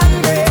hold and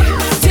break,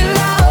 till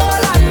I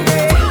hold and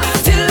break,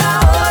 till I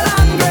hold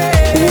and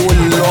break.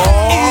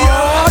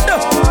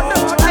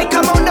 I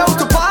come on down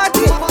to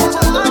party.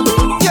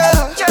 Yeah.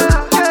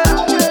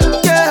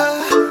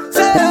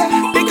 Say,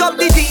 pick up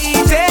the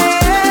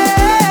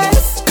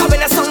DJs. Come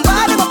in a song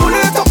body, but pull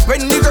it up.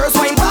 When the girls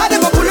wine body,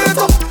 but pull it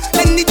up.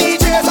 Then the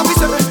DJs are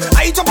whistling.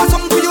 I drop a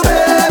song to you,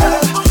 baby.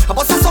 I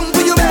bust a song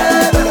to you,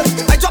 baby.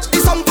 I drop the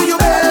song to you,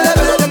 baby.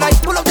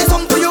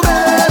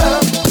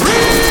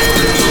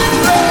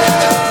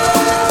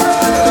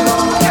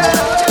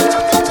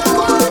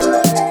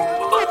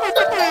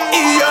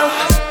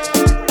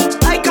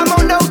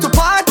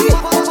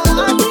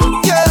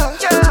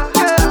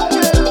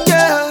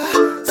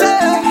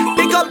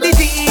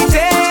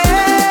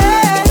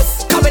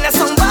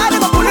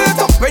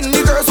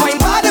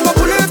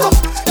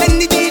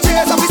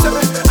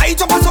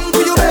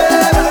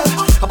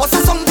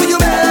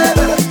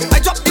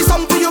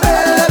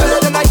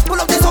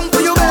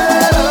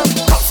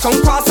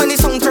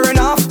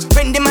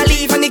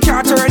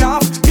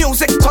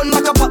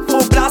 a pop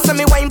full blast. And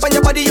me wine pon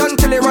your body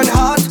until it run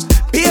hard.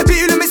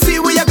 Baby, let me see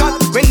what you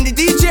got. When the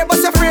DJ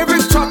bust your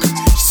favorite track,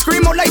 she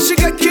scream out like she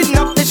get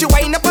kidnapped. Then she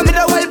wind up on me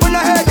the well when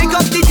I heard big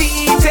up the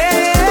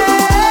DJs.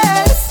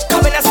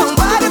 Coming at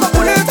somebody but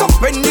pull it up.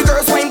 When the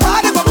girls wine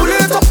body but pull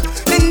it up.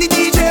 Then the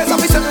DJs have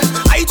me say,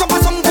 I chop a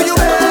song to you,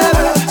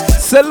 baby.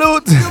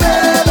 Salute,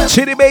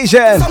 Chitty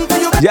Bajan.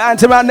 Your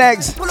answer my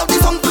next. Pull up the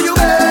song to you,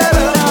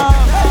 baby.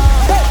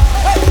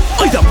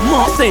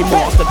 Oh, the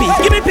masterpiece.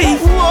 Give me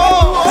peace.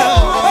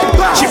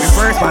 She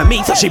reversed by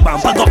me, so she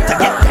bump I got to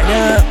get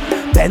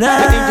better.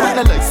 Got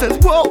the license,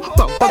 whoa,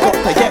 bump I got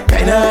to get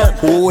better.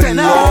 Oh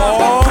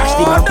Lord, crash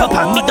the bumper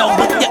on me down,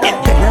 but you get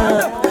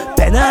better.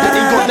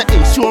 Got the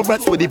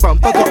insurance with the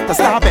bumper, got to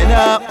stop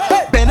better.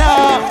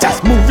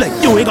 Just move like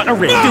you ain't got a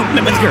ring, you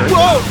lemon skirt.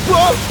 Whoa.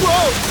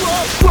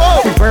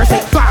 Reverse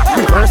it, flop,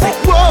 reverse it,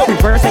 whoa.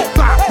 Reverse it,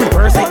 flop,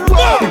 reverse it,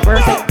 whoa.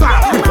 Reverse it,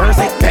 flop, reverse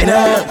it,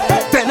 better.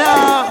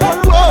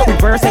 Whoa.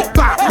 Reverse it,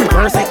 flop,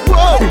 reverse it,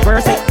 whoa.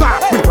 Reverse it,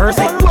 flop, reverse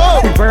it,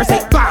 whoa. Reverse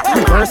it, flop,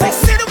 reverse it.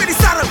 Sit with the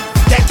saddle.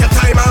 Take your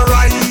time and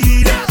ride.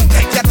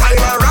 Take your time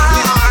and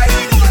ride.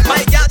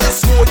 My girl,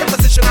 just hold your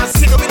position and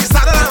sit with the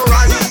saddle and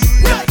ride.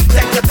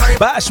 Take your time.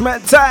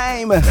 Bashment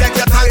time. Take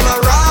your time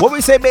and ride. What we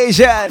say,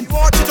 Bajan? I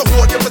want you to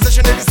hold your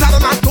position in the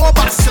saddle and go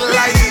back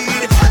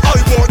slide. I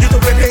want you to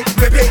rip it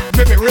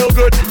real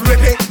good.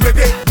 Rip it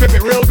real good. Rip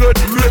it real good.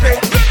 Rip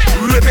it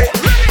real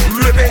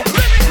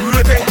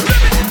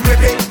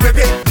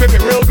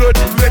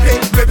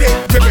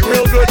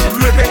good.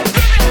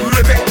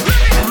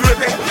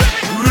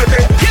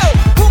 Yo,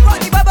 who got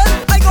the bubble?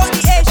 I got the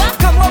edge.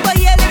 Come over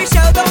here, let me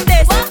show down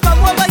this.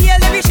 Come over here,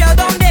 let me show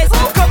down this.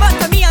 Come back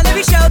to me and let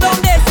me show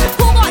down this.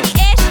 Who got the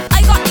edge?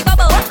 I got the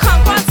bubble.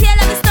 Come from here,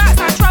 let me start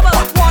some trouble.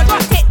 One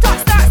drop, TikTok,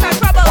 start some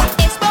trouble.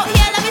 Export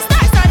here, let me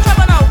start some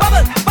trouble now.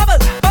 Bubble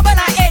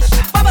like edge.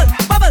 Bubble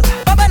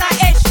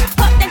like edge.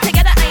 Put them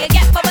together and you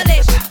get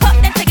bubblish. Put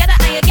them together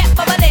and you get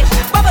bubblish.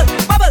 Bubble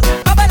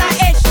like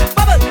edge.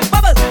 Bubble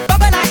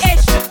like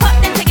edge. Put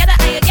them together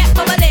and you get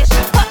bubblish.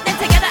 Put them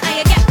together and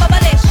you get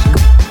bubblish.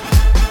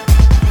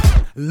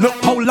 Look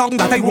how long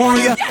that I warn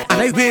you,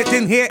 and I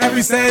waiting here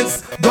ever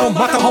since. Don't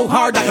matter how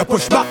hard that you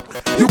push back,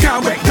 you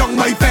can't break down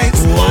my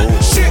fence.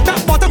 Shake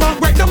that bottom and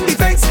break down the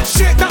fence.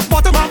 Shake that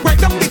bottom and break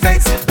down the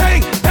fence.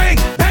 Bang, bang,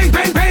 bang,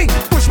 bang, bang.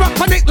 Push back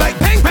on it like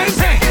bang, bang,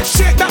 bang.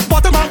 Shake that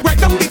bottom and break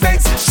down the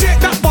fence. Shake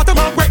that bottom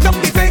and break down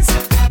the fence.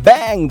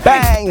 Bang,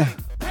 bang.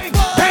 Bang,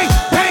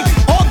 bang.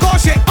 Oh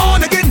gosh, it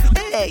on again.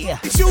 Hey.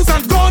 The shoes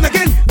are gone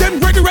again. Them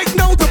ready right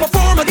now to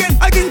perform again.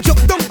 I can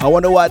jump down. I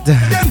wonder what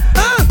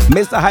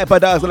Mr.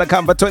 Hyperdog's gonna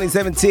come for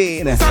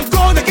 2017. I'm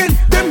gone again.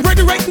 Them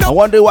ready right now. I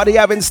wonder what he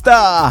have in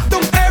store.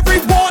 Every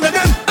one of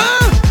them.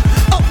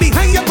 Up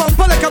behind your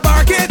bumper like a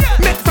bargain.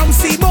 Met from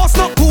Seamoss,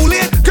 not cool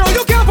it. Girl,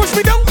 you can't push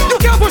me down. You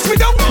can't push me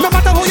down. No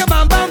matter how your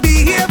bam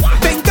be here.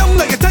 Bang down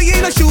like a tie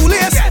in a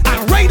shoelace.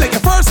 I ride like a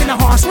first in a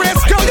horse race.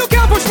 Girl, you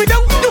can't push me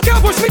down. You can't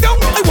push me down.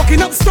 I'm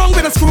walking up strong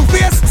with a screw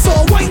face. So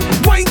wine,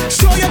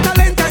 show your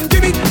talent and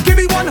give me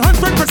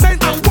 100%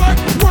 and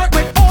work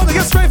with all of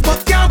your strength, but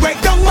can't break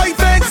down my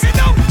fence.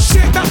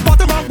 Shake that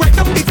bottom and break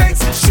down the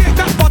fence. Shake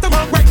that bottom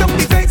and break down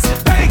the fence.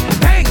 Bang,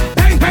 bang,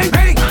 bang, bang,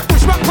 bang.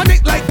 Push back on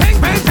it like bang,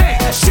 bang,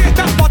 bang. Shake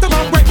that bottom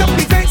and break down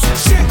the fence.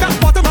 Shake that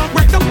bottom and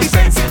break down the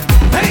fence.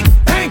 Bang,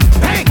 bang,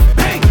 bang,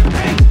 bang,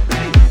 bang.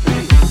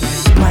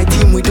 My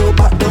team, we don't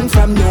back down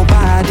from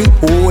nobody.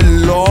 Oh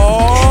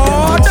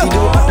Lord, we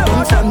don't back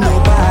down from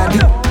nobody.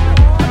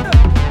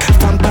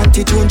 From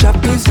party to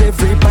Japanese,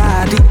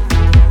 everybody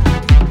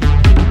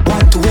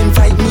want to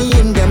invite me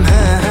in them,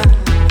 huh?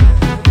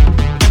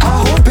 I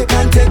hope you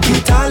can take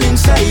it all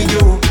inside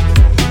you.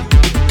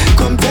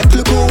 Come take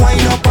look who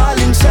wine up all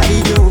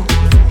inside you.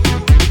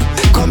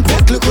 Come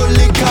take look who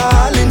liquor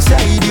all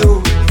inside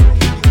you.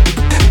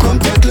 Come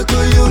take look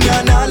who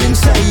union all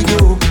inside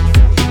you.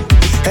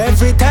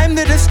 Every time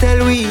that I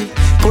tell we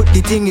put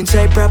the thing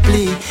inside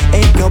properly,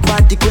 ain't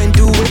nobody going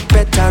do it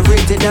better.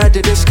 Rated out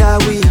of the sky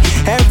we.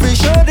 Every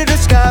show to the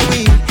sky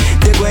we.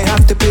 They going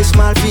have to pay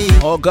small fee.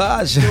 Oh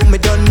gosh, me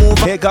done move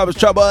here comes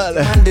trouble.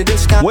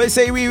 We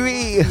say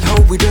we.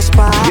 How we just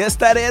part. Yes,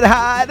 that ain't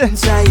hard.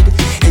 Inside.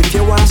 If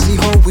you want to see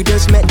how we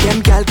just met them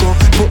gal, go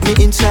put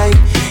me inside.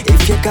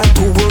 If you got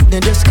to work,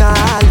 then the sky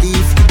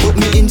leave. Put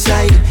me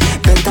inside.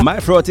 Better my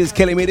throat is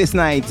killing me this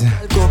night.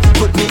 Go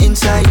put me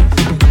inside.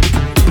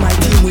 My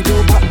team, we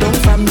don't back down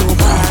from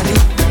nobody.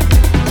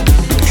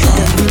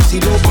 Them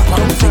music don't back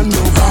down from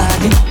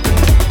nobody.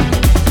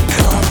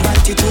 From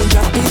party to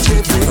Japanese,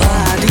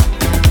 everybody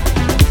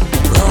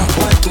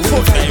want to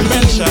invite me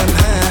in them.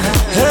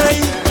 Hey,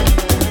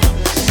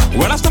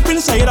 when I step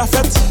inside a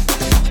fete,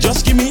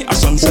 just give me a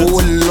sunset.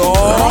 Oh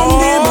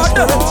Lord,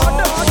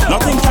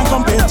 nothing can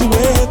compare to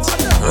it.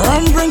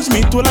 Rum brings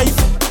me to life,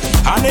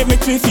 and it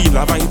makes me feel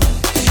a vibe.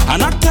 I'm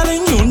not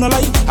telling you no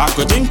lie. I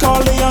could drink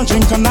all day and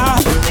drink all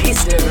night.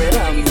 Release the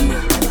rhythm.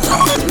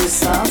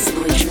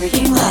 Responsibly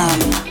drinking rum.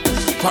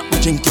 What we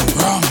drinking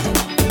rum?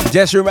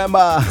 Just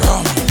remember,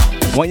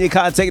 when you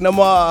can't take no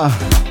more,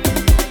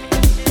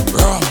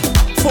 rum.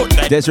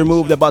 Just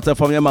remove the butter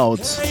from your mouth.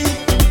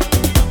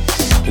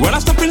 When I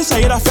step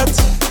inside a fet,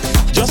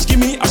 just give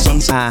me a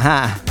sunset.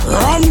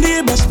 Rum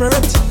the best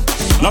spirit,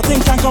 nothing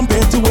can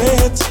compare to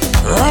it.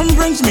 Rum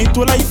brings me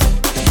to life,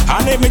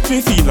 and it makes me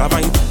feel a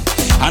vibe.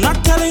 I'm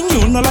not telling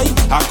you no lie,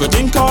 I could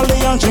drink all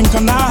day and drink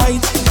all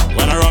night.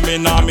 When I rum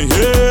in on me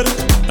head,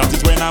 that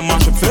is when I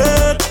mash up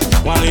fit.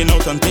 Walling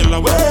out until I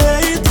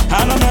wait,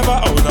 and I never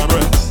out of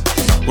breath.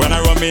 When I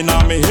rum in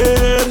on me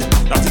head,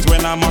 that is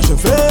when I mash up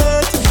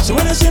fit. So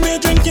when you see me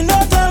drinking,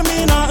 don't tell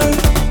me nothing,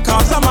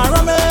 cause I'm a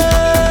rummist.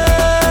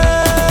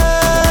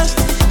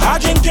 I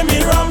drink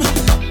me rum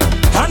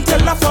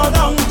until I fall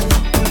down,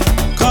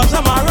 cause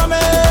I'm a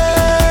rummist.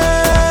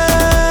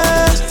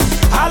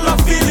 I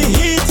love feeling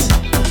heat.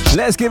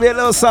 Let's give it a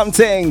little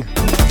something.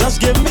 Just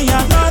give me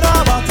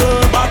another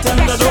bottle,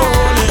 bartender,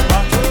 don't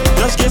bottle.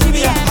 Just give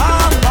me a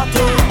half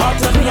bottle,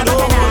 bartender,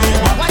 don't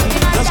bottle.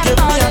 Just give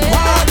me a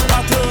quart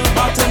bottle,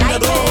 bartender,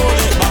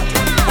 don't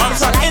bottle.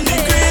 Once I'm in the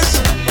grease,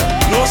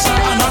 no sir,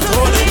 I'm not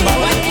holding back.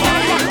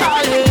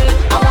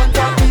 I want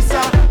a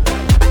pizza.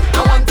 I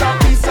want a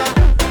pizza.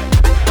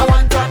 I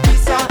want a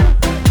pizza.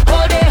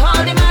 Hold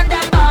it, man,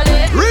 that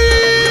ballin'.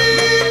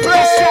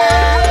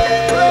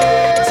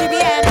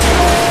 TBN.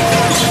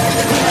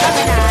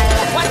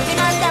 What the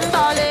man, them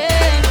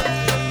ballin'.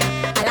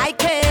 I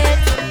like it.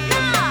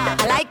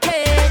 I like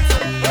it.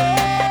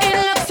 It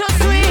looks so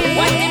sweet.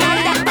 What the man,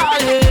 them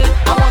ballin'.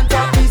 I want a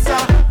pizza.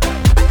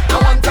 I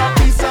want a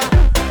pizza.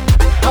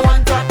 I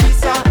want a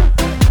pizza.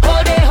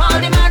 Hold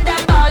it, man,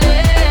 them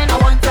ballin'. I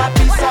want a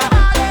pizza.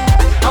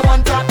 I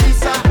want a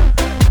pizza.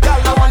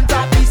 Girl, I want a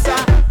pizza.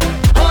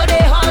 Hold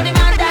it,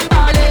 man, them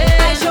ballin'.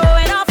 I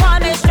showing off all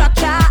my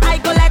structure. I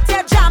go let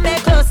you jam me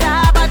closer,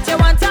 but you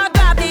want to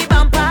grab the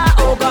bumper.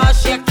 Oh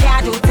gosh, you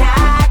can't do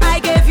that. I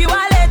gave you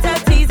a little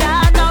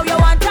teaser. Now you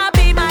want to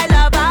be my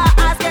lover.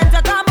 Asking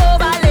to come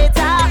over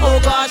later. Oh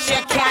gosh,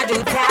 you can't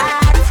do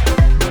that.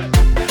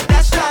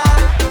 That's ya.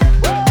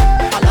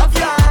 I love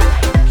ya.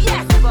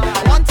 Yes, boy.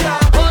 I want ya.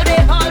 Hold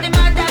it,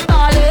 man, them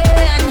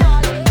ballin'.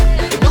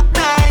 You look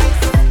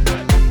nice.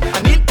 I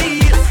need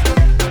these.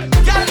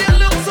 Girl, you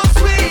look so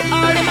sweet.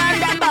 All the man,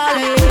 them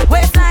ballin'.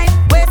 Waistline,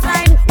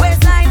 waistline,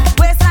 waistline,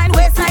 waistline,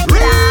 waistline.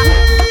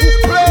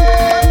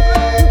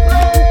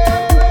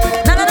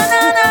 Na na na na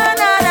na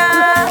na na.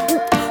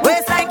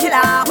 Waistline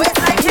killer,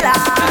 waistline killer.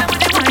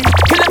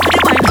 Killer for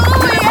the wine,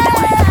 oh yeah.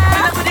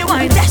 Killer for the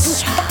wine,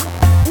 yes.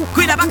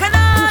 Queen of Bacchanal.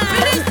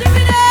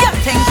 You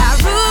think I'm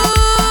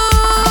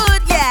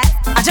rude, yeah.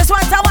 I just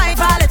want to wine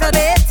for a little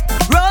bit.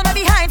 Roll me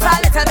behind for a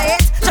little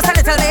bit, just a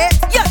little bit.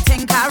 You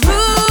think I'm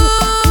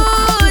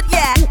rude,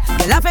 yeah.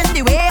 You loving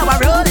the way I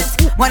roll it.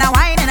 When I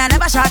whine and I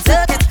never short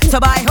circuit, so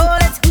boy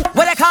hold it.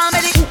 What I call me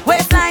the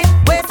waistline,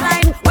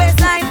 waistline,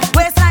 waistline,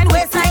 waistline,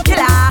 waistline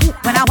killer.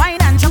 When I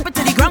whine and jump it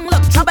to the ground,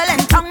 look trouble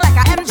and tongue like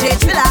a MJ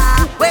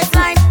thriller.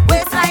 Waistline,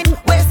 waistline,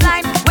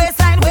 waistline,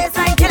 waistline,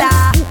 waistline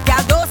killer.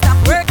 Girl, don't stop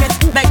work it,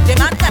 make the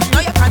man them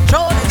know you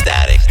control it.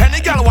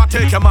 Any girl want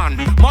take your man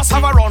must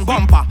have a round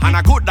bumper and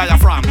a good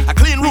diaphragm, a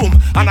clean room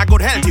and a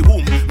good healthy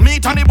womb.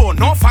 Meat on the bone,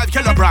 no 5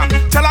 kilogram.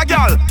 Tell a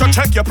girl to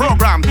check your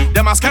program.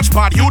 Them a sketch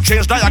pad, you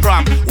change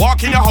diagram.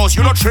 Walk in your house,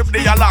 you don't trip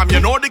the alarm. You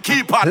know the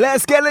key part.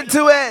 Let's get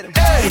into it.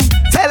 Hey,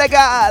 Tell a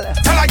gal.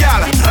 tell a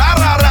girl, ra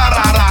ra ra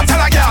ra ra.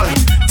 Tell a girl,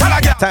 tell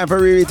a girl. Time for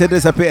Riri to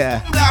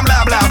disappear. Blah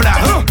blah blah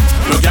blah.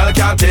 No girl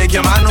can't take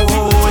your man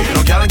away.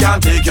 No girl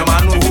can't take your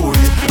man away.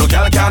 No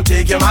girl can't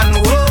take your man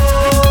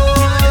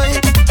away.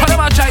 What am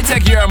I try to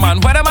take your man?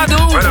 What am I do?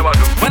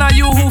 When are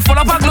you who full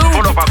up a glue?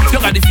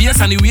 Look at the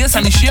face and the waist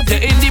and the shape. You're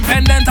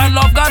independent and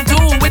love God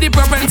too. With the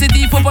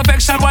propensity for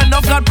perfection, one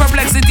of God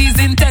perplexities,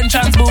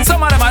 intentions, boo.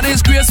 Some of them are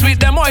disgrace with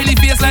them oily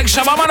face like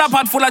Shabba man a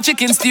pot full of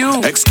chicken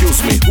stew.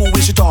 Excuse me, who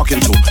is she talking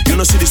to? You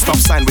know see the stop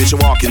sign where she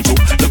walking to.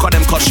 Look at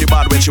them cause she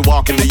bad when she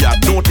walk in the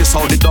yard. Notice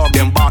how the dog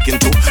them barking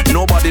to.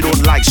 Nobody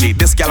don't like she.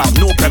 This girl have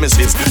no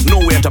premises,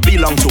 nowhere to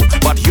belong to.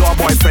 But your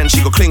boyfriend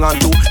she go cling on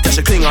to. Till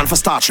she cling on for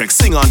Star Trek,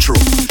 sing on true.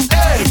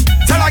 Hey,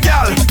 tell a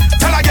girl,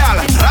 ra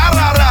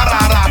ra ra ra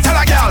ra. Tell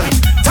a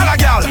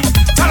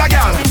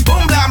girl,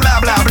 boom blah blah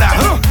blah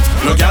blah.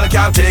 No girl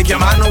can't take your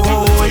man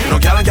away. No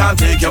girl can't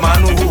take your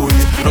man away.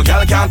 No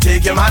girl can't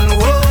take your man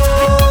away.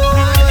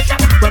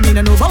 But me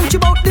no know about you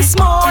about this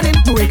morning.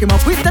 Me wake him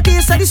up with the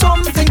taste of the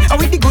something. And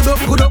with the good up,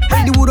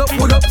 and the wood up.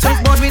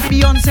 Surfboard with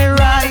Beyonce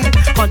ride.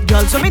 Hot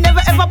girl, so me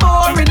never ever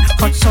boring.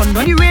 Hot sun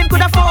when the rain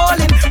could have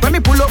fallen. When me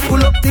pull up,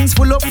 things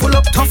full up.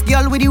 Tough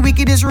girl with the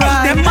wickedest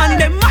ride. Them man,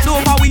 them mad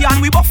over we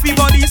and we buffy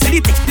body. Say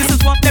the thick, this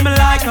is what them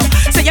like.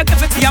 Say you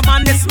give it to your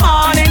man this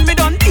morning. Me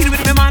done deal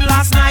with me man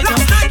last night.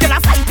 Girl I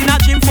fight in a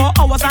gym for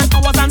hours and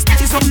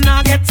steady something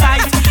I get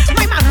tight.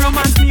 My man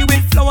romance me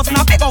with flowers and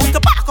I beg out to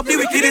back up the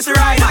wickedest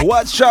ride.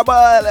 What's trouble?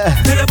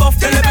 Tell the buff,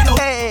 tell the bellow.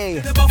 Hey.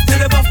 Tell the buff, tell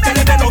the buff, tell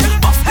the bellow.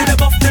 Buff, tell the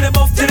buff, tell the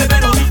buff, tell the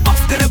bellow. Buff,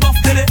 tell the buff,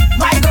 tell the.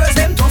 My girls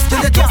them tough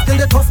till the tough till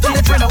the tough till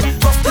the treno.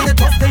 Tough till the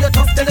tough till the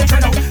tough till the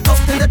treno.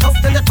 Tough till the tough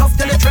till the tough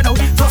till the treno.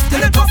 Tough till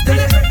the tough till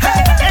the.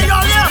 Hey,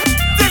 y'all, yeah.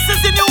 This is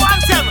the new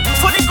anthem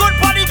for the good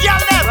body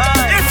girl them.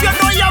 If you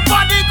know your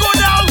body, go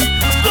down.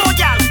 Go,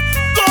 girl.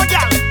 Go,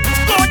 girl.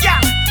 Go,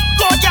 girl.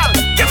 Go, girl.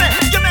 Give me.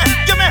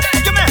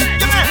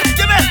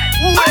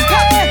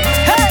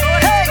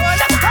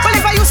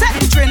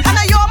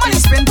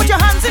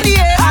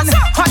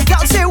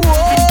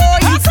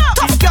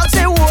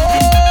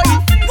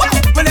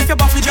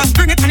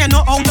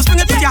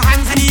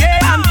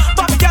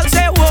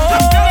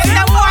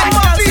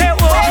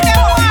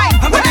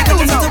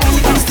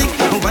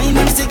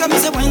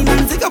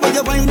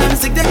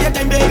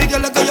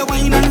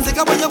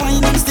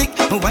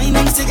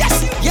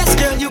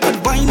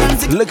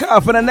 Look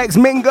out for the next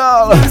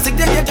mingle.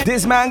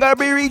 This man gonna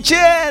be reaching.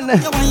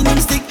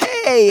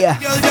 Hey.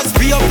 Just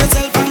free up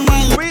yourself and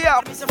wine. Free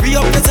up. Free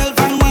up yourself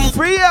and wine.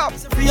 Free up.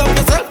 Free up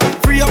yourself.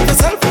 Free up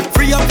yourself.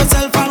 Free up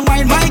yourself and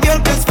wine. My girl,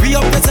 just free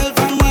up yourself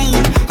and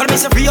wine. Gotta be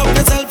so free up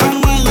yourself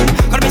and wine.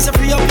 Gotta be so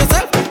free up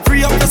yourself.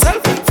 Free up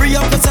yourself. Free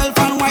up yourself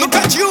and wine. Look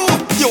at you.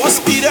 You a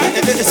speeder.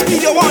 The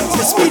speed you want.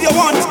 The speed you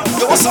want.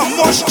 You want some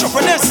more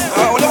stupidness.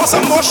 You want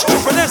some more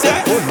stupidness.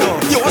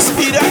 You a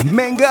speeder.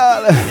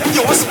 Mingle.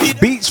 You a speeder.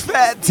 Beach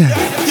Fete.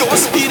 You a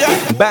speeder.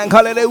 Bank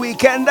holiday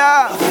weekend.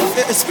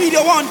 The speed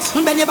you want.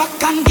 Bend your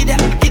back and give them,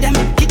 give them,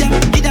 give them,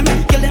 give them,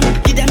 kill them,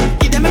 give them,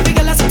 give them a big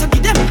ass to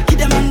give them, give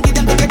them, give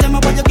them, get them,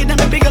 but you give them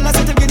a big ass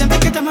to give them,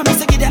 get them,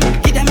 miss give them,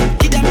 give them,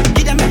 give them,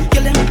 give them,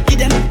 kill them,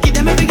 give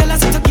them a big ass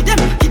to give them,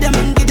 give them,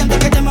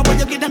 get them, but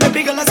you give them a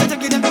big ass to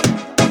give them.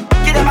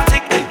 Give them a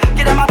tick,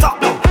 give them a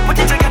talk, no. Put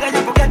it together,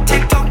 you go get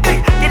TikTok,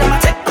 give them a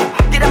tick,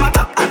 give them a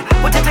talk,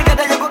 put it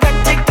together, you go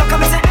get TikTok.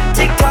 Come and say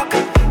TikTok,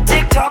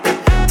 TikTok,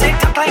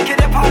 TikTok like you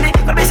the pony.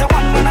 But be say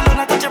one man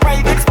alone, touch your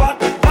private spot.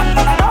 One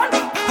man alone.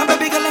 I'm a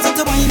big ass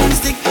to wine and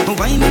stick,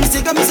 wine and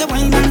stick. I'm say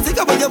wine and stick,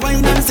 but you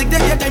wine and stick.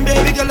 Take your time,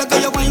 baby girl, look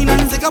at your wine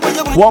and stick, but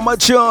you wine. One more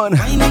tune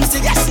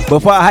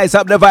before I heist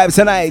up the vibes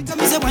tonight. I'm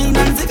say wine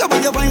and stick,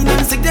 but you wine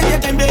and stick. Take your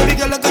time, baby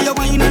girl, look at your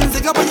wine and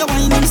stick, but you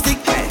wine and stick.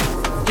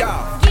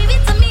 Yeah. Give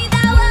it to me,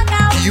 that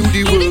workout. Give you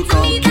the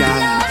workout,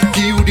 girl.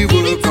 Give you the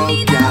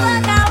workout,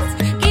 girl.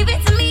 Give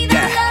it to me,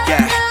 that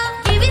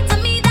love. Give it to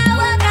me, that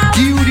workout.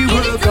 Give you the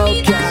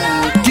workout,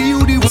 girl. Give you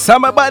the workout.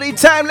 Summer body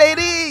time,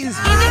 ladies.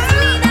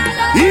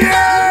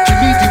 Yeah. Give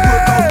me the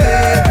workout,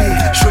 baby.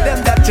 Show them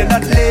that you're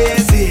not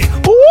lazy.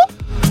 Ooh.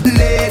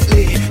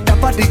 Lately,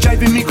 that body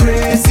driving me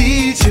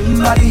crazy.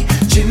 Gym body.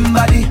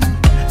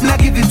 Now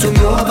give it to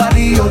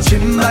nobody. Oh,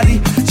 gym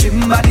body.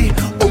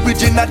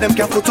 Original, them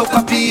can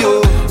photocopy,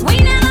 oh. We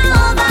never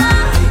over.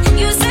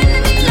 You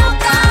sending me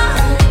loca.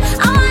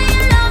 I want your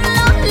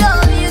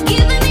love. You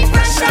giving me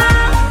pressure.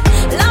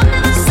 Love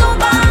never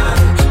sober.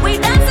 We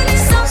dancing in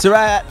so.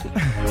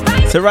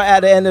 So right at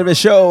the end of the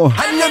show,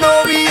 And you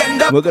know we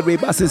end up. we're gonna be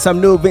busting some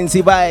new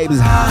Vincy vibes.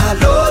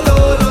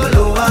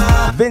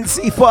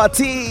 Vincy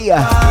 40.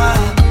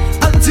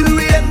 Until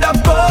we end up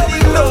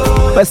falling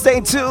low. But stay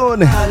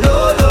tuned.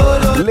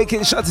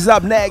 Licking Shots is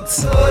up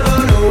next.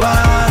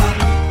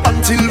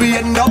 Until we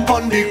end up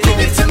on the ground. Give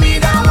it to me,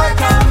 that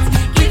workout.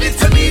 Give it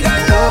to me,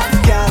 that love,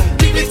 girl.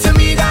 Give it to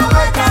me, that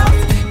workout.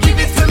 Give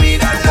it to me,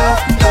 that love.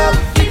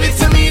 Give it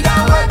to me,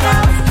 that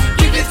workout.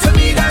 Give it to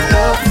me, that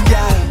love,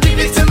 girl. Give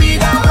it to me,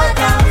 that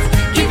workout.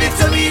 Give it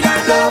to me,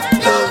 that love.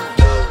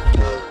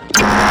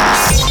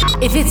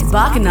 If it's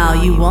Bacchanal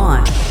you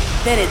want,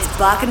 then it's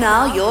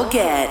Bacchanal you'll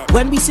get.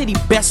 When we say the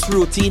best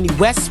roti in the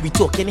West, we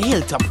talking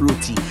Hilltop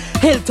roti.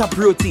 Hilltop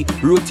roti,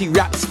 roti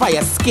wraps,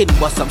 fire skin,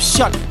 but some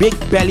short, big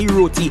belly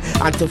roti.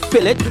 And to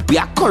fill it, we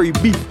have curry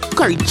beef,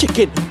 curry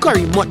chicken,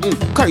 curry mutton,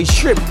 curry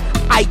shrimp.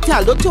 I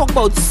tell, don't talk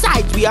about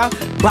sides, we have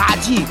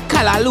bhaji,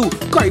 kalalu,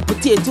 curry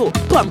potato,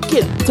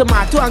 pumpkin,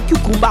 tomato and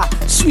cucumber,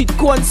 sweet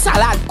corn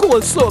salad,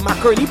 coleslaw,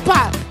 macaroni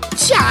pie.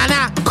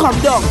 China, come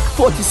down,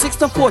 46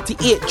 to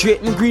 48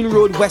 Drayton Green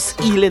Road, West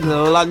Ealing,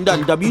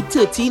 London,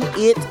 W13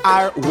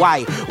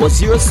 8RY, or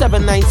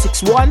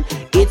 07961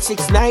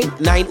 869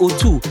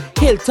 902.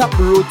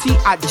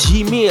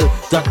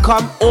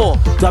 hilltoproti@gmail.com or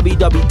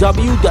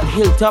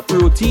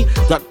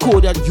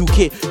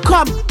www.hilltoproti.co.uk.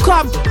 Come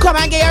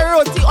and get your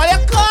roti, all you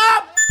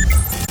come!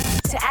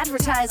 To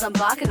advertise on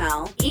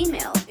Bacchanal,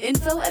 email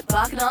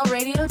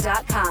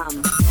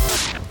info@bacchanalradio.com.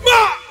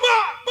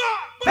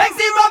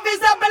 Maxi Rock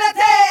is up in the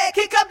day.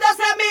 Kick up, just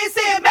let me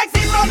see.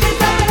 Maxi Rock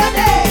is up in the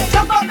day.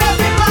 Jump up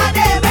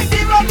everybody.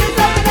 Maxi Rock is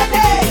up in the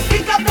day.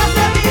 Kick up, just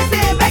let me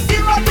see. Maxi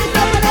Rock is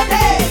up in the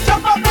day.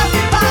 Jump up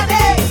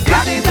everybody.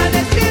 God is an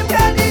extreme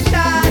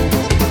condition.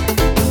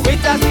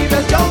 With a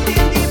serious joke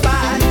in the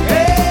band.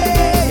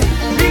 Hey,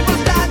 people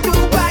start to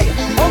cry.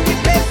 Oh, we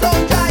play so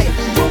dry.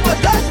 Too much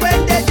dust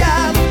when they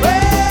jam.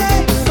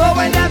 Hey, so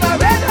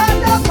whenever red hot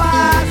the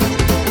pass,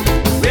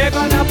 we're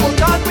gonna put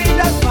on with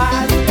the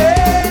smile.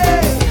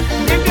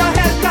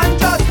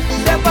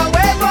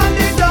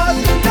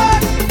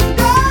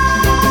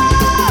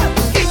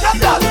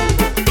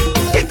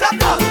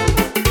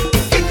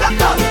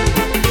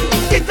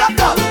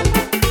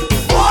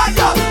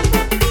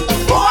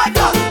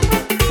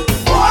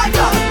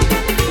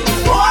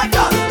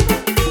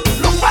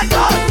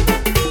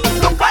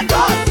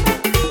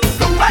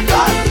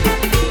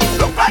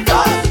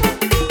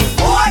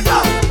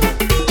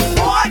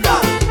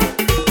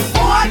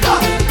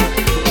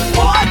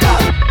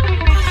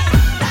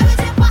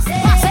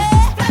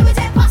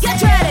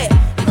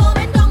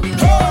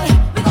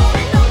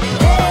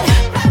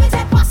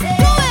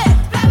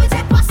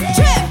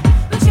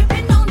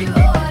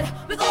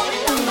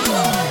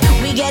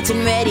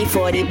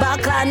 For the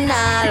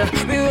Bacchanal,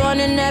 we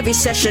running every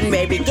session,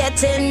 baby,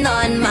 getting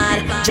on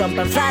mad. Jump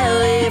and fly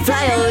away,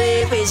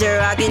 raise your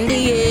rock in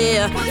the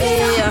air,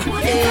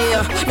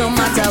 no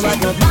matter what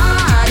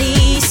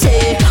nobody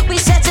say. We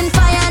setting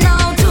fire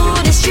now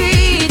to the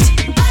street.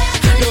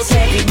 Let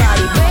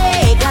everybody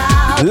break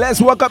out. Let's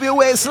walk up your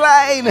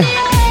waistline.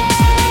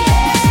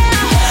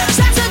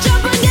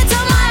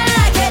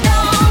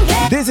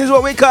 This is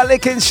what we call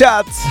licking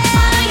shots.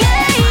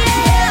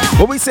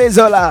 What we say,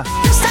 Zola?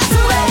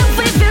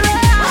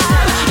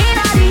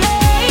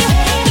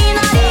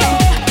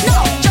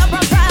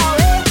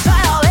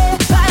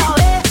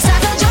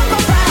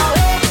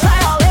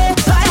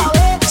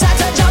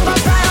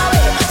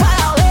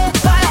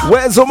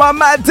 Where's all my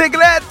mad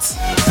Diglets?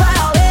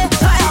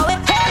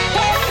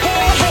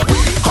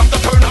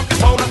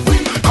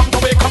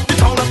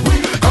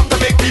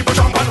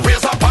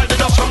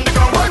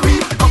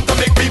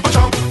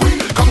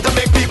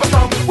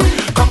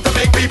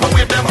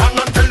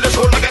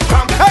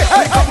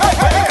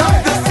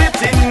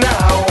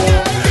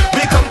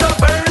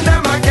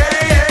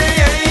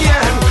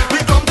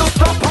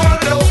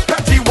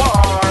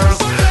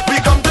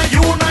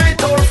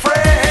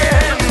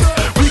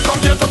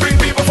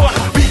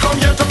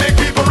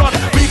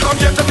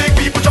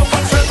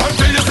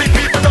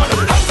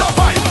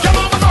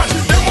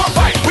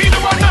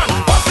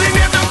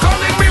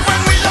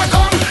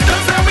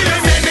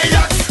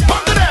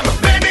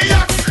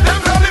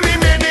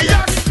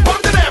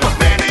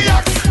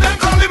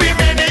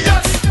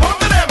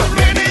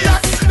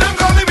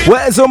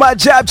 Where's all my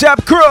jab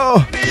crew?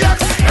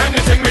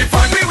 Anything we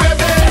find, we will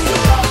be.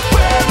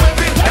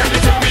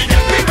 Anything we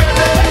get, we will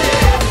be.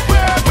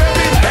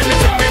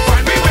 Anything we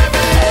find, we will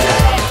be.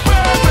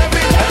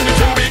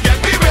 Anything we get,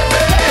 we will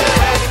be.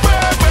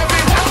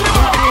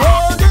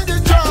 Hold in the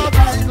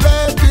traffic,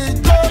 let it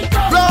go.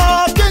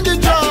 Block in the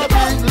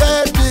traffic,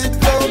 let it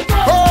go.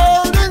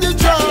 Hold in the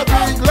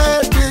traffic,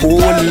 let it go.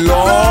 Oh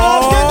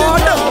Lord!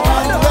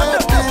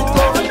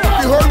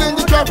 You hold in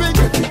the traffic,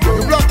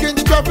 you block in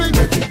the traffic.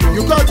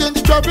 You caught in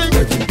the traffic,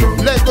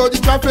 let go the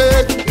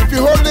traffic. If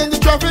you hold in the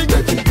traffic,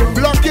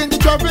 block in the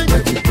traffic,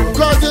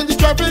 cause in the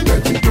traffic,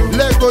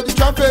 let go the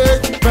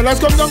traffic.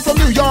 Fellas come down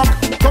from New York,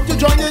 come to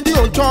join in the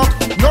old talk.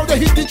 Now they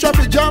hit the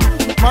traffic jam,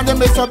 man they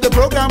mess up the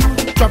program.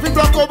 Traffic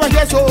block over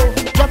here so,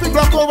 traffic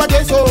block over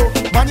there so.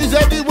 Man is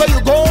everywhere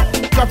you go,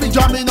 traffic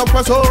jamming up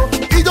for so.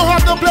 He don't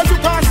have no place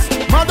to pass,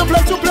 man no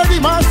place to play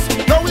the mass.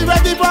 Now we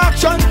ready for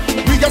action,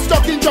 we get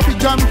stuck in traffic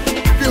jam.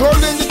 If you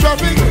hold in the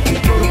traffic,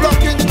 you block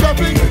in the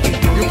traffic.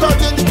 You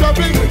caught in the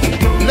traffic,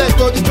 let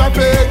go the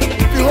traffic.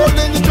 If you hold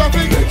in the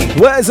traffic,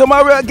 where's all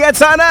my real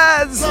gets on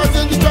us? caught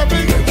in the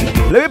traffic.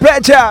 Let me play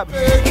a chap.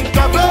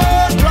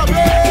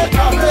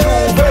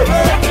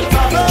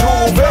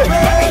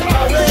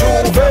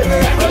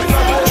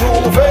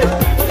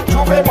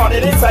 Juve money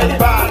inside the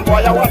van.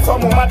 Boy, I want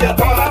some woman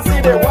get on and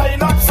see they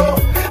wind up so,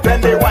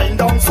 then they wind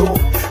down so.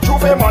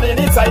 Juve money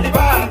inside the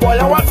van. Boy,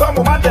 I want some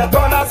woman get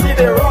on and see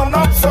they run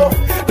up so,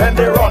 then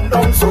they run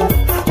down so.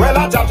 Well,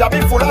 I jab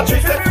be full of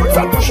tricks, take fruits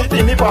and push it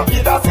in the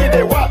pocket. I see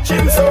they watch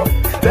him so,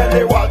 then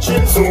they watch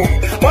him so.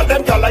 But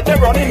them girl like they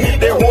running me,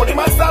 they hold him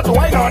and start to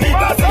whine on it.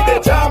 I see they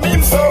jam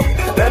him so,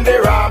 then they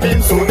ram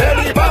him so.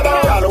 Then he bother,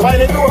 y'all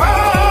whine it too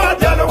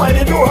hard, y'all whine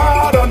it too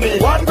hard on me.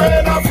 One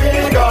grain of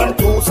fig and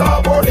two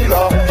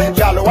sabonilla.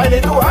 Y'all whine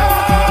it too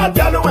hard,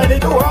 y'all whine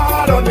it too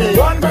hard on me.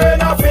 One grain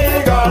of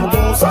fig and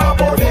two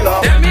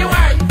sabonilla. Tell me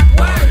why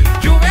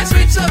you been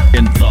sweet so.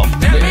 In the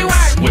Tell me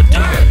why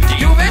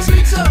you been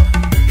sweet so.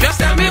 Just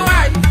tell me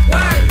why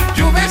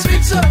you been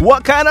sweet so.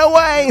 What kind of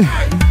wine?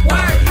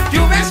 Why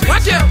you been sweet?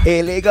 Watch out.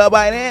 Illegal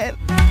whining,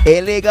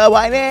 illegal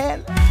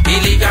whining.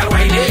 Illegal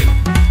whining,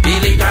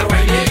 illegal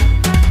whining.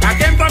 I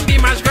came from the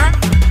Masgra,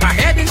 I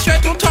heading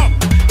straight to top.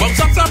 Bumps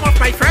up some of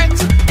my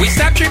friends, we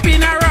start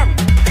tripping around.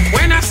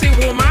 When I see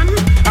woman,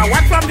 I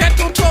walk from head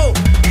to toe.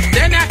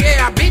 Then I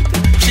hear a beat,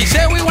 she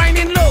say we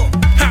whining low.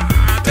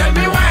 Ha, tell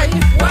me why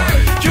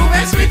you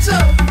been sweet so.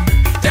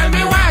 Tell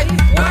me why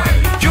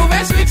you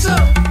been sweet so.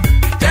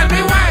 Tell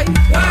me why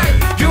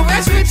you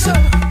been sweet so.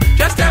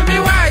 Just tell me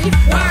why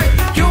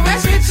you been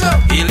sweet so.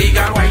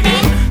 Illegal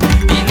whining,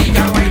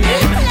 illegal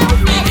whining,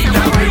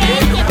 illegal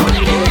whining.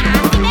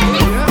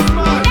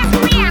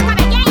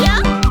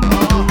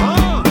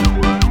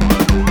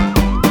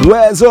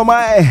 Where's all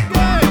my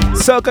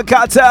Soca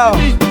Cartel?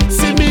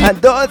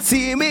 And don't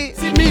see me.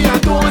 See me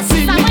and don't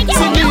see me.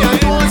 See me and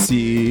don't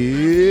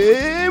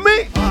see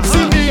me.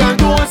 See me and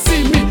don't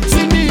see me.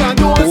 See me and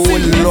don't see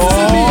me. Oh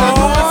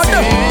Lord.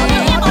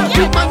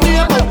 Keep my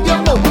name out your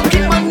mouth.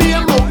 Keep my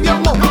name out your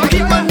mouth.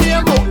 Keep my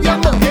name out your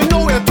mouth. You know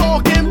what you're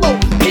talking about.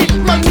 Keep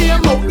my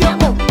name out your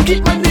mouth. Keep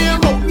my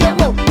name out your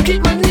mouth. Keep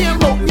my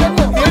name out your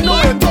mouth. You know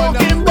what you're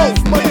talking about.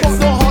 My boss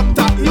so hot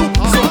at you,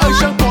 so I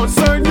shall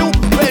concern you.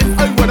 When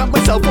I run up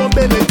myself on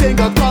belly, thing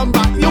I come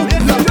back you.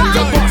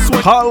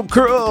 Whole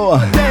crew.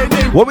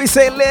 What we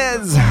say,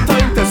 Liz?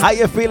 How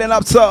you feeling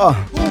up, sir?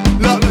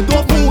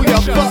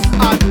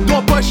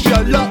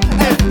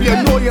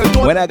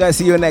 When I gonna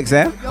see you next,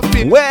 eh?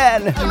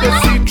 When?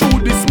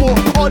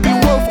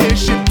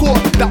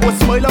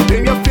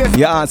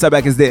 Your answer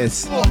back is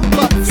this. See me, I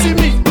don't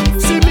see me.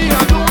 See me, I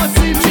don't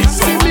see me.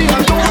 See me,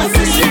 I don't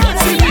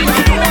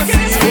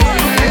see me.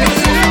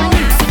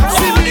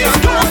 See me, I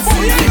don't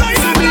see me.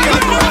 See me, I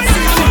don't see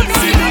me.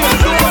 See me, I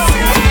don't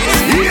see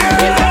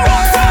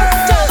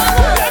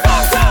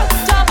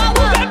me.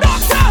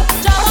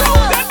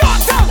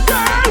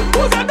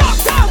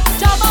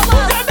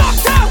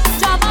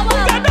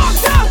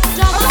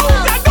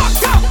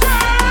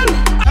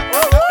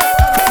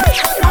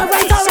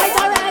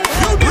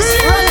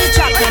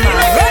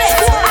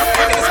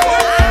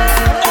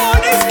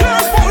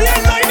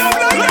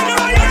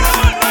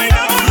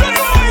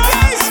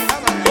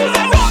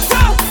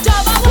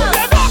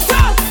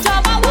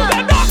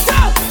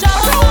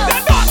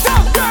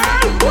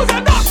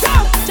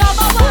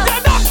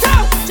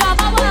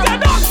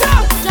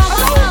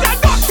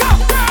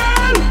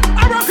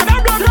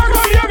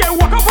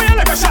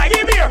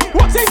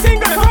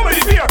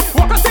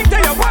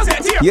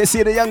 You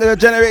see the younger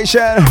generation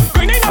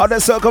of the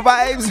soca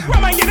vibes,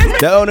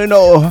 they only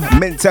know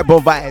mid-tempo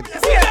vibes.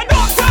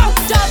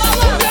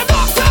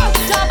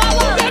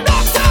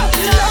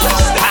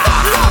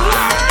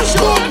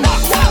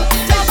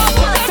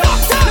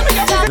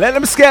 Let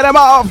them scare them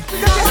off.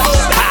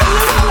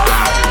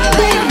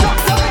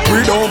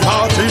 We don't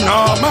party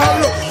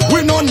normal.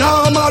 We no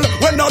normal.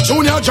 We no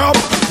junior job.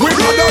 We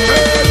got the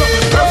tail.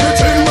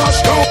 Everything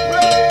must go.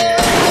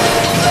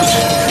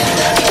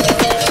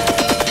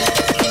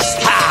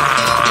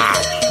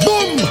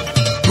 Boom.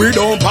 We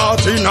don't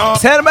party normal.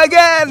 Tell them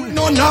again. We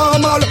no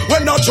normal.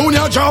 We no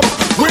junior job.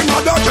 We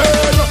got the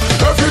tail.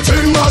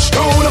 Everything must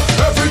go.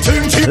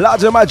 Everything.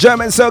 Large of my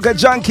German soca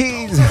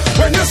junkies.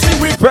 When you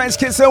see we French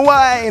Kiss and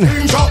Wine.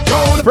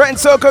 French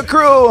soca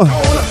crew.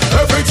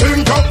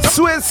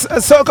 Swiss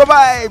soca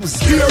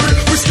vibes.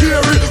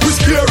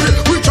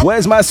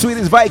 Where's my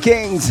sweetest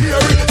Vikings?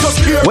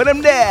 With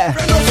them there.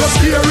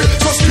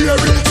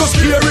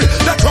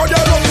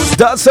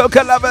 Dot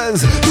soca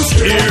lovers.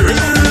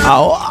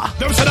 Ow.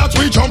 Them say that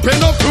we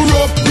jumping up to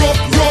rope.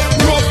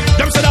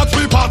 Them say that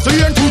we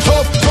partying too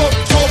tough.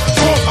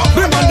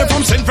 We man them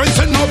from St.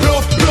 Vincent no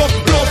bluff.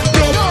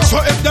 So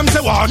if them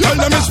say walk, tell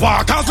them it's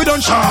walk, cause we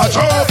don't charge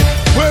up.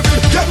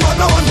 Get man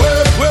now and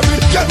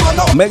get man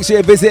now. Make sure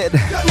you visit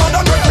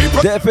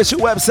the official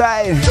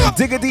website,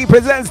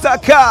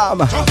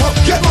 DiggaDpresents.com.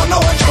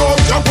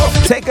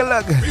 Take a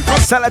look.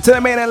 Sell it to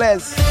the mailing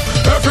list.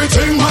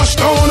 Everything mashed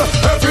down,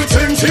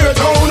 everything tear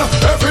down,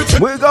 everything.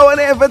 We're going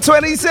in for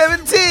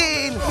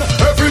 2017.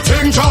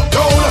 Everything drop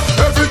down,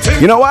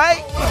 everything. You know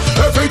why?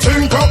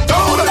 Everything drop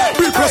down.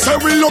 People say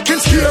we looking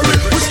scary,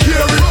 we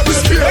scary. We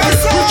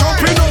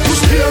jumping up, we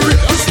scary.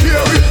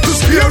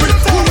 We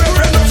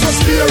wearing up so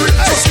scary.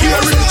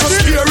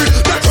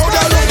 That's all I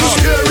love, we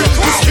scary.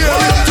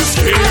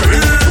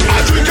 I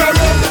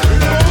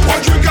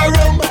drink a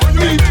rum,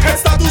 me head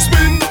start to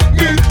spin,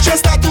 me chest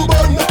start to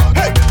burn.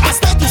 Hey, I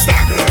start to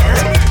stagger.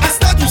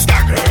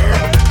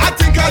 I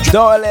think I drink.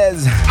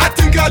 Dollars.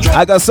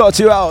 I gotta sort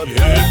you out.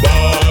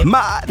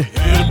 Mad.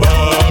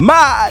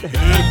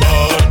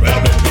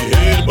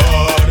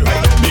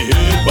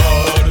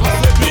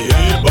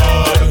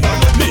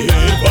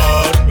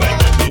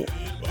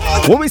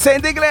 When we say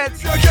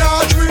Diglets,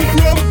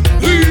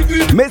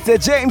 Mr.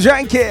 James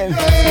Rankin,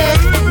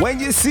 when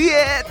you see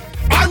it.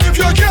 And if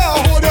you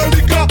can't hold a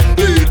liquor,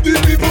 leave the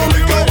people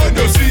liquor when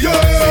you see it.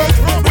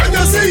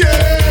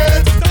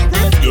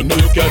 You know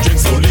you can't drink,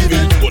 so leave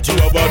it. But you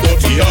have a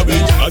dirty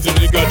habit. As you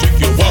drink,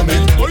 you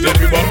vomit. But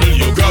every bottle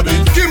you grab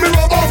it. Give me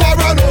rum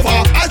over and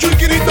over. I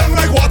drinking it down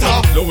like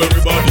water. Now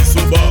everybody's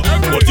sober,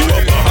 but you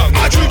have a hang.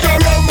 I drink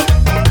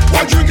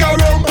a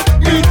rum,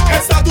 me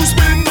head start to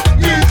spin,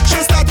 me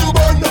chest start to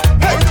burn.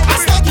 Hey, I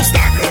start to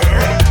stagger.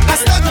 I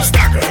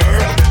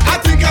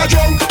think I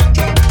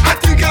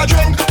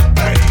drunk.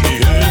 Hey, me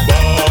head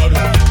bad.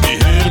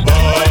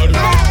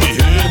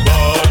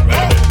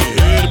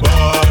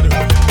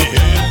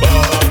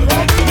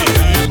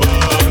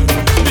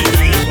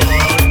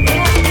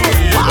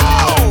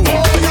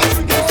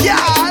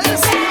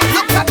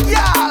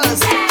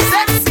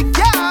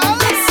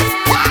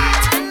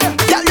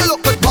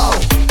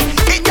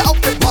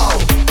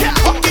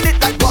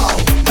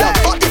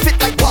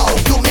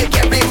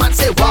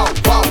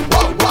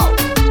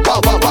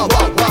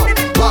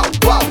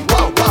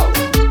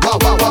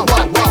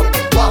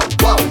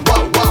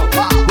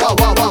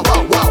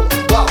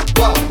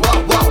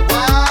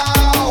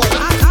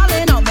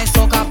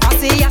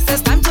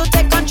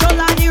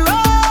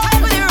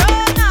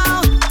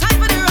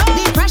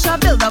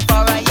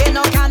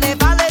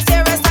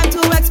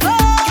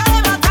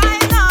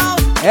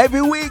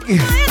 Every week,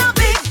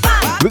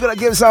 we're gonna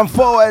give some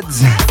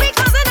forwards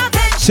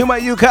to my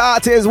UK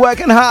artists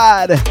working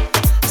hard.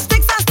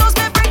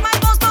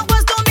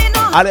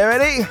 Are they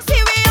ready?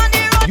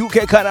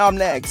 UK coming up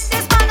next.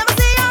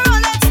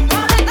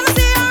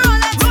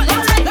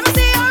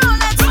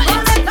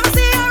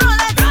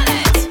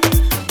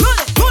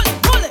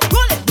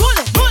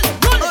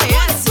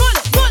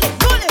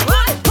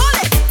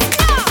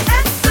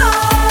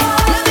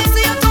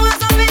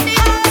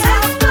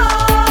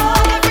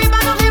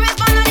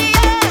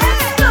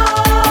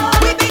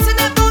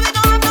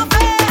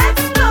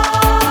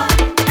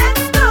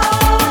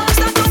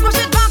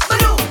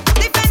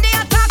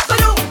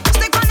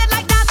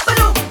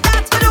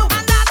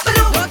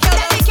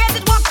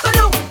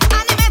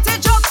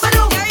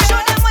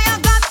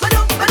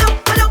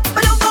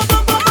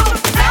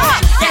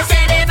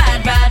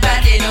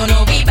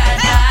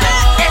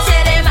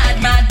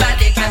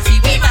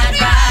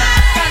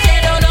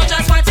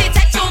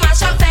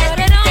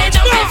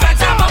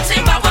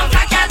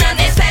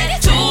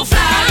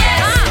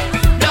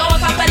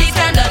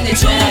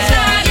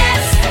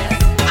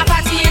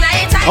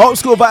 Old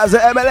school vibes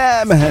of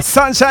MLM,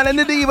 Sunshine and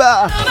the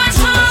Diva.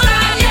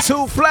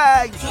 Two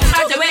flags.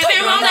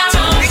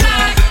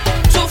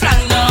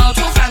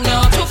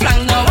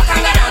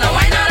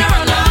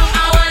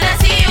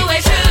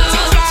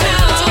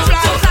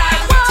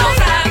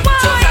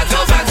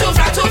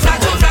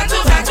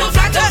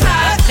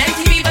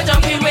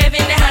 Jumping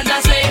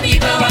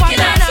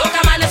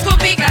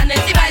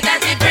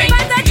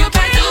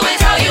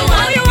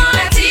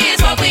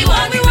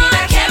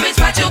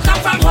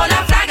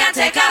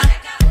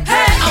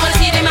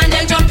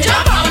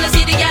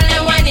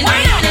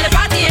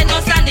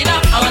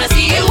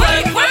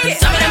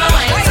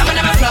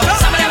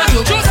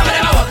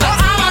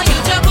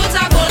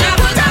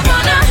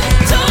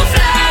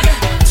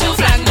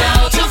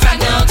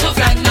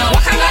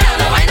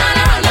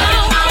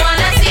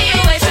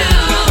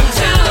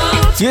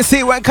You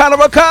see when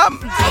Carnival come?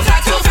 T-shirt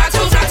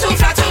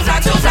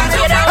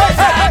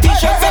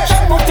section,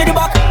 move to the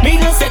back.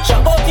 Middle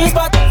section, go to the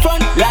spot.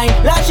 Front line,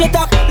 lash it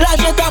up, lash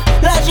it up,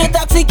 lash it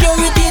up.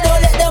 Security, don't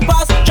let them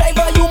pass.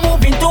 Driver, you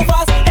moving too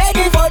fast.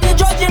 Heading for the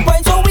judging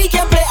point so we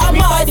can play a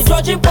match. The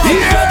judging point,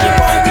 the judging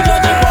point, the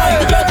judging point,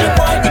 the judging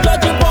point, the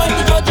judging point,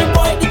 the judging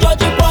point, the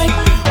judging point.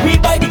 We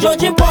by the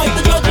judging point,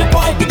 the judging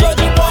point, the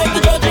judging point,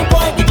 the judging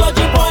point, the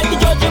judging point, the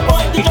judging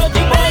point, the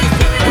judging point.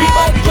 We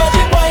by the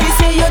judging point. You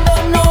say you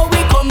don't know we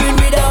coming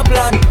with a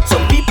plan.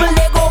 Some people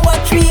they go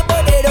watch we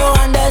but they don't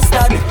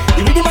understand.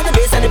 The rhythm and the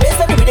bass and the bass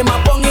and the rhythm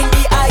are bong in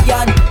the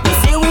iron. You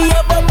say we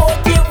have a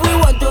motive, we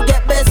want to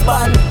get best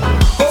band.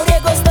 How they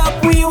go stop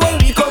we when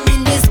we come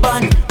in this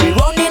band? We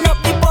rounding up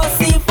the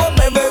posse from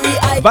every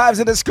eye. Vibes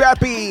in the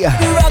scrappy.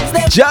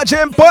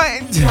 Judging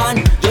point.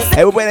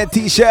 Everybody in a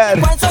t-shirt.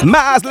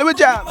 Mars, let me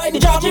jump. The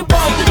judging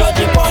point, the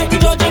judging point, the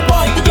judging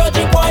point, the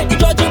judging point, the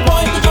judging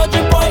point, the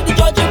judging point, the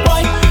judging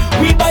point.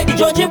 We by the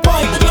judging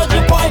point, the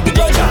judging point, the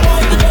judging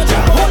point, the judging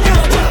point, the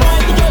judging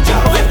point, the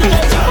judging point, the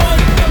judging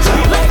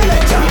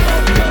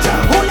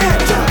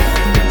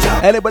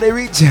point. Anybody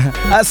reach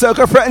a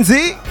Soca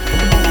Frenzy?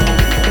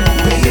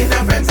 We in a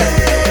frenzy,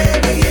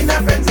 we in a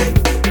frenzy.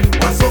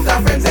 One Soca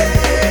frenzy,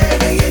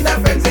 we in a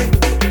frenzy.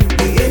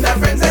 We in a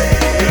frenzy,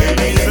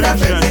 we in a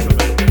frenzy.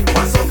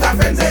 One Soca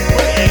frenzy,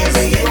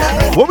 we in a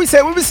frenzy. What we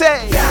say? What we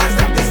say? Can't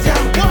stop this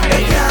jam,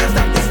 they can't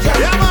stop this jam.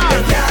 They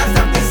can't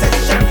stop this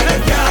section, they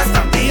can't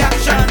stop the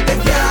action. They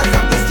can't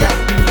stop this jam,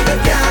 they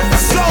can't stop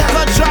this jam.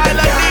 Soca trial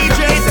and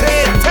DJ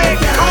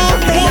take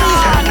over.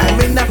 I'm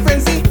in a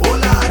frenzy, oh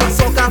Lord. One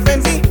Soca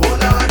frenzy, oh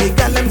Lord. The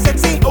girl them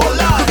sexy, oh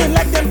Lord. Looking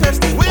like them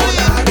thirsty, oh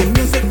Lord. The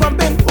music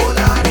pumping, oh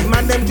Lord. The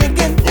man them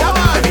drinking, oh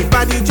Lord.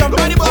 Everybody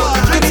jumping, oh Lord.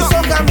 To the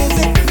soca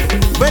music.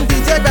 When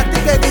DJ got the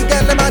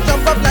girl them a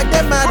jump up like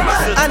them mad.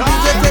 And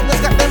DJ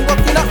Tigers got them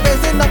walking up,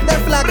 raising up them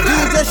flag.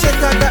 DJ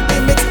Shaker got the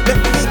mix, the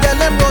girl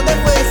them roll them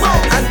waist.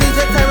 And DJ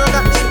Tyro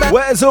got the back.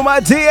 Where's all my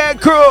DA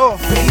crew?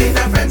 We in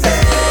a frenzy,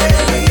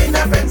 we in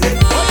a frenzy.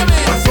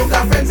 One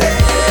Soca frenzy,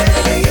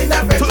 we in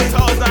a frenzy.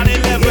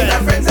 2011. We in a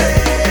frenzy,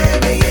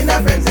 we in a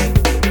frenzy.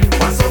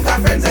 One Soca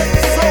frenzy,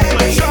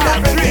 we in a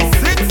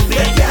frenzy.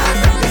 They can't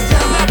stop this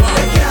jam,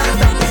 they can't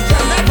stop this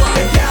jam. They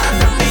can't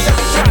stop the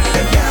action,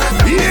 they can't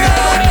stop this jam.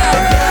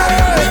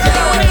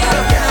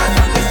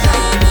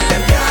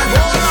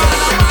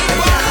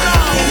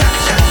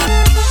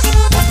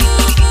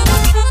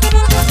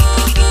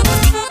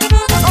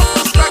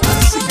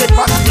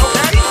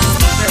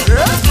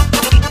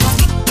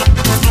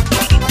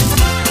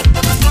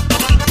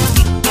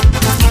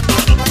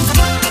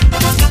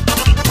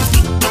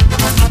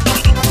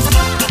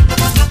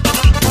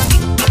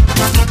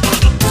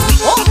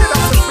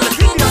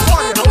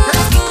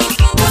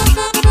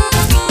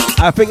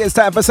 I think it's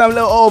time for some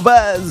little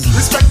overs.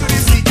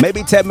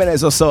 Maybe 10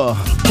 minutes or so.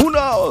 Who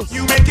knows?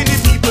 You making the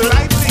people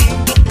like me.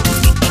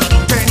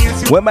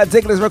 When my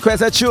Dickless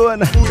request a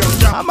tune,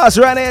 I must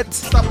run it.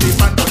 Stop the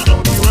man, but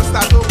don't you will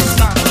start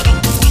overstand.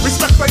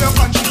 Respect for your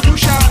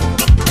contribution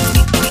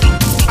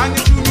and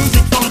your true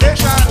music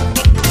foundation.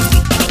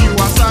 You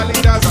are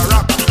solid as a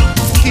rock.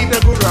 Keep the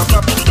good rock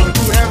up. Don't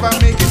you ever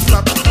make it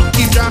stop.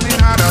 Keep jamming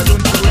harder.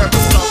 Don't you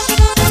ever stop.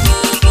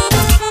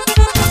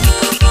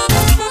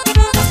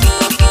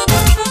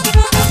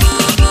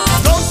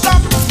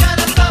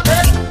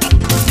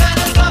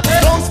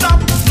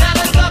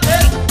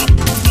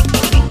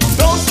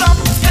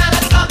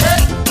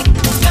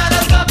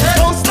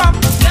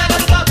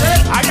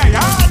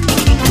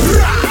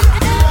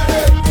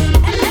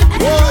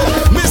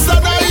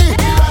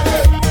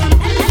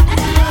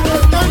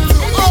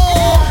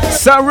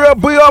 Some real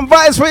bouillon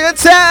vibes for your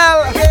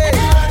tell.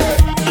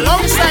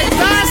 Alongside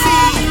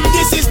Darcy,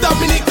 this is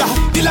Dominica.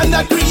 Dylan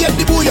that create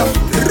the bouillon.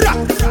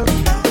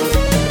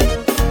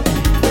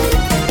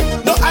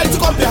 No eye to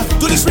compare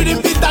to this rhythm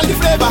beat and the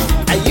flavor.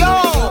 Ayo,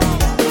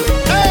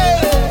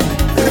 hey,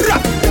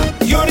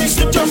 units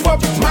to jump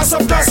up, mass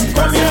up dust,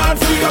 come here and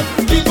free up.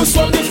 People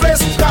from the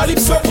place,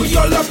 calypso, we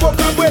all up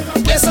and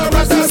with. There's a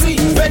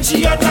Ratazi,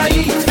 Benji and Nai.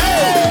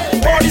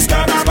 Hey, all this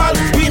carnival,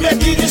 we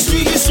make it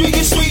history.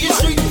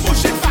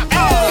 Push it back.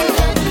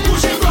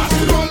 Push it back,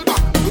 roll it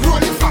back,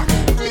 wind it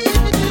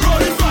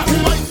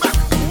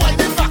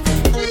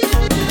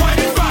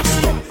back,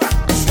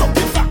 stop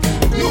it back,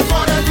 no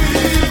more than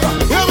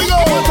here we go,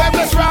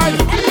 timeless ride.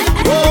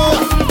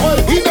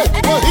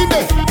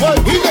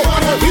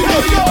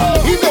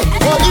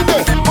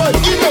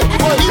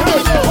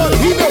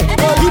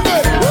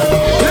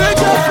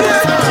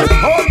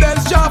 Hold them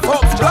sharp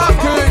up, black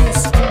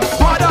kings.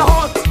 Water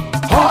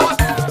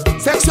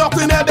hot, sex up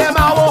in them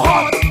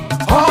hot.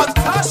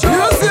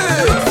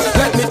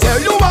 Let me tell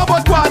you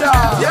about Quada.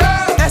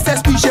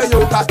 SSP chez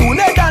yo ka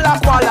tourné dans la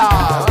koala.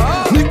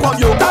 Ni comme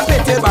yo ka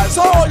pété balle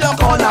sur le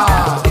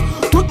corner.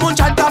 Tout moun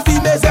chat ka fi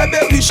mes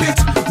baby shit.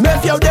 Me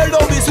fiel de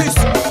love business.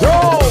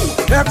 Yo,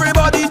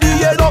 everybody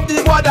they love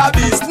the Quada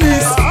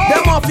business.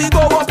 Them want fi go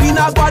up in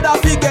a Quada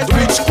fi get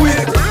rich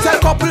quick. Sell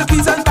couple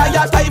keys and buy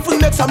a typhoon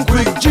make some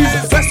quick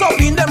cheese. Dress up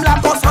in them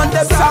Lacoste and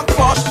them sack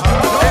posh.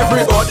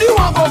 Everybody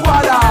want go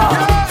Quada.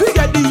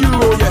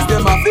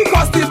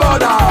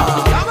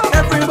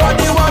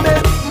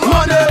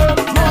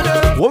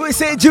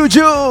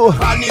 Juju.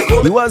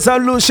 You want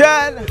some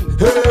Lucian?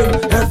 Hey,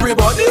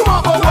 everybody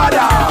want go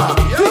water.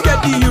 To get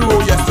the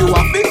euro, yes, you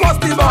have to cross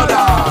the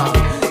border.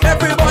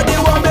 Everybody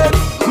want make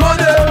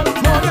money.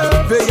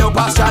 Pay your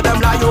passion,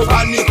 them like you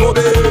panic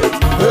obey.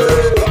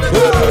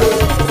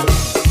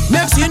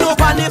 Merci nous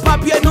panier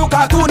papier, nous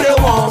cartoon et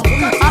on.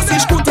 Assis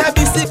j'coute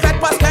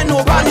bicyclette parce que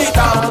nous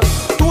vanita.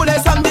 Tous les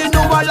samedis,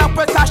 nous voilà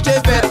peut acheter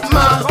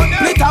vêtements.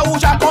 L'état où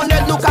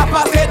j'acconnais, nous qu'à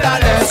passer dans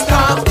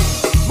l'instant.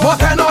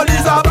 Montréal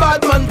is a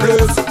bad man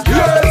place.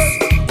 Yes,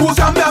 who's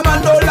a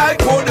man don't like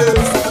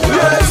police.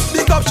 Yes,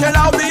 big up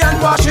Shelby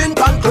and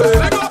Washington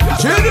Clay.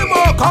 Chili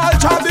more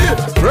culture be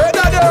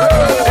ready there.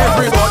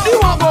 Everybody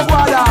want go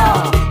water.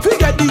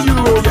 Forget the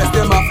euro, yes,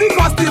 them have to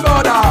cross the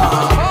border.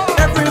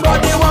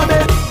 Everybody want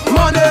make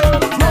money.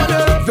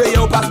 Veille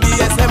au pass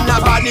BSM na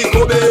panique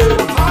obey.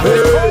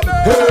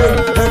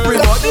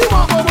 Everybody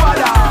want go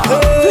water.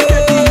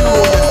 Forget the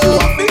euro, yes, them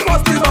have to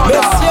cross the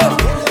border.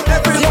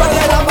 Everybody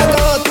want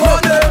money.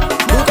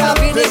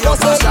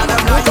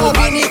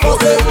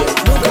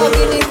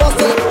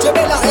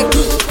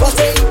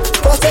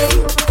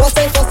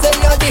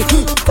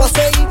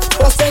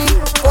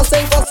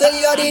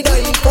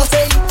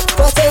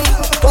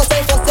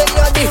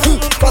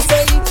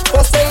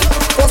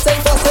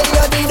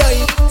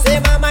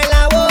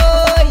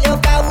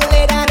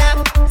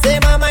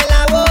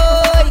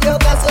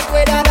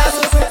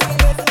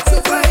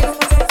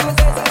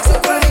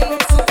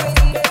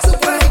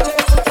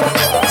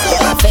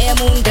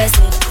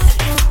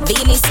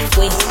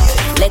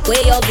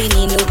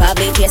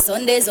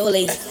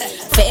 Désolé,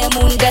 fais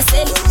mon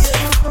gassel,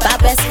 pas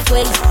baisser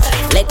quoi.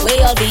 Les quoi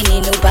all vini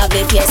nous pas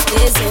des pièces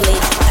désolé.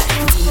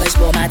 Dimanche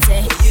bon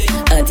matin,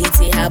 un dit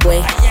à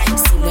boire.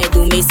 Si moi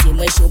doumé, si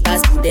moi chaud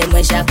passe pour des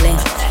moi j'appelle.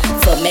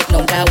 Faut make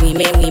non ka oui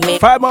mais.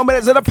 5 more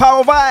minutes of the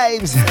power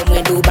vibes.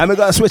 And we're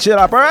gonna switch it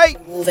up, alright?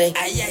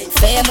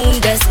 Fais mon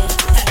gassel,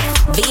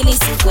 vini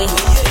si quoi.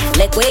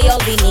 Les quoi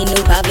all vini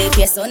nous pas des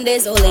pièces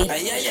désolé.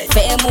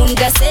 Fais mon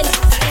gassel.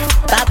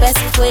 Papa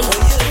Sikwe,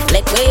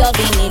 like way of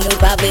being in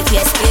Ubabe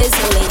pièce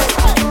désolé.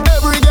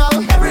 Every girl,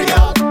 every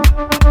girl,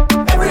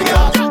 every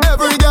girl,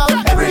 every girl,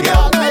 every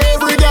girl,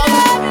 every girl.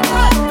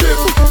 Dip,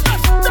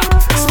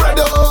 spread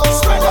out,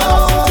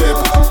 dip,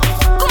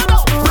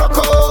 rock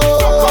out,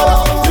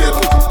 dip,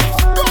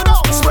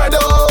 spread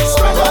out,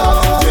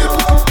 dip,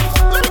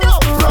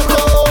 rock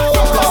out.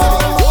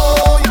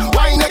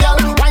 Wine a girl,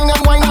 wine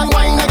and wine and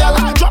wine a girl.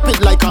 Drop it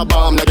like a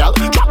bomb, a girl.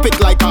 Drop it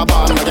like a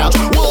bomb, a girl.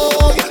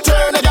 Whoa,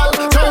 turn a girl.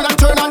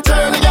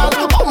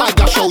 Oh my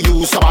gosh, show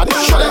you somebody.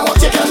 Show them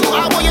what you can do.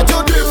 I want you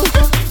to dip,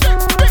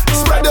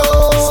 spread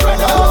out,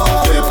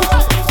 dip,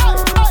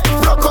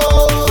 rock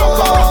out,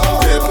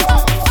 dip,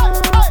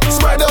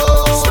 spread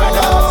out,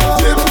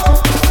 dip,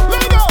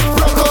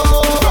 rock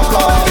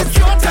out. It's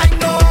your time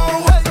now.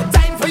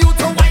 Time for you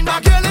to wind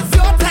back, girl. It's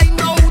your time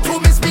now to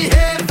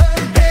misbehave.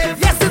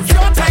 Yes, it's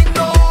your time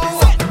now.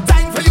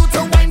 Time for you to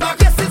wind back.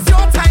 Yes, it's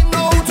your time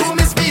now to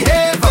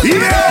misbehave.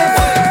 Yeah.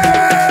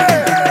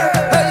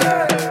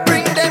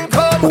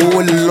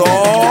 Oh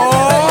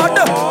Lord,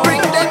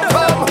 bring them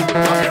come.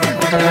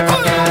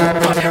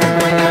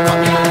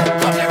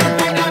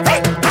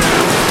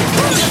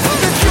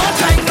 It's your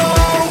time now.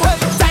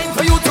 Time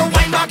for you to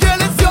wind back,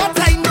 girl. It's your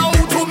time now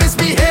to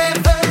misbehave.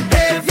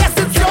 Yes,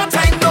 it's your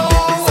time now.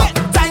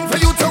 Time for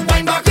you to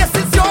wind back. Yes,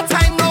 it's your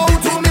time now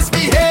to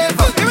misbehave.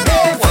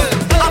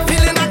 I'm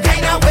feeling a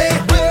kind of way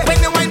when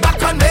you wind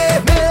back on me.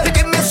 You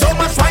give me so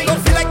much wine,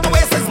 don't feel like the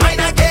waist is mine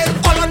again.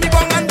 All on the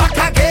ground and back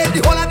again. The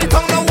whole of the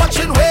tongue now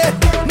watching way.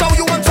 Now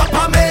you want top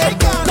of me,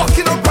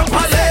 talking up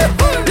properly.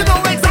 You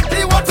know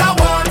exactly what I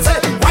want.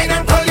 Wine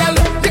and come, girl.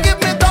 You give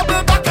me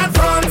double back and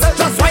front.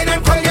 Just wine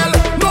and come, girl.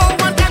 No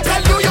one can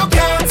tell you you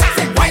can't.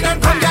 Wine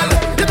and come, girl.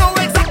 You know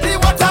exactly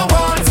what I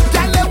want.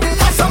 Girl, let me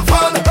have some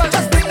fun.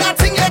 Just bring that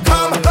thing you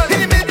come. In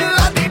the middle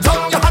of the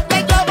tongue, you hot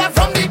like lava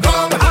from the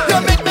ground. You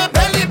make me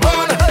belly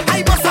burn.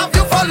 I must have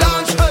you for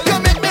lunch. You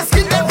make me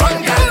skin the run,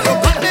 girl. You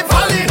got me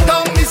falling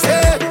down, me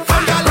say.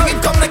 Girl, you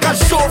come like a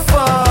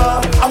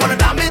chauffeur. I wanna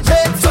damage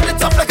it, turn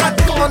it up like a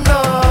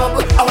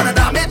doorknob. I wanna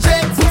damage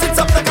it, put it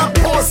up like a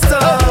poster.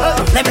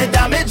 Let me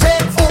damage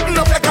it, open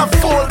up like a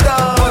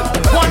folder.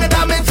 Wanna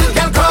damage it,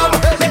 girl, come.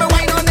 Let me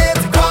wine on it,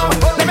 come.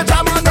 Let me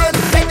jam on it,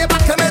 bring me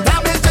back, let me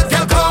damage it,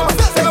 girl, come.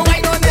 Let me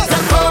wine on it,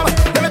 girl, come.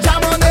 Let me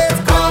jam on it,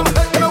 come.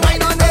 Let me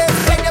wine on it,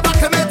 bring me back,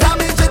 let me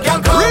damage it, girl,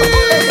 come.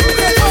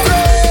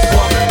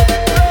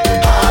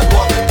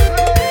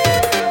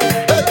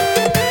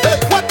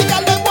 What the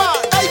girl they want?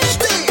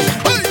 HD.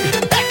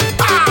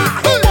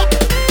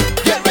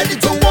 Get ready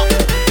to walk.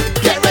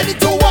 Get ready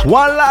to walk.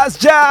 One last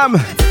jam.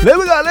 Let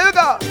me go, let me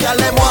go. Girl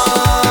them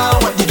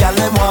want. What the girl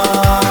them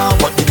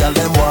want? What the girl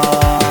them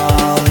want?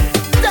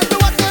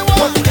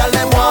 What the girl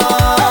them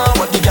want?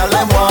 What the girl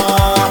them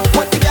want?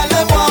 What the girl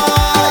them want?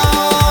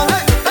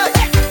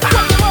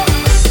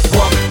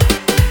 Walk,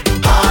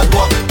 hard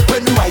walk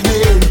when we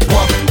whining.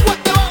 Walk,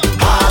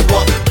 hard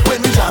walk when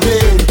we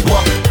jamming.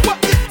 Walk,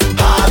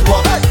 hard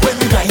walk when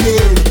we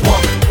whining.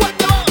 Walk,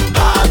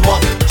 hard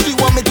walk. She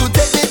want me to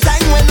take the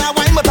time when I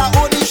whine, but I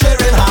only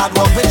sharing hard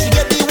walk.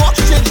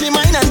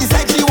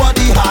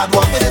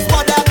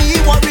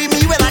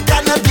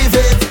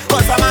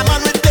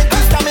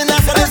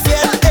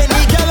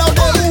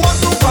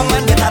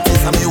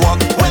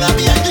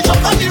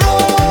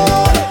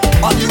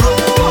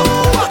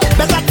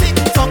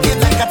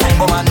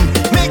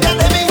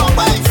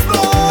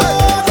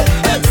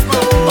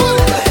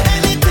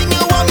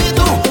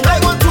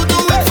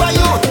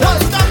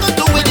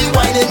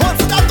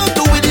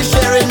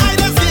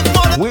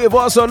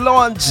 also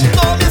launch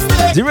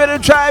the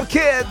Rhythm Tribe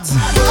Kids.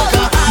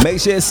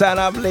 Make sure you sign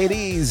up,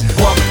 ladies,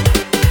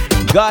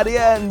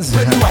 guardians,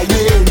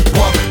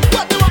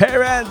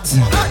 parents.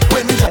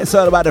 It's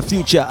all about the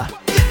future.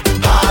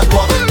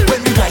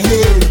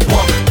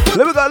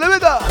 Let me go, let me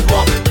go.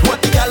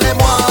 What the gal them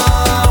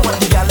want? What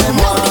the gal them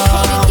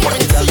want? What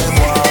the gal them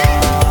want?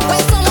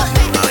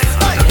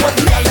 What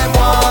the gal them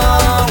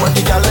want? What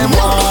the gal them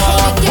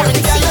want? What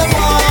the gal them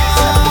want?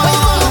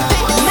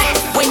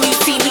 When you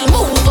see me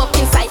move up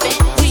inside it,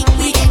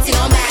 we getting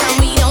on back and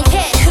we don't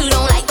care who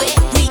don't like it.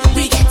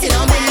 We getting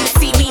on back. When you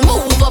see me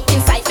move up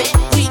inside it,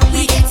 we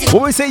getting on.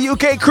 When we say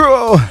UK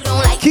crew,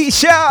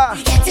 Keisha.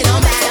 We getting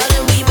on back.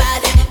 We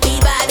bad, we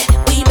bad,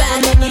 we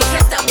bad. You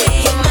can't stop it.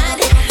 You're mad,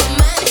 you're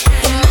mad,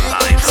 you're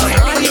mad.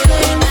 Somebody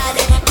play mad,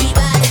 we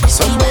bad,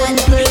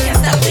 somebody play. You can't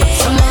stop it.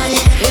 You're mad,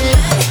 you're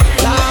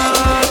mad.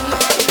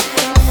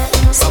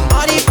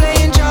 Somebody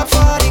playing job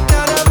for the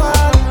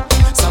carnival.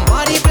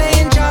 Somebody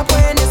playing job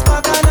when it's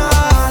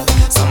bacchanal.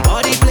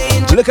 Somebody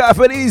playing. Look out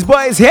for these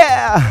boys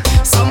here.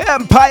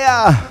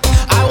 Empire.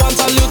 I want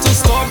all you to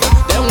stop.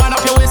 Then wind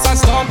up your waist and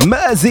stomp.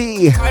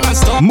 Mersey,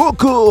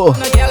 Muku,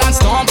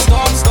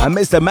 and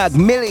Mr. Mac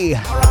Millie.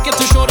 Rocket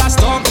to show that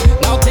stomp.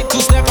 Now take 2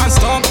 step and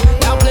stomp.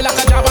 Now play like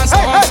a job and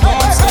stomp,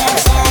 stomp, stomp,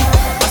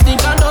 stomp. I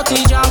stink and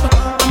dirty job.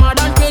 I'm a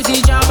done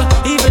crazy job.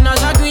 Even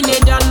as a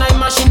grenade and I'm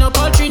mashing up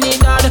all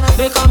Trinidad.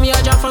 They call me a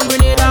job from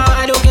Grenada.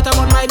 I don't get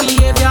about my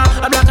behavior.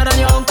 I'm blacker than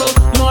your uncle,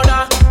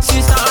 mother,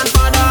 sister and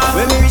father.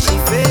 When we reach the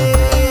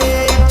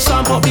face,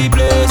 stomp up the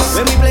place.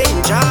 When we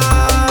playing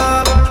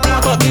job,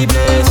 pump up the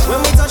place. When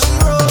we touch the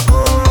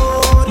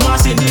road,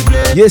 mass in the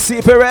place. You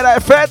see Red Eye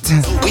Fret?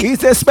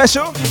 He's a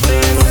special.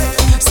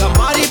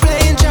 Somebody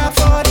playing job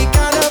for the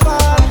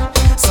carnival.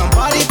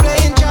 Somebody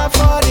playing job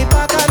for the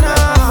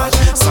bacchanal.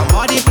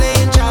 Somebody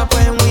playing job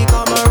when we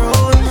come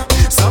around.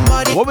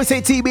 Somebody. What we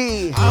say,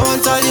 TB? I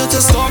want all you to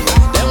stomp.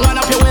 Then wind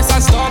up your waist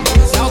and stomp.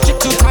 Now kick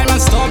 2 time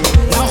and stomp.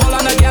 Now hold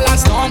on a girl and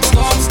stomp,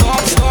 stomp,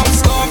 stomp, stomp,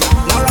 stomp.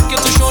 Now rock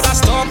it to show that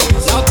stomp.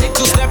 Now take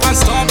 2 step and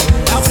stomp.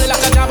 Now play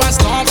like a job and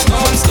stomp,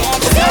 stomp,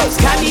 stomp, stomp.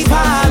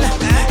 Carnival,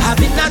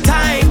 having a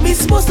time. Me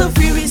supposed to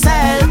free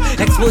myself.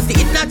 Expose the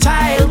inner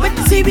child when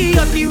they see me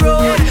on the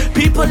road.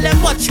 People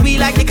them watch me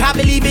like they can't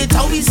believe it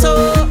how we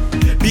so.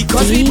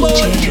 Because we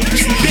both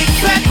big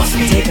fat must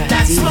be in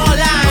that small line.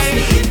 Must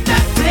be in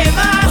that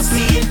flavor. Must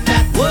be in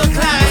that work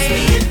line. Must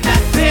be in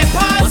that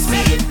paper. Must be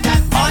in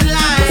that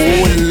online.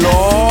 Oh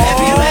Lord.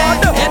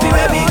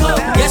 Everywhere we go.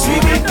 Yes,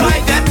 we bring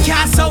pride that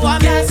can't sour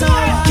me.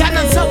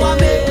 Cannot sour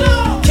me.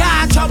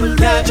 Can't trouble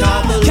me.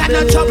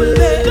 Cannot trouble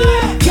me.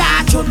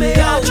 Can't throw me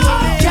out.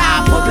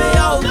 Can't put me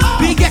out.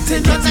 We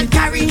getting nuts and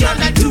carrying on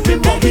and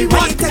doing what we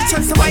want.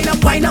 Attention, so wind up,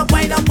 wind up,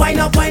 wind up, wind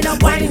up, wind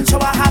up, wind up. So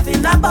I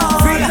having a ball.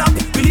 Free up,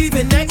 believe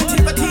in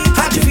negativity.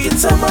 Can't you feel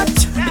so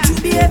much? The true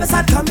behaviors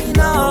are coming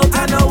out.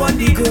 I know what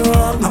they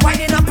grow. I'm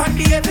winding up and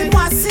behaving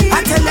what's see.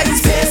 I tell you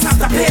it's pace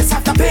after pace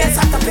after pace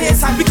after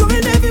pace. And we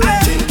going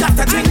everywhere. Drink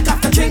after drink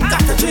after drink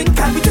after drink.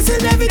 And we just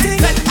in everything.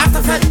 Fed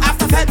after fed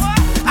after fed.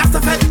 After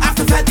fed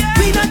after fed.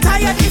 We not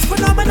tired, it's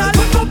phenomenal.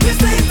 Put up your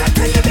slave that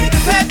tell you make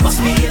a fed.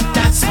 Must be in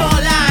that small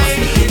line. Must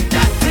be in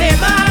that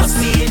flavor. Must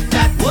be in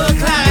that work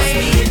line. Must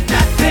be in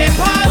that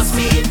paper. Must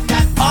be in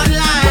that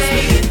online. Must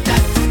be in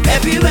that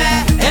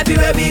everywhere,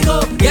 everywhere we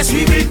go. Yes,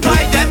 we will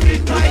try them.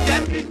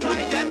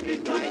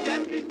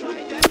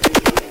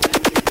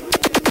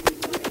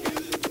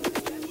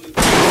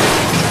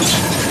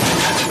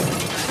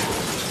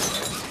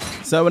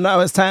 So now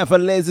it's time for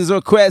Liz's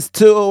request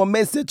to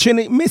Mrs.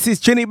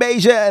 Trini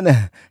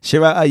Bajan.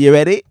 Shira, are you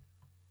ready?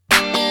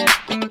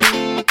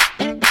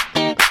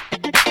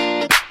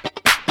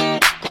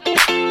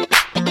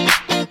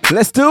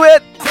 Let's do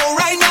it. So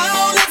right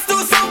now, let's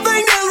do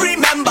something to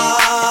remember.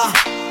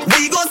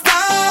 We go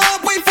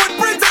stop with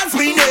footprints as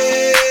we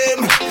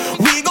name.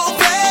 We go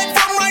fed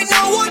from right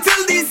now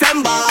until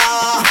December.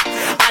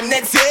 And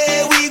next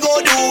year we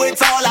go do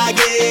it all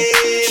again.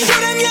 Show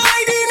them your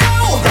ID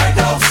now. Right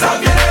now,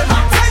 stop it.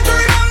 Time to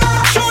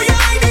remember. Show your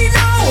ID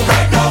now.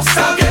 Right now,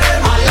 stop it.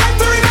 I like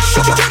to remember.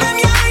 Show them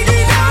your ID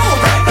now.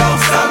 Right now,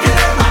 stop it.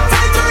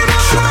 Time to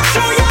remember.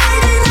 Show your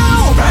ID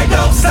now. Right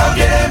now, stop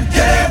it.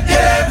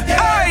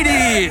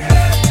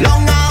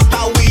 Long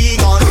after we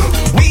gone,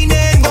 we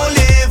name go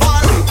live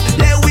on.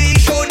 Let we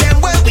show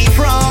them where we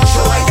from.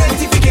 Show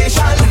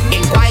identification.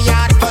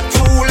 Inquired for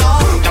too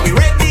long. Now we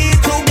ready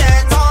to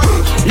get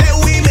on. Let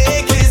we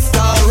make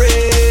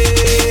history.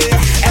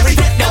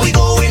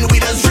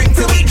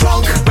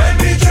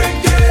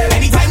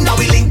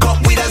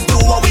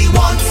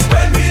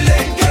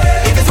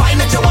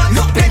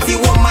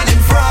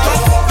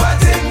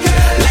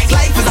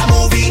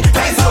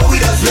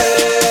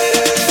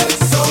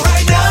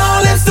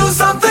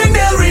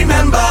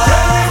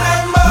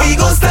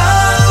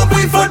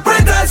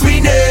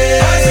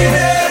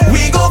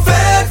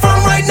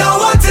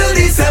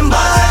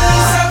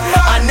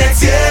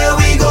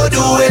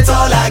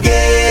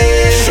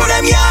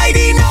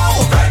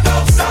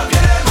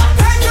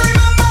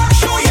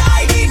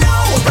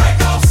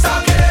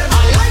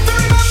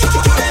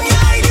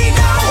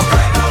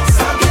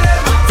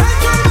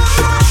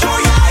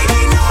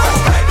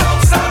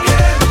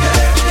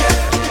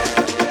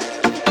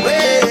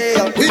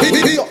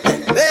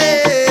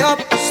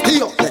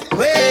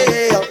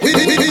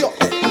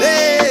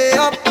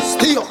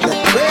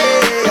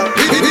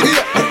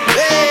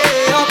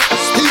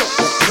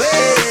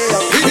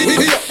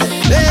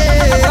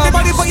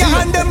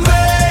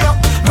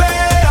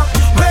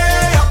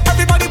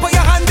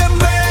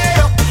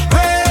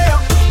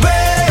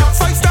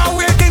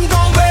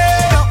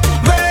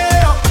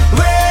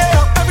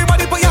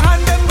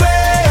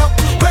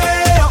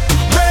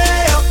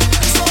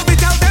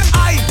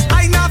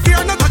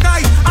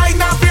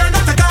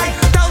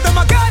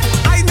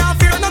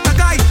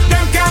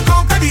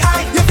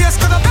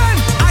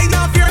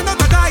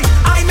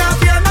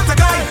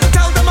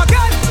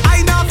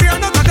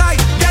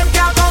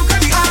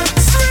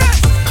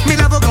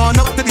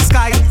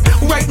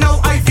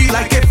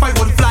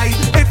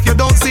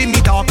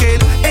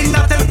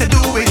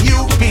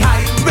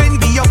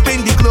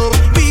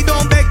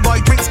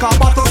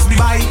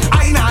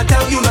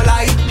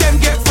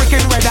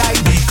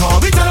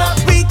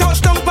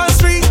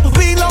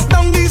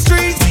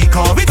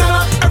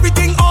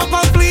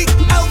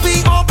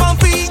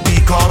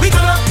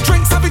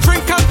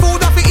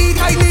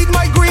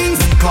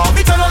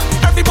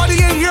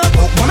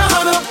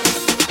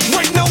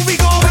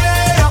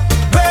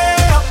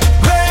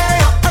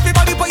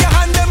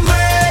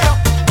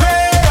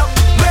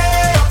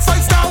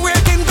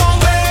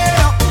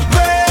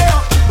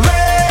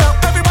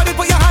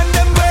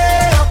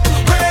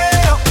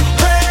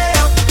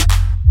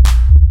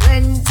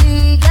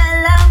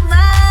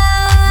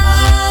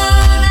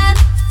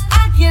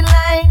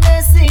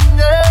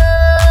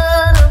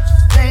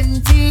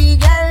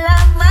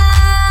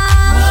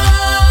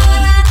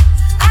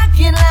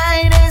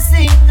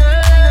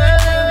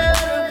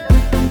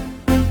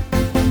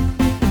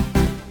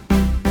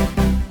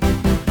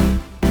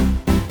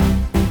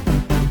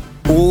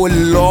 Oh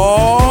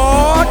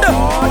Lord.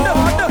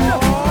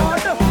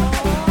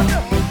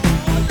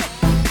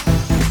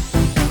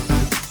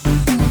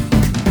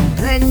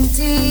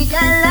 Plenty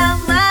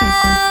galama,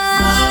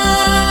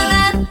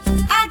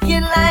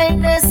 acting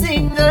like the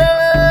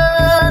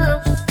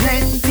single.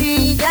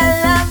 Plenty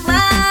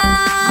galama,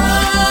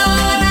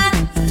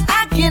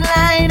 acting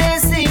like the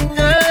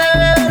single.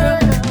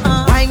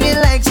 Whining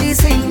like she's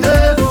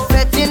single,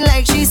 betting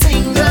like she's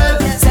single,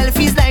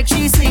 selfies like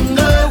she's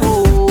single.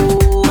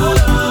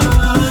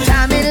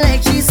 Charming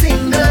like she's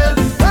single,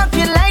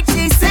 walking like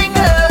she's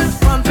single,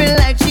 pumping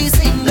like she's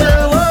single.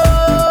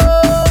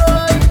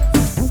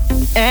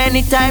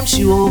 Anytime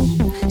she home,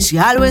 she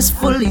always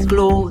fully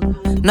clothed,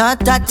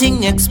 not a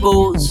thing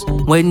exposed.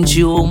 When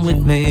she home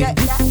with me,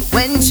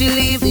 when she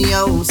leave the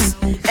house,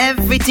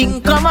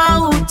 everything come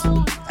out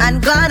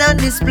and gone on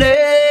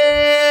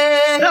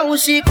display. Now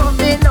she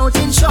coming out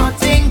in short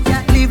thing,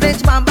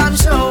 cleavage bam bam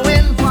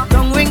showing,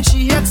 tongue ring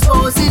she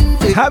exposing.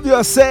 Have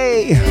your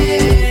say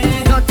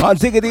on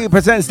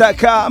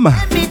TicketDPresents.com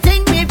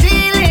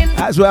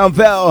as we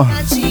unveil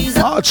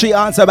all 3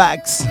 answer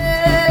backs.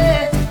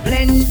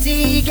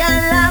 Plenty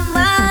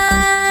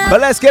galama, But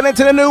let's get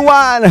into the new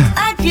one.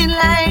 acting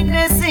like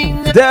the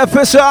single. The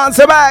official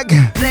answer back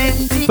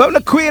from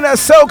the Queen of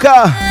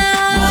Soca,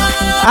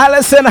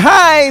 Alison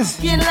Hines.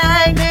 Acting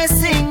like the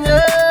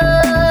single.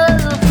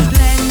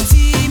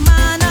 Plenty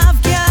man of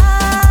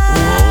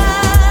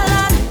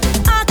God,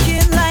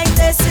 acting like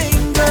the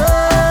single.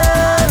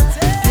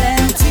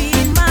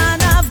 Plenty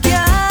man of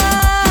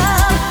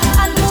God,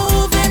 and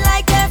moving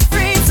like they're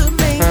free to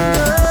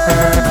mingle.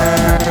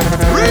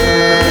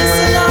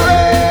 Listen up,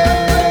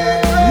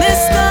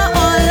 Mr.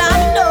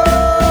 Orlando,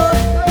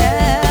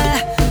 yeah,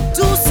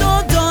 do so,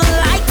 don't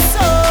like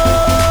so.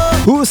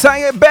 Who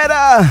sang it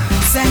better?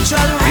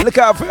 Central Look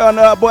out for it on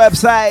our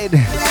website.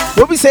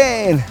 What we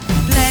saying?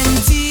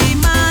 Plenty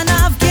man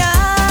of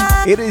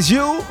God, It is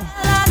you.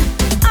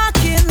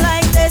 acting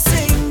like the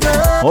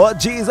single. Oh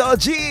jeez, oh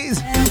jeez.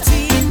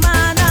 Plenty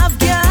man of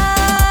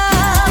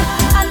God,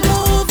 and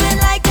moving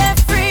like they're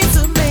free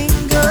to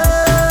mingle.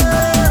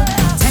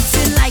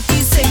 Texting like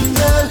he's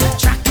single,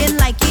 tracking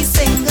like he's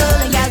single,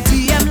 yeah,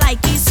 DM like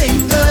he's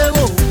single.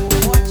 Whoa.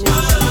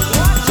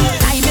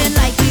 Timing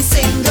like he's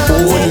single.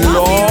 Take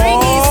off the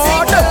ring, he's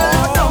single.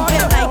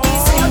 Dumping like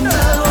he's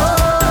single.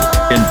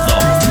 In the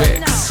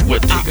mix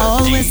with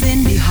Always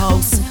in the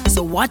house,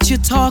 so what you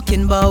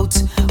talking about?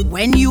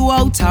 When you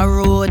out a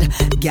road,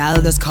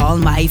 gal just call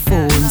my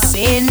phone,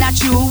 saying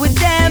that you with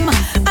them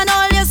and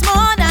all is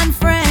more than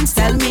friends.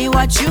 Tell me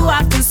what you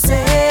have to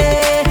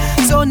say.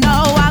 So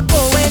now I'm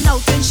going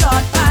out in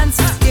short pants,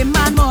 give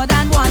man more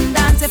than one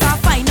dance. If I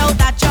find out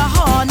that you're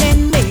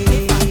horning me,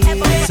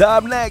 So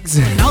up next,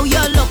 now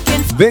you're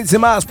looking for Vince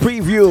Mars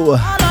preview.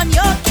 all on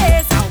your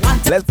case. I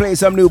want to Let's play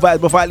some new vibes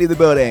before I leave the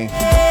building.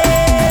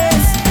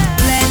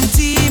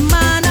 plenty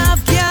man of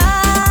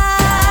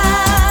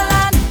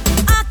God,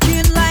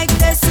 acting like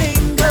the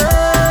single.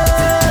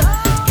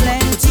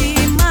 Plenty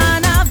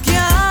man of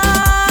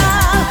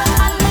God,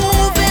 and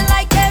moving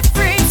like they're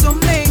free to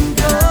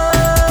mingle.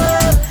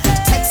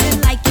 Texting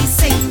like he's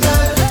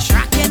single,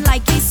 tracking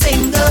like he's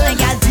single, and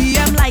got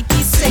DM like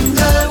he's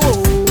single. Whoa.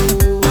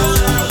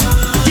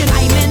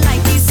 Timing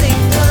like he's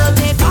single,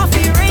 take off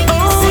your ring.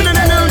 Oh no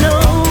no no no,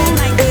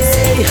 like he's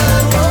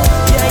single.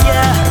 Yeah,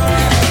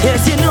 yeah.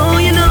 Yes, you know,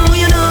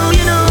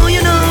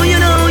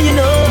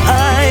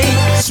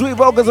 Sweet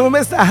vocals with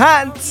Mr.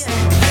 Hans.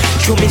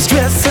 threw me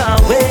stress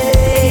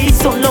away.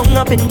 So long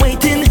I've been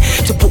waiting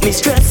to put me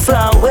stress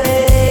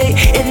away.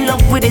 In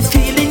love with this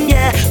feeling,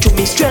 yeah. Threw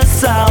me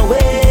stress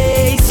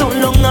away. So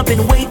long I've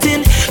been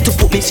waiting to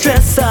put me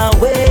stress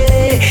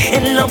away.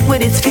 In love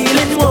with this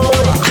feeling, whoa.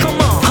 Come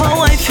on,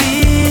 how I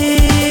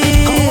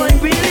feel, how I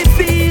really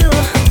feel.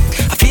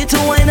 I feel to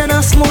wine and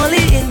a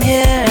smalley in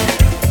here.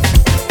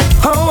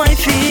 How I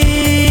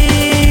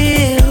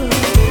feel,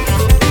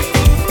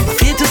 I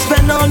feel to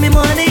spend all my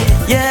money,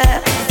 yeah.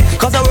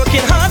 Cause I'm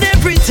working hard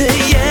every day,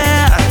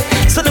 yeah.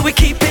 So that we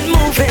keep it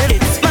moving.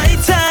 It's my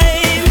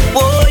time,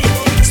 boy.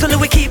 So that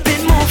we keep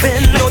it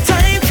moving. No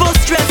time for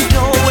stress,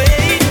 no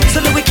way. So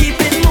that we keep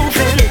it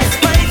moving. It's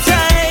my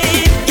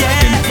time,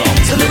 yeah.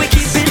 So that we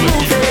keep it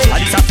moving.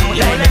 It's a full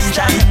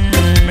direction.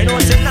 Me know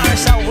it's in our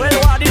soul. Well,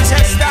 what is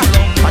tester?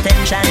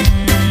 Attention.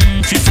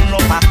 She's full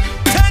of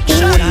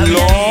attention. Oh,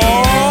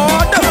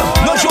 Lord.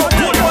 No show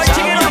good boy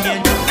chicken up.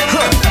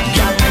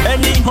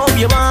 Anyhow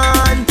you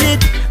want it,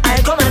 I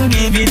come and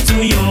give it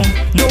to you.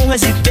 No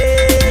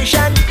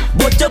hesitation,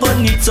 but you're gonna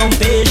need some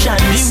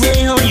patience. The way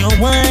how you're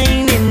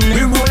whining,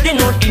 we're rolling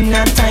out in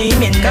a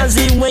timing. Cause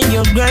the way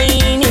you're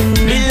grinding,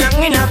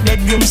 belong in a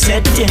bedroom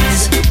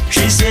settings.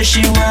 She says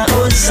she want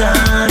oh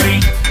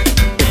sorry,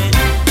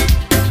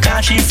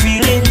 cause she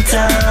feeling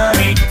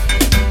tired.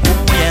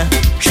 Oh yeah,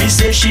 she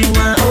says she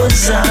want oh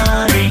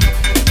sorry.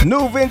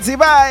 New Vincy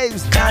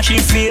vibes. Cause she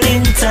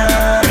feeling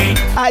tired.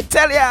 I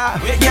tell ya.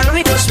 Later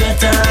we go sweat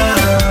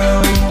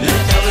down.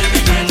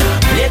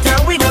 Later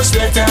we go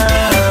sweat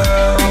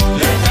down.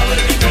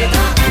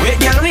 Wait,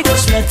 girl, we go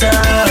sweat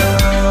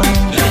down.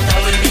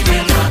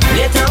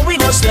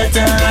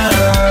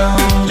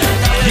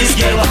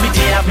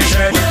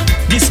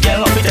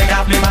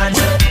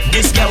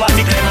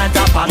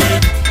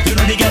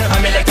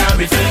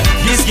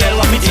 girl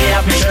want me tear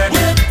off me shirt.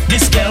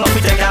 This girl want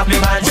me take off me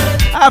pants.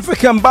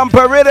 African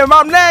bumper rhythm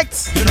up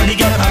next. You know the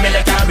girl want me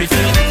like a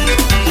refill.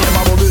 Them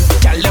a bubble,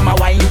 girl them a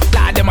wine,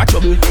 lad them a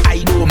trouble.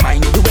 I don't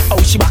mind the way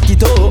how she back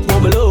it up,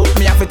 bubble up.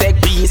 Me have to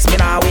take peace, me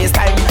nah waste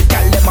time.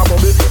 Girl them a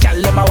bubble,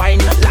 girl them a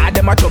wine, lad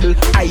them a trouble.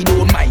 I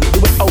don't mind the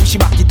way how she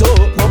back it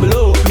up, bubble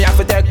up. Me have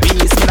to take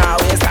peace, me nah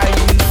waste time.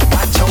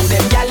 Watch how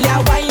them girl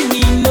ya wine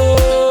me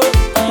know,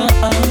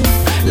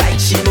 like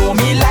she know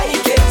me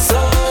like it so.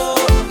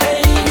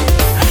 Hey,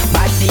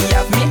 body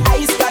have me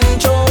eyes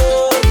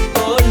control.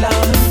 Oh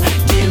Lord,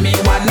 give me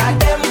one of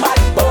them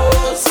bad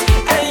boys.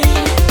 Hey,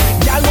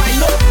 girl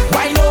wine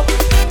up,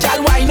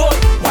 girl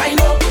wine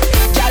up,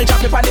 girl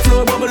drop it on the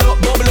floor, bubble up.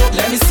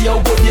 Let me see how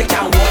good you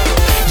can walk.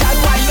 Girl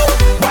wine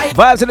up,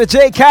 Vibes to the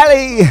J.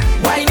 Cali.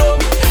 wine up,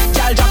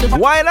 girl drop it on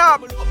Wine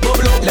up.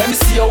 bubble up. Let me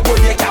see how good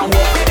you can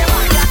walk.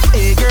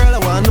 Hey girl, I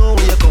wanna know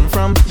where you come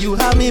from. You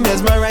have me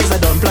mesmerized, I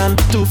don't plan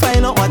to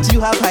find out what you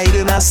have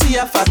hiding. I see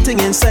a fat thing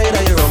inside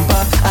of your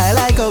rumpa. I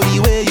like how the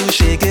way you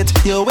shake it.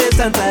 Your waist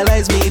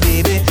tantalize me,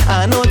 baby.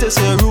 I notice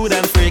you're rude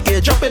and freaky.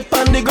 Drop it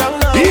on the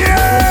ground now. You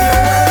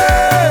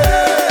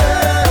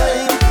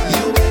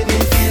make me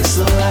feel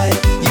so high.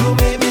 You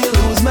make me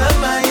lose my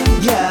mind,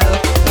 girl.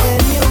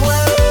 When you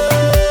whine,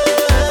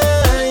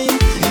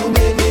 you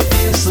make me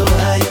feel so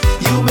high.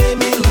 You make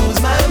me lose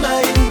my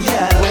mind,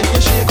 girl. When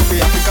you shake up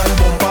your African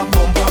bumper,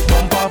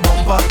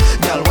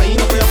 girl, wind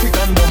up your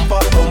African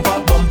bumper,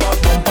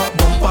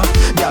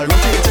 girl,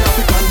 rotate your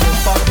African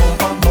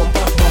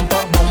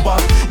bumper,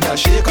 girl,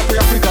 shake up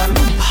your African,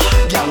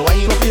 girl,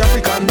 wind up your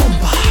African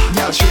bumper,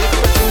 girl, shake up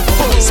your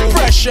Pulse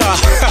pressure.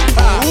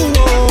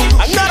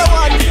 Another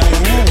one.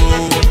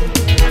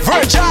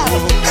 Virgil.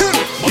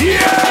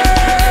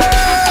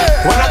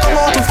 When I come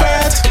out to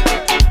fete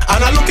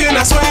and I look in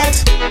her sweat,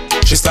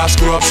 she starts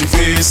screw up she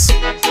face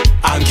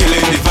and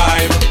killing the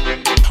vibe.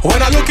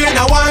 When I look in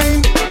her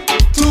wine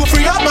to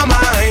free up my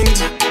mind,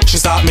 she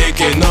start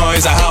making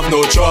noise. I have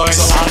no choice,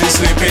 so I'll be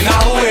slipping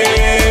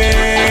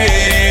away.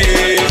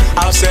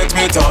 I've sent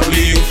me to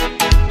leave.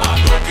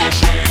 I'm looking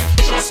shit.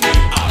 Trust me,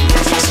 I'm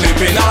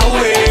slipping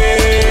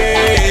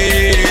away.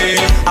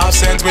 I've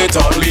sent me to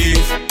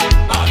leave.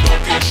 I'm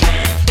looking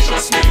shit.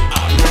 Trust me,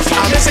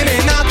 I'm missing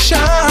in action.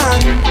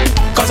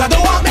 Cause I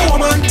don't want me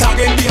woman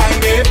tagging behind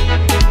me.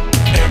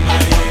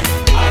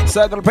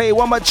 So I'm gonna play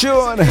one more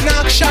tune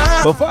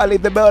before I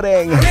leave the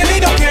building. Really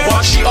don't care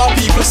what she or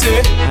people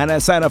say. And then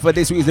sign up for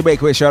this week's The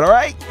Breakaway Show,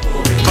 alright?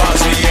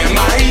 Cause we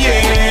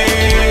MIA,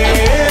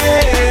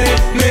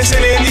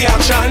 missing in the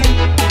action.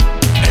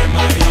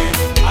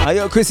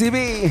 Ayo, Chrissy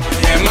B.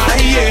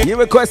 MIA, you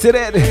requested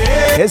it.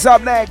 It's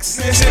up next.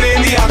 Missing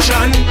in the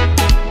action.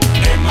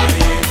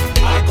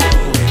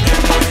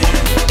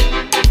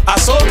 I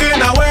soak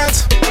in a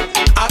wet,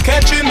 I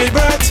catch in me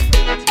breath.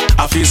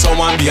 I feel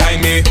someone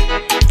behind me.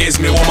 It's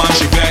me woman,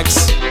 she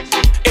vex.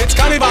 It's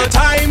carnival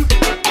time,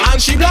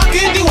 and she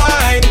blocking the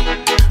wine.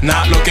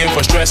 Not looking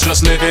for stress,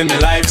 just living my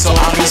life. So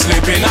I'll be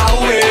slipping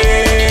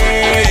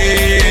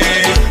away.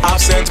 I've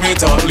sent me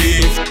to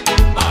leave.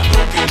 I'm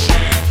looking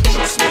shit,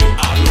 trust me,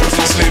 I'm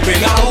losing,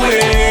 slipping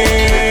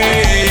away.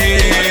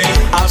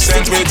 I've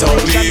sent me to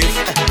leave.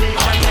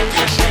 I'm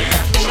looking shit,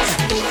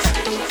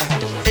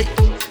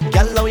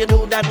 Girl, how you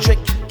do that trick?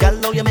 Girl,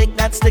 how you make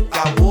that stick?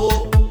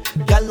 Whoa.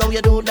 Girl, how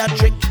you do that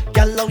trick?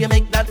 Girl, how you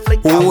make that flick?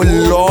 Oh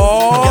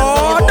Lord! Girl,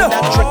 how you do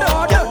that trick?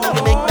 Girl, how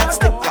you make that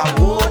stick?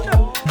 Whoa.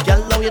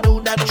 Girl, how you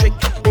do that trick?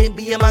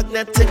 Baby, a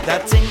magnetic.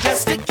 That thing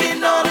just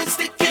sticking on it,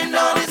 sticking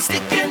on it,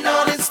 sticking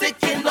on it,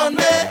 sticking on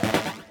me.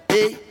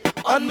 Hey,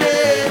 on me.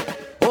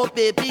 Oh,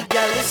 baby,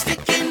 girl, it's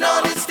sticking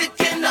on it,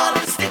 sticking on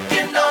it,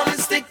 sticking on it,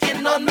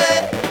 sticking on me.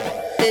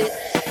 Hey,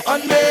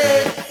 on me,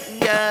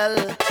 girl.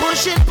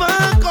 Push it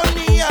back on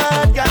me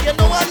hard, girl. You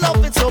know I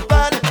love it so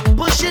bad.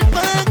 Push it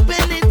back,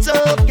 bend it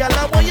up, girl.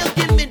 I want you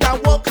give me that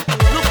walk.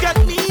 Look at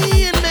me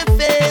in my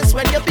face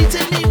when you're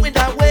beating me with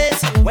that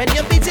waist. When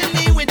you're beating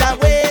me with that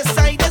waist,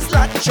 I just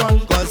latch on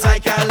 'cause I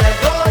can't let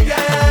go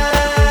yet.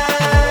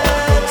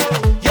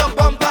 Your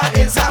bumper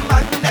is a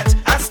magnet.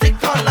 I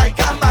stick on like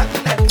a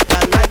magnet.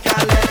 Girl, I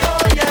can't let go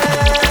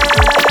yet.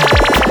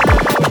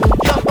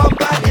 Your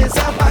bumper is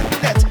a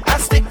magnet. I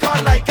stick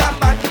on like a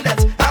magnet.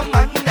 A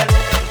magnet.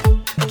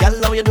 Girl,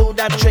 how you do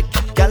that trick?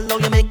 Girl, how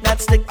you make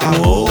that stick?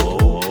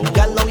 Whoa.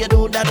 Girl, how you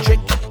do that trick?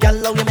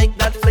 Girl, how you make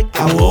that flick?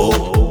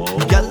 Whoa.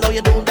 Girl, how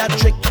you do that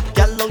trick?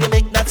 Girl, how you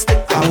make that stick?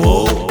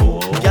 Whoa.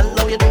 Girl,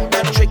 how you do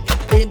that trick?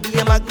 Baby,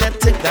 a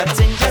magnetic. That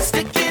thing just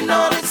sticking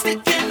on it,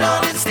 sticking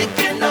on it,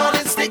 sticking on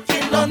it,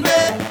 sticking on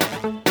me.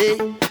 Hey,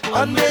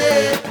 on me.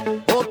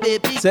 Oh,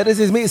 baby. So this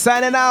is me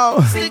signing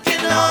out.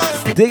 Sticking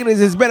on. Digging,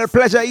 it's been a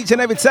pleasure each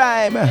and every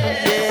time.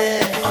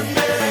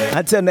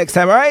 Until next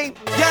time, alright?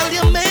 Girl,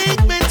 you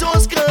make me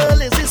toast,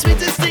 girl. It's the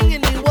sweetest thing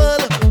in the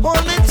world.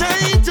 Hold me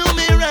tight to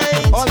me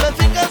right. All the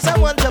fingers I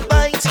want to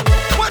bite.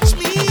 Watch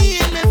me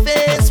in the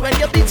face when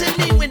you're beating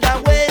me with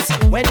that waist.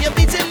 When you're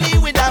beating me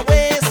with that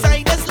waist,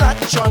 I just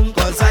latch on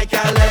 'cause I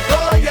can't let go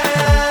yet.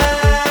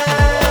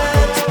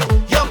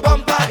 Your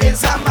bumper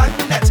is a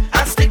magnet.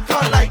 I stick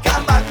on like a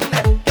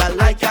magnet.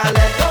 Girl, I can't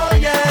let go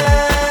yet.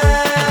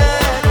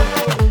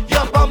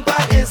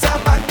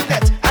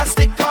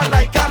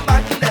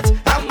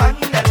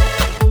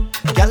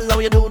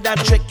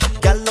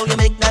 Girl, how you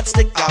make that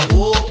stick a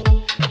whoa.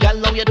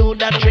 Girl, how you do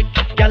that trick.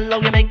 Girl, how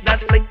you make that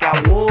flick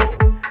a whoa.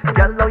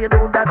 Girl, how you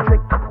do that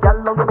trick.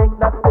 Girl, how you make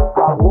that stick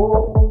a whoa.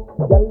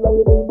 Girl, how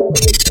you do that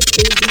trick.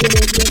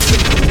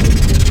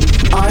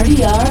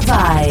 RDR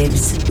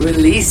Vibes.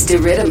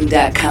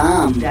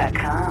 ReleaseToRhythm.com.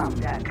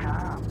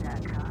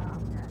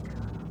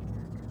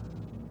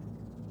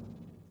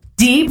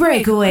 D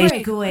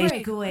Breakaway.